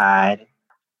pagkakatandaan,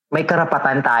 may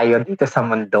karapatan tayo dito sa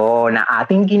mundo na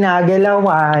ating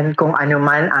ginagalawan kung ano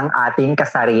man ang ating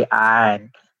kasarian.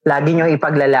 Lagi nyo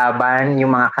ipaglalaban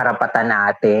yung mga karapatan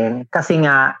natin kasi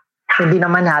nga, hindi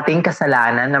naman nating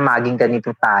kasalanan na maging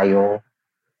ganito tayo.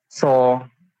 So,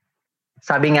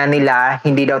 sabi nga nila,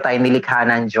 hindi daw tayo nilikha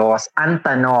ng Diyos. Ang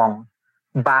tanong,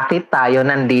 bakit tayo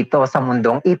nandito sa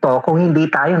mundong ito kung hindi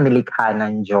tayo nilikha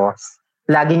ng Diyos?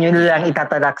 Lagi nyo lang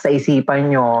itatadak sa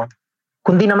isipan nyo,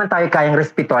 kung di naman tayo kayang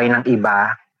respetuhin ng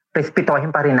iba,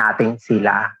 respetuhin pa rin natin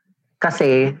sila.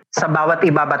 Kasi sa bawat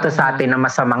ibabato sa atin na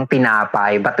masamang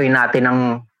tinapay, batuin natin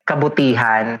ng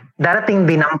kabutihan, darating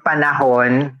din ang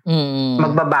panahon,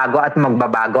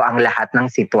 magbabago ang lahat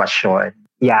ng sitwasyon.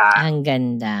 Yeah. Ang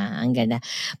ganda, ang ganda.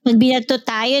 Pag binato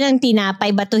tayo ng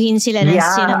tinapay, batuhin sila ng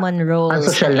cinnamon rolls. Ang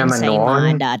social naman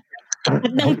nun. At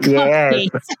ng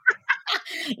cupcakes.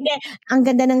 Ang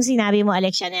ganda ng sinabi mo,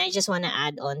 Alexian, and I just wanna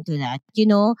add on to that. You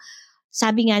know,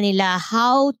 sabi nga nila,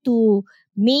 how to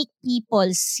make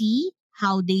people see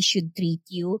how they should treat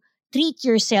you. Treat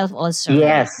yourself also.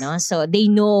 Yes. Right, no? So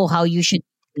they know how you should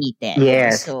treat it.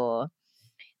 Yes. So,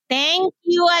 thank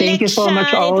you, Alexian. Thank you so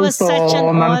much also, it was such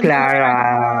an Ma'am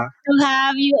Clara. To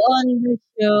have you on the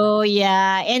show.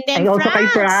 Yeah. And then also kay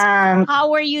Frank.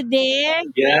 How are you there?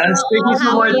 Yes, thank you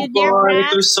so much po.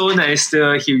 It was so nice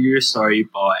to hear your story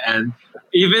po. And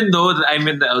even though that I'm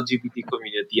in the LGBT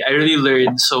community, I really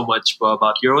learned so much po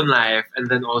about your own life and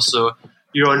then also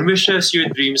your own wishes, your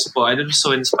dreams po. And it was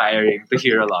so inspiring to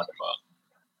hear a lot po.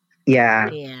 Yeah.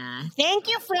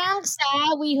 Thank you, Frank.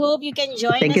 We hope you can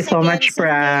join us. Thank you so much,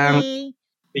 Frank.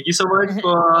 Thank you so much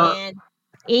po.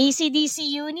 ACDC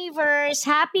Universe,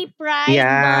 Happy Pride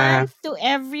Month to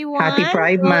everyone. Happy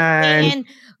Pride Month. And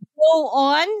go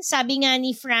on, sabi nga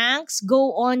ni Franks,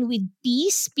 go on with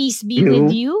peace. Peace be with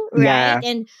you, right? Yeah.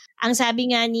 And ang sabi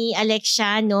nga ni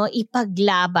Alexian,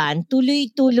 ipaglaban,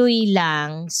 tuloy-tuloy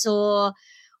lang. So,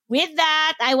 with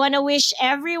that, I want to wish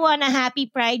everyone a happy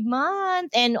Pride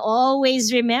Month and always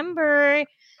remember,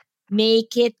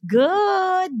 make it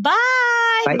good.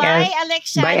 Bye! Bye,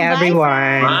 Alexian. Bye,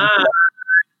 everyone. Bye.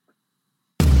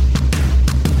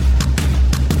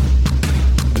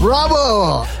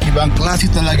 Bravo! Ibang klase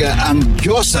talaga ang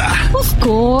Dyosa. Of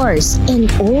course, and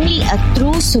only a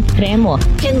true Supremo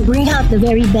can bring out the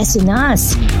very best in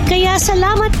us. Kaya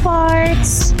salamat,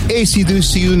 Parts!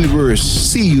 ACDC Universe.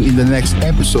 See you in the next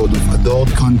episode of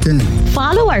Adult Content.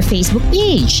 Follow our Facebook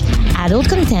page, Adult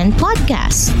Content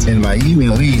Podcast. And my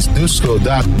email is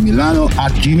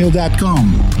dusko.milano@gmail.com.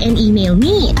 And email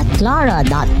me at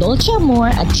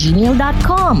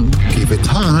clara.dolceamor@gmail.com. Keep it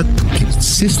hot, keep it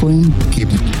sizzling, keep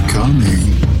it coming.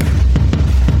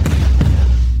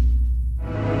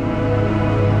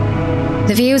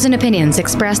 The views and opinions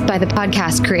expressed by the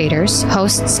podcast creators,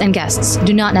 hosts, and guests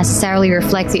do not necessarily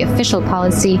reflect the official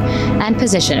policy and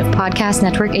position of Podcast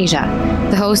Network Asia,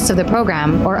 the hosts of the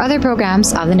program, or other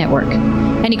programs of the network.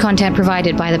 Any content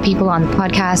provided by the people on the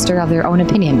podcast are of their own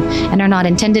opinion and are not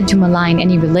intended to malign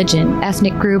any religion,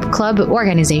 ethnic group, club,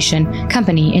 organization,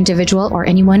 company, individual, or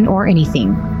anyone or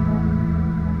anything.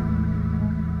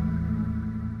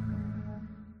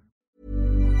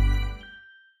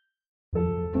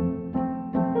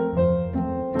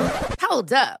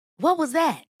 Hold up. What was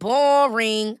that?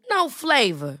 Boring. No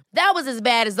flavor. That was as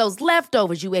bad as those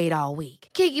leftovers you ate all week.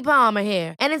 Keke Palmer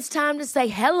here, and it's time to say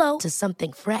hello to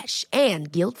something fresh and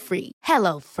guilt-free.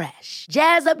 Hello Fresh.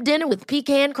 Jazz up dinner with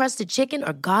pecan-crusted chicken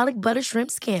or garlic butter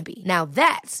shrimp scampi. Now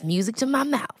that's music to my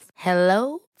mouth.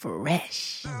 Hello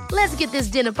Fresh. Let's get this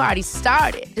dinner party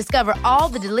started. Discover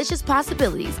all the delicious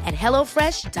possibilities at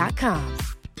HelloFresh.com.